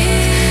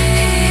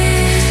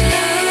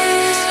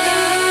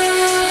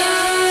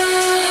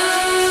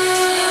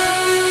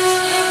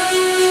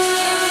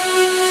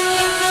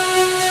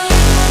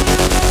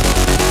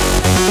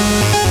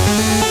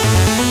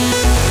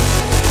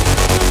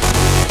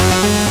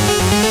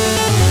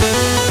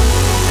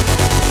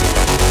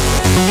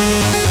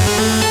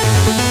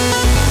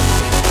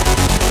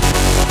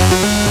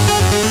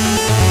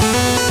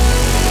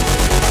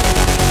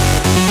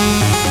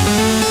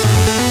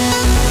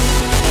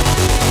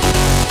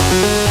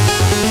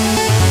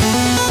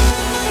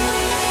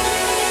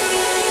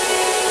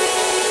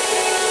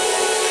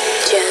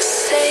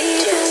just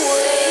say the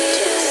word.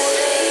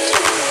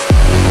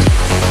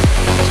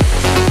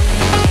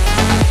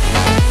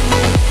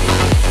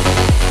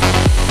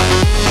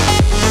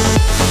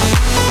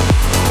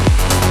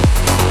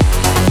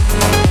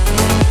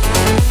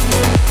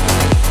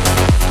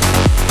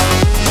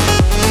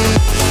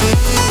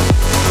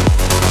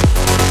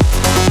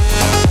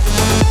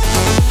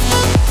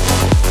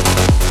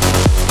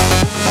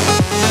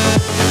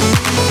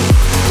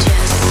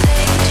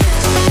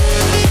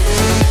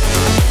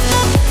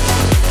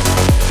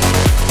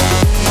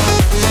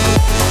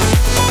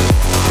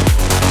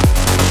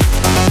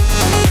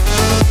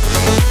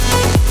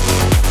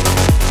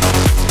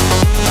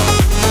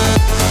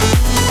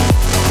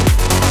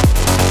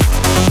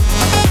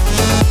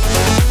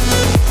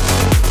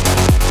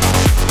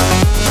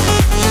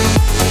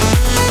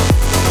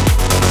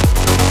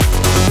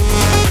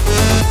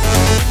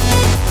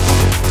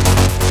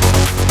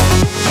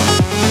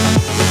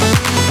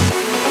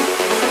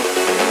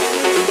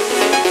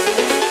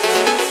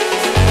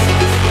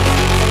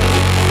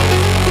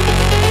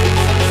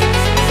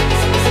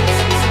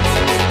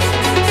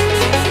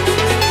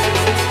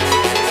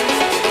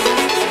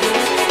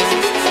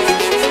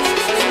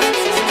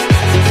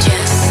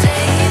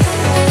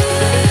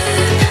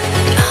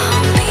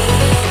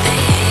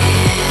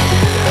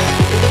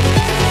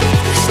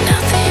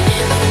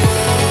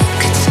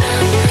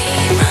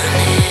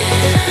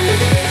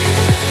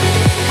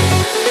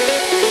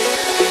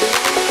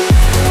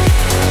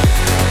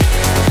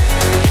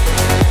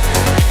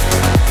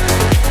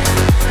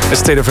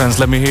 State of Trance,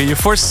 let me hear you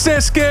for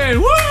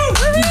Siskin. Woo!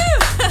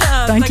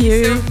 Thank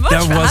you. So much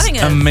That for was having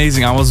us.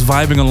 amazing. I was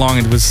vibing along.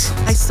 It was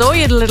I saw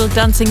you had little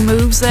dancing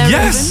moves there.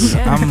 yes. Ruben.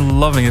 Yeah. I'm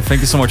loving it. Thank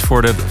you so much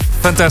for that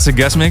fantastic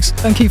guest mix.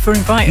 Thank you for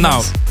inviting Now,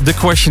 us. the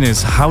question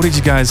is, how did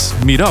you guys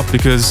meet up?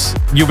 Because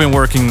you've been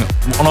working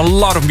on a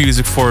lot of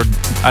music for,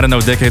 I don't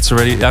know, decades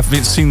already. I've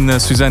seen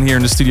Suzanne here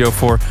in the studio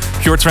for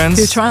Pure Trance.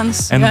 Pure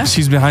Trance, And yeah.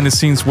 she's behind the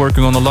scenes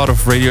working on a lot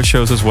of radio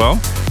shows as well.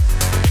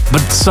 But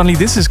suddenly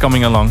this is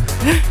coming along.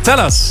 Tell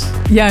us.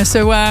 Yeah,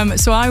 so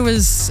I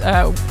was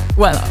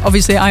well,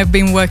 obviously I've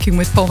been working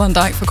with Paul van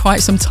Dyk for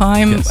quite some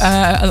time.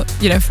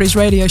 Yes. For his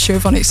radio show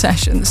Vonic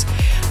Sessions.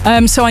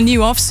 So I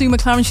knew of Sue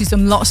McLaren. She's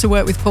done lots of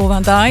work with Paul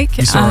van Dyk.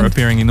 You saw her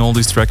appearing in all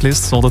these track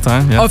lists all the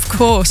time. Yeah. Of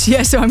course,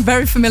 yeah. So I'm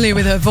very familiar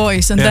with her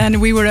voice. And then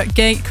we were at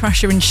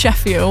Gatecrasher in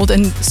Sheffield,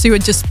 and Sue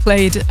had just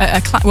played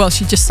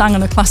she just sang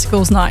on a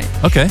classicals night.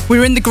 Okay. We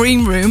were in the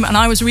green room, and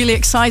I was really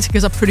excited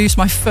because I produced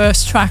my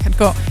first track. I'd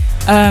got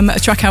a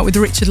track out with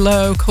Richard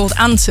Lowe called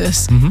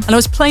Antis, and I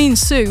was playing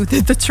Sue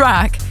the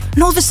track,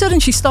 and all of a sudden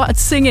she started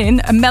singing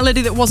a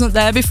melody that wasn't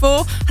there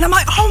before, and I'm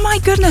like, oh my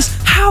goodness,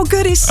 how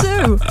good is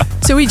Sue?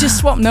 So we just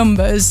swapped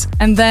numbers,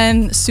 and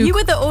then Sue. You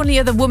were the only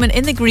other woman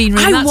in the green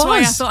room. That's why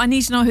I thought I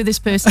need to know who this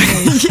person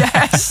is.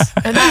 Yes.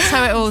 And that's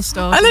how it all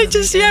started. And it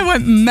just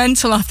went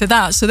mental after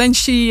that. So then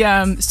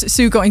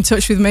Sue got in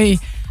touch with me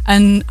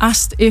and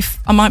asked if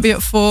I might be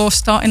up for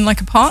starting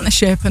like a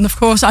partnership, and of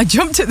course I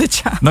jumped at the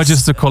chance. Not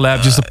just a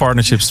collab, just a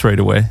partnership straight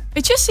away.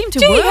 It just seemed to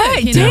Yeah, work,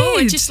 it you know?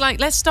 did. It's just like,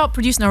 let's start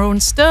producing our own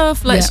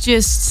stuff. Let's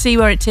just see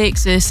where it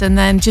takes us, and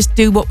then just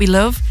do what we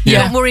love.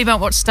 Yeah. Don't worry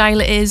about what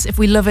style it is. If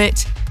we love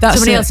it, That's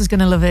somebody it. else is going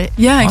to love it.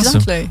 Yeah, Awesome.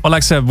 exactly. Well,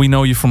 like I said, we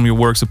know you from your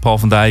works with Paul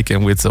van Dyk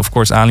and with, of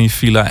course, Ali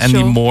Fila,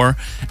 Andy Sure. Moore.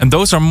 And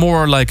those are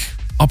more like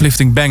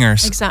uplifting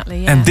bangers.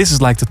 Exactly, yeah. And this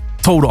is like the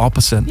total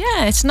opposite.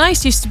 Yeah, it's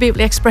nice just to be able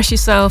to express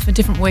yourself in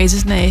different ways,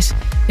 isn't it?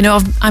 You know,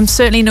 I'm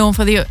certainly known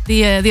for the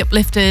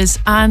uplifters,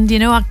 and you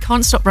know, I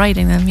can't stop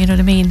writing them. You know what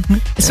I mean?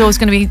 It's always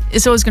going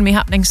to be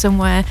happening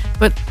somewhere.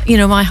 But you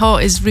know, my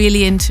heart is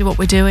really into what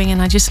we're doing,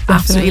 and I just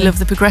absolutely love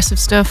the progressive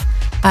stuff.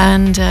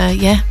 And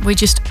we're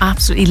just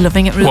absolutely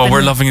loving it. Well,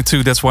 we're loving it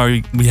too. That's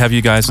why we have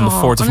you guys on the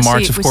 4th of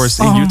March, of course,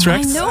 in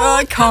Utrecht. I know,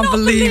 I can't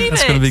believe it.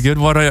 That's going to be good.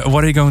 What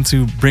are you going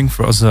to bring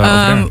for us over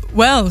there?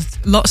 Well,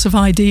 lots of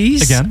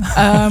IDs. Again?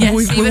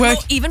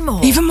 Yes, even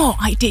more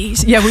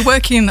IDs. Yeah, we're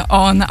working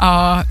on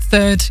our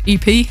 3rd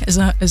EP, as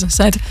I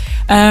said.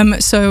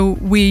 So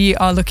we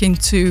are looking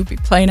to be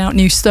playing out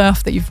new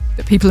stuff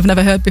that people have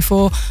never heard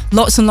before.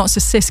 Lots and lots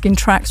of Siskin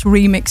tracks,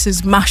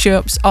 remixes,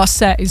 mashups. Our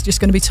set is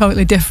just going to be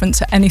totally different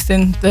to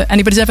anything that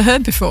anybody's ever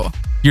heard before.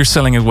 You're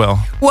selling it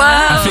well.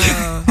 Wow. I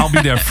think I'll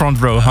be there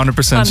front row,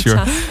 100% sure.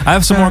 I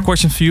have some more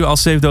questions for you. I'll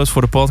save those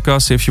for the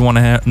podcast. If you want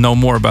to know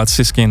more about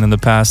Siskin in the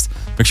past,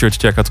 make sure to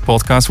check out the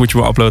podcast, which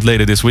we'll upload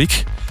later this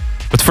week.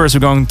 But first,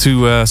 we're going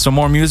to some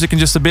more music in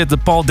just a bit. The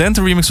Paul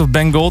Denton remix of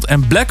Ben Gold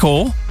and Black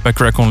Hole by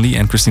Craig Conley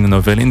and Christina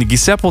Novelli in the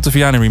Giuseppe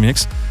Ottaviani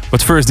remix.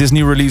 But first, this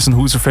new release on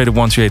Who's Afraid of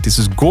 138. This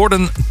is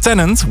Gordon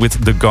Tennant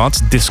with The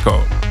Gods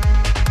Disco.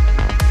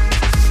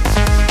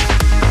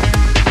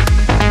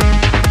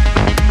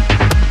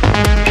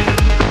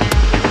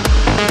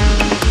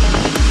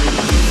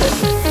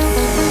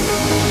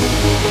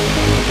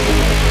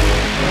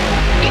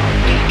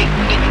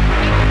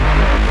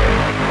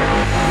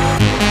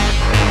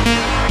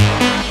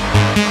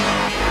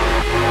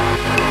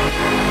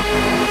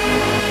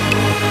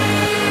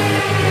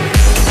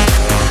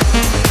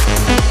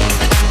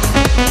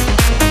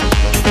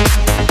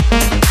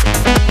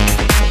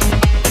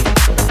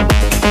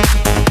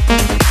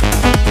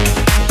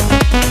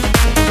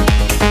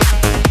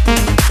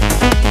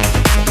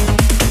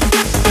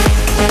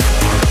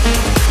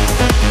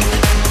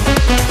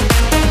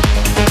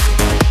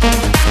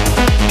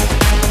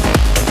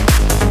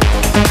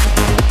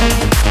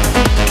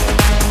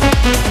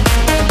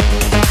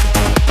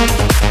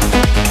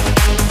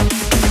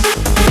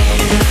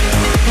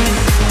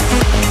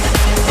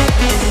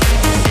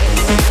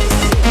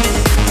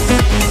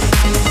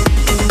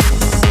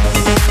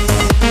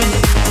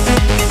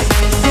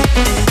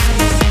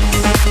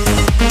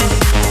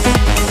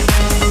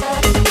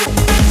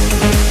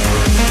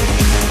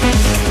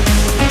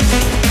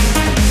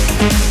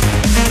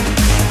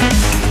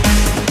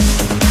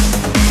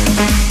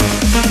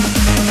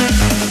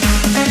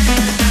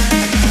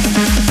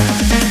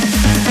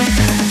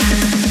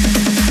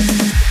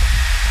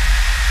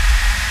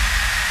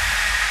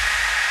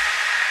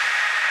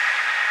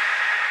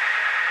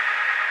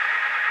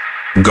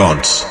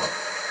 Gods.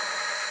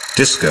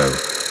 Disco.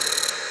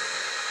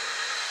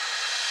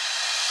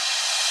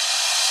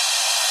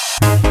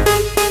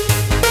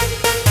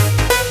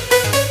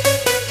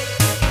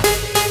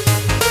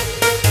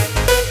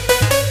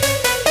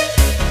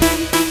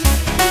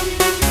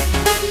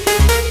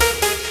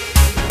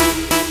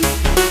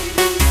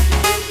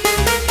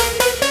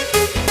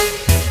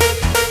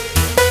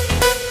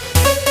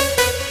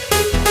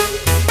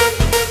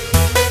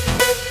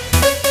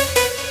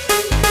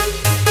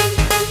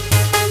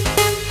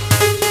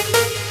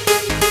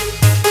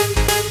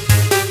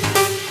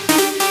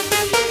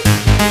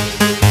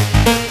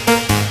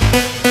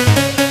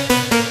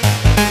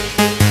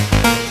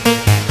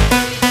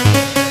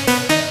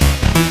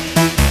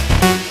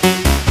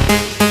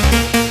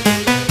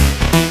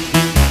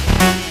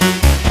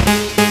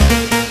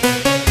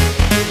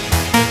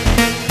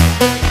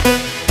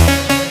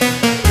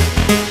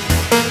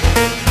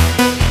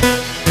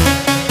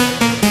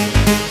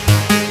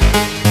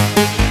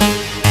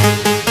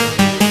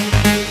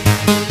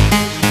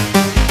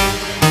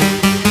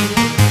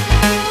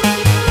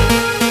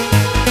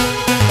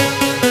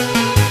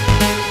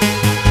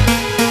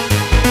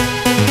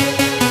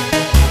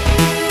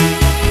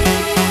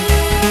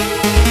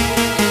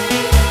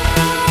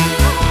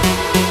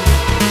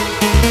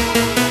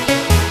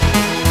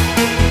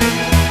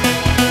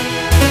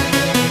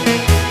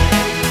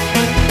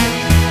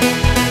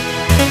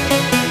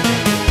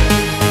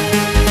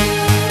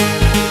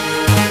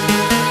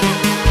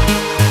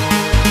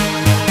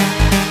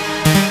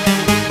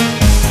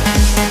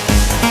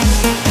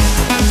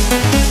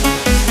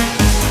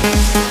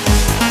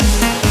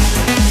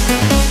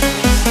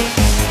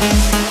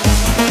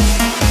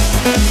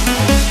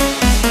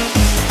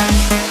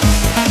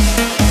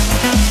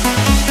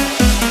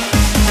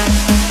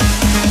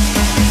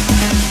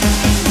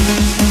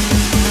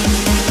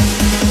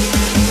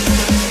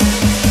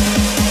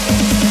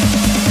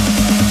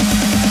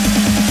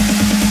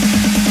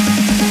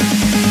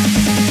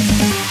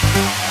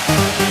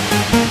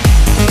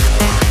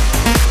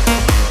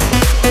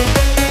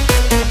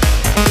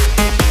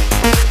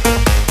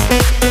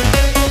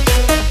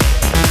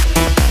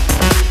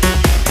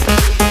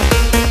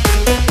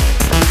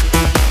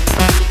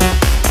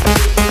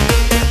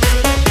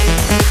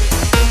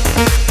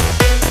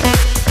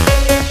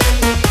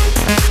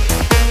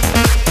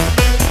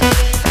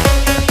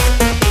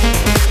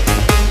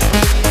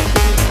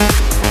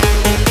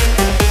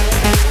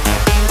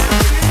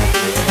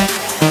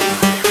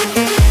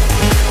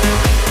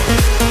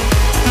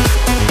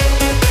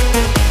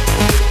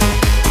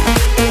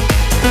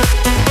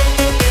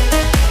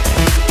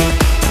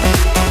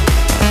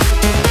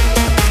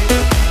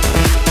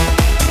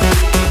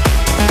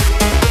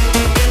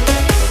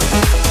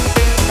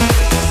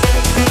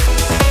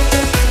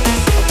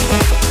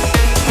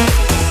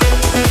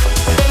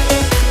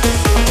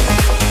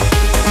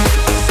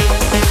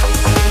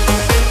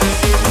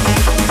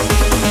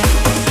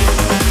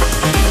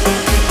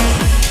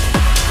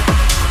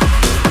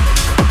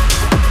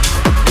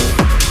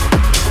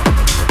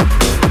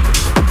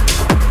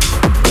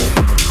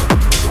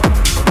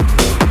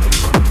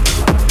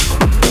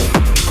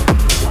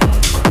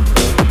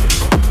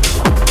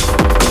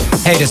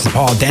 Hey, this is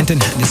Paul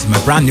Denton, and this is my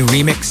brand new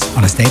remix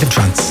on A State of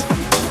Trance.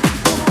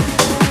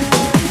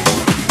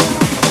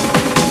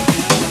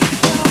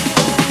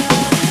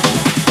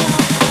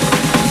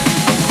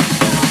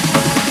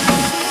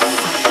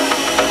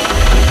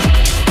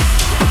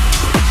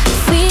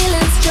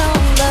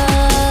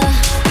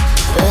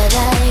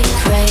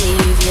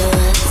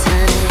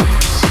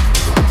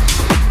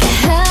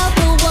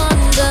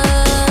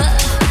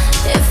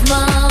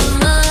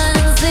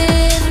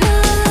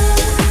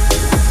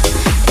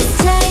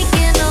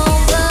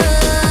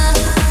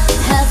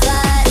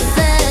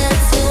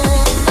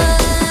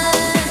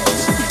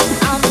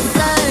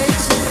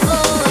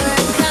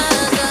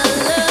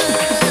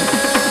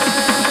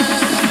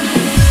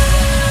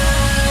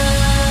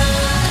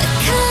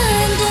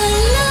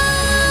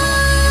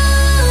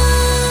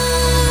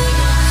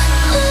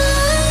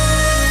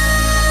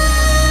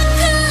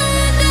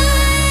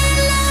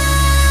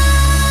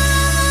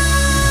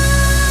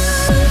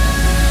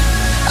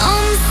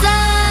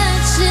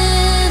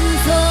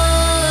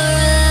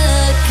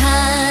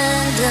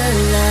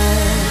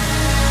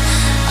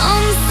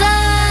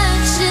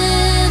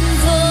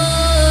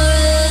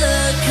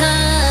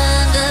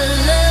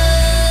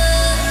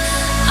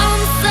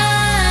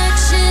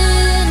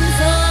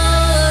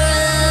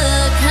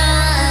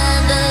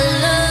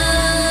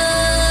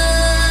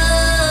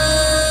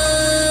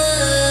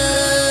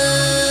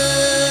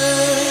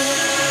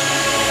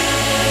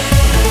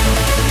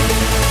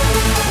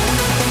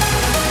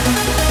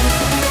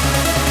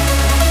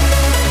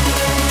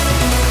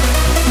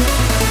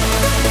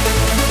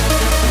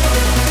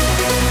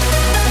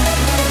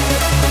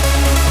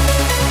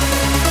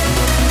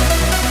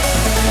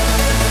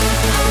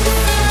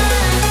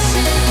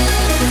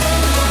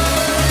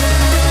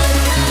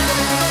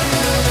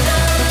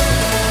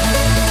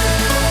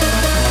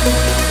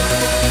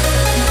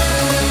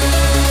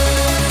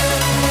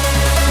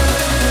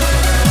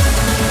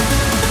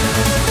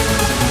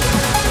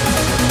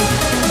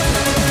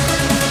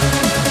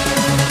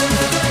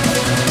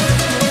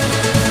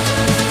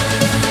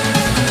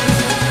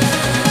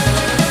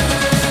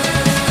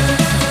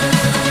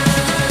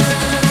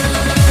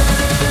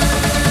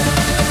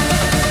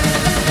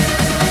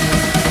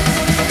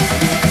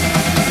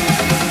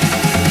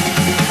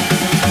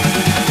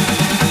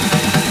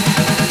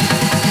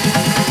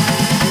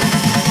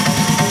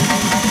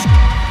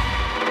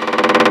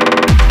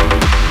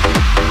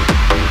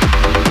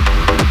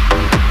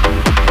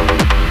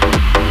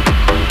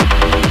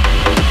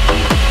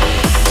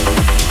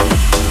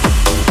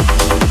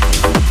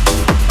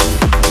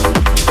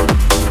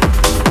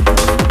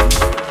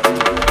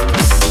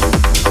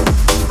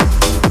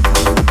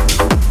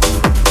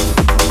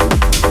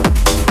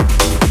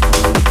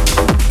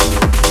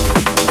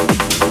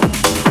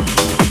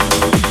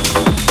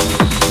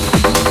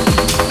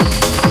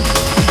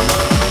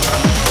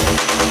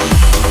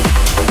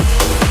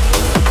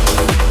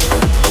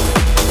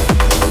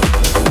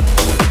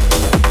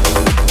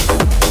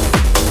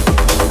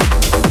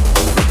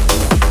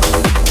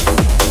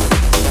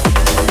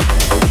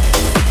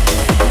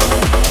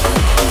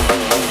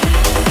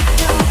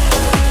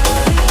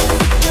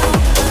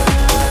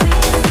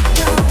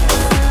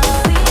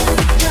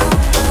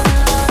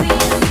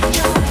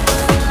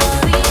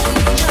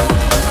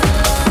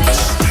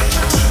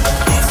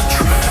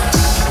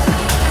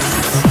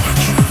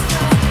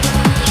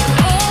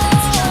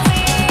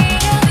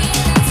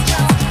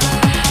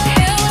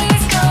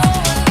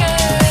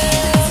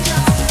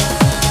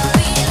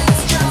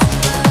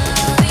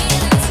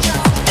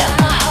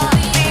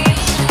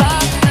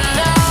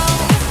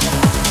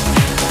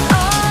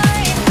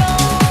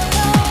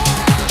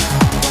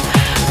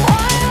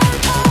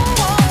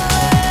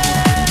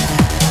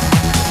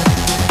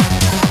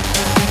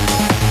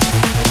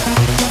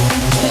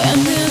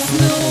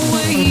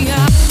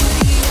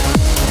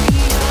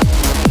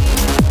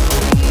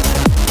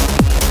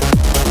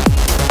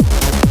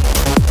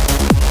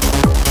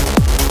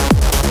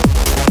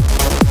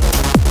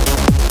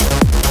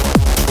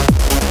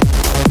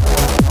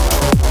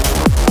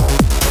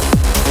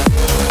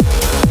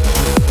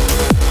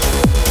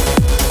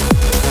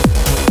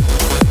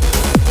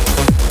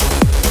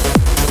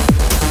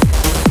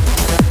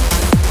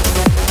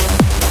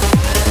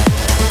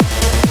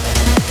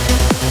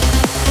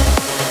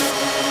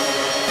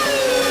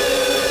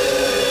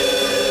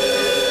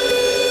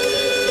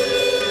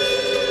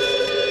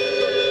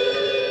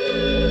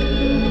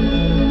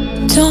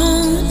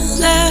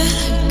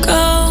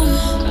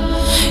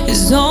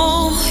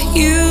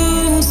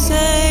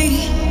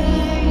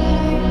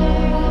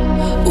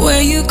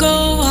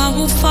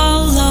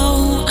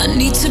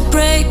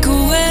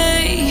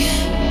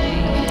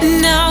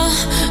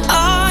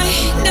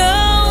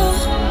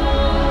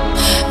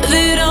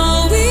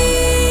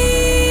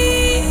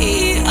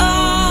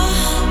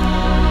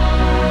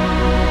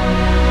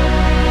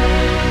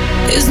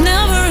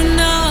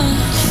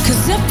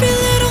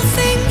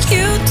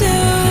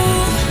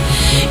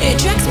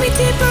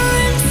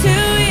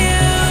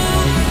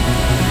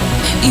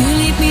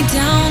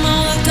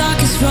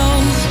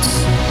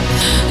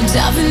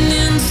 Diving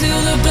into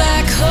the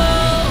black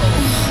hole.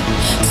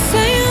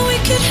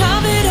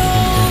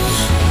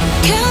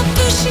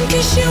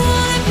 'cause you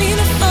wanted me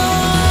to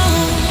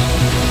fall.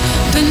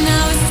 But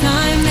now it's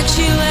time that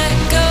you let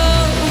go.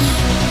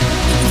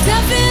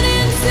 Diving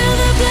into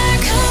the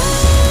black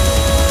hole.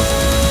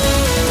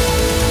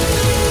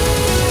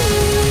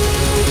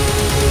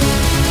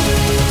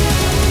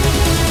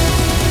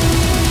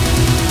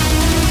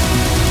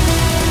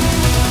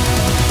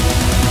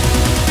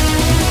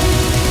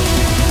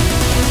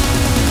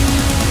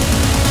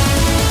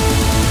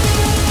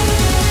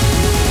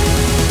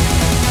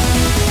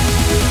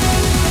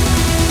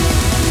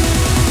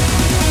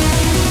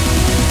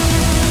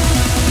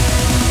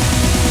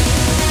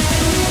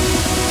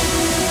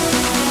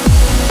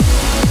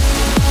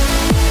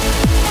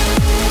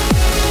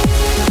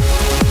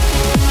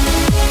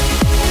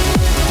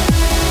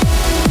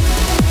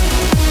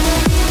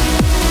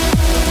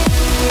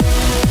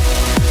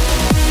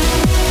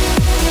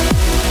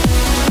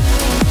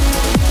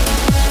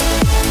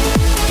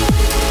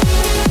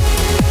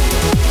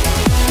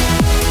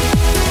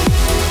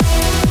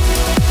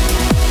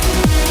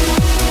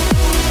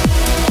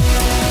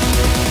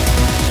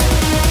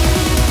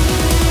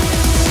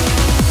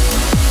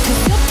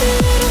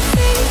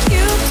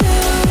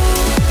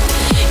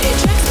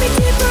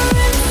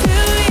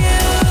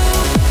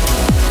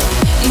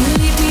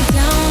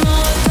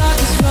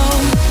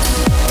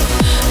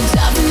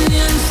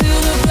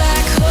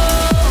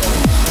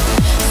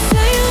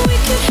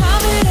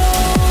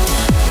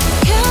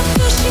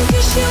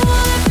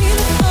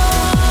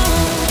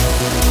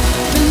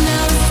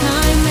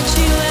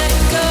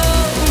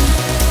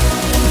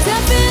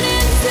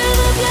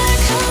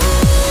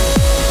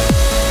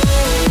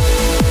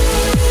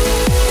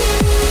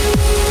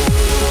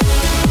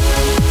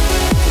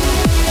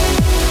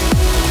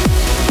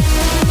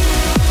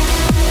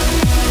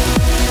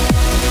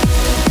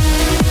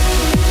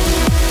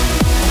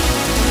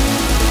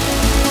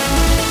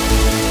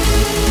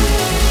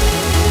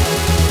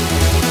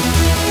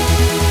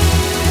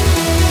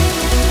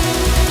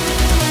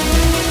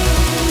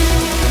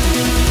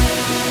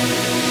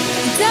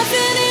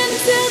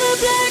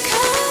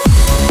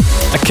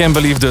 I can't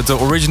believe that the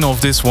original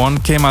of this one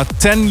came out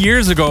 10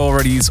 years ago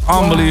already. It's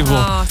unbelievable.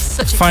 Oh,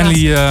 such a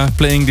Finally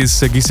playing this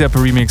Giuseppe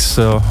remix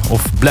of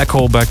Black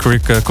Hole by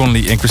Rick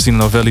Connolly and Christina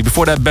Novelli.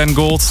 Before that, Ben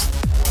Gold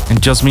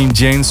and Jasmine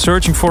Jane,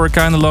 Searching for a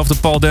Kind of Love, the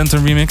Paul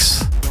Denton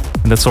remix.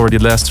 And that's already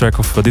the last track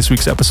of this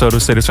week's episode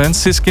of State of Trance.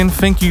 Siskin,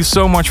 thank you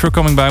so much for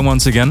coming by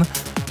once again.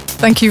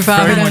 Thank you for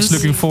having us. Very much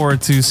looking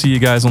forward to see you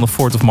guys on the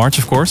 4th of March,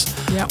 of course.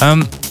 Yep.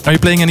 Are you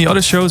playing any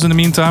other shows in the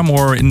meantime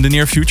or in the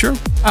near future?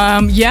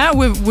 Yeah,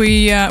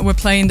 we're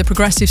playing the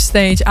progressive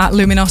stage at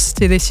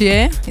Luminosity this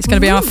year. It's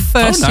going to be our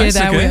first year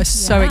there. Okay. We're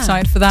so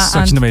excited for that.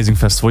 Such an amazing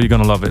festival. You're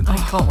going to love it. I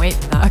can't wait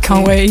for that. I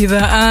can't wait either.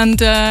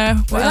 And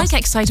we're like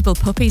excitable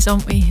puppies,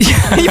 aren't we?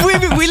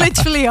 we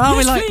literally are.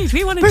 Yes, we're like, please,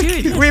 we want to do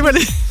it. we want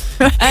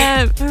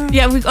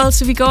yeah, we've got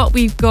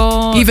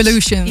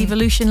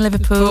Evolution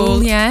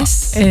Liverpool,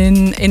 yes,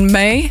 in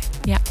May.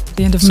 Yeah,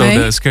 the end of May.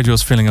 So the schedule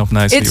is filling up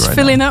nicely it's right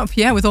filling now. up,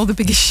 yeah, with all the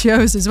biggest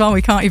shows as well.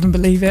 We can't even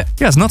believe it.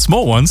 Yeah, it's not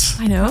small ones.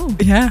 I know.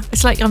 Yeah,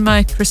 it's like on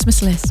my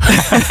Christmas list.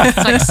 It's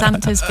like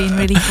Santa's been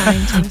really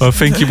kind to us. Well,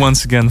 thank you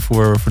once again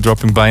for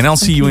dropping by, and I'll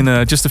see you in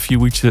just a few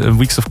weeks,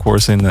 of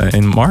course,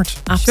 in March.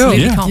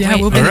 Absolutely, sure. can't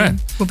wait. We'll be all there. right.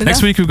 We'll be Next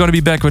there. week we're going to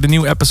be back with a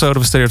new episode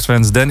of State of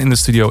Trance. Then in the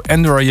studio,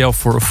 Andrew Rayel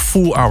for a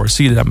full hour.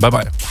 See you then. Bye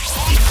bye.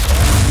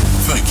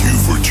 Thank you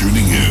for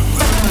tuning in.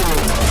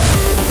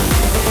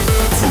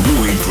 For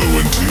more info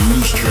and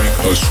tunes, check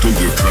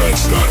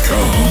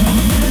astateoftrance.com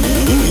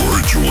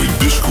or join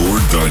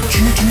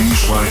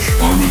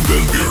discord.gg/Armin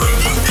van Buren.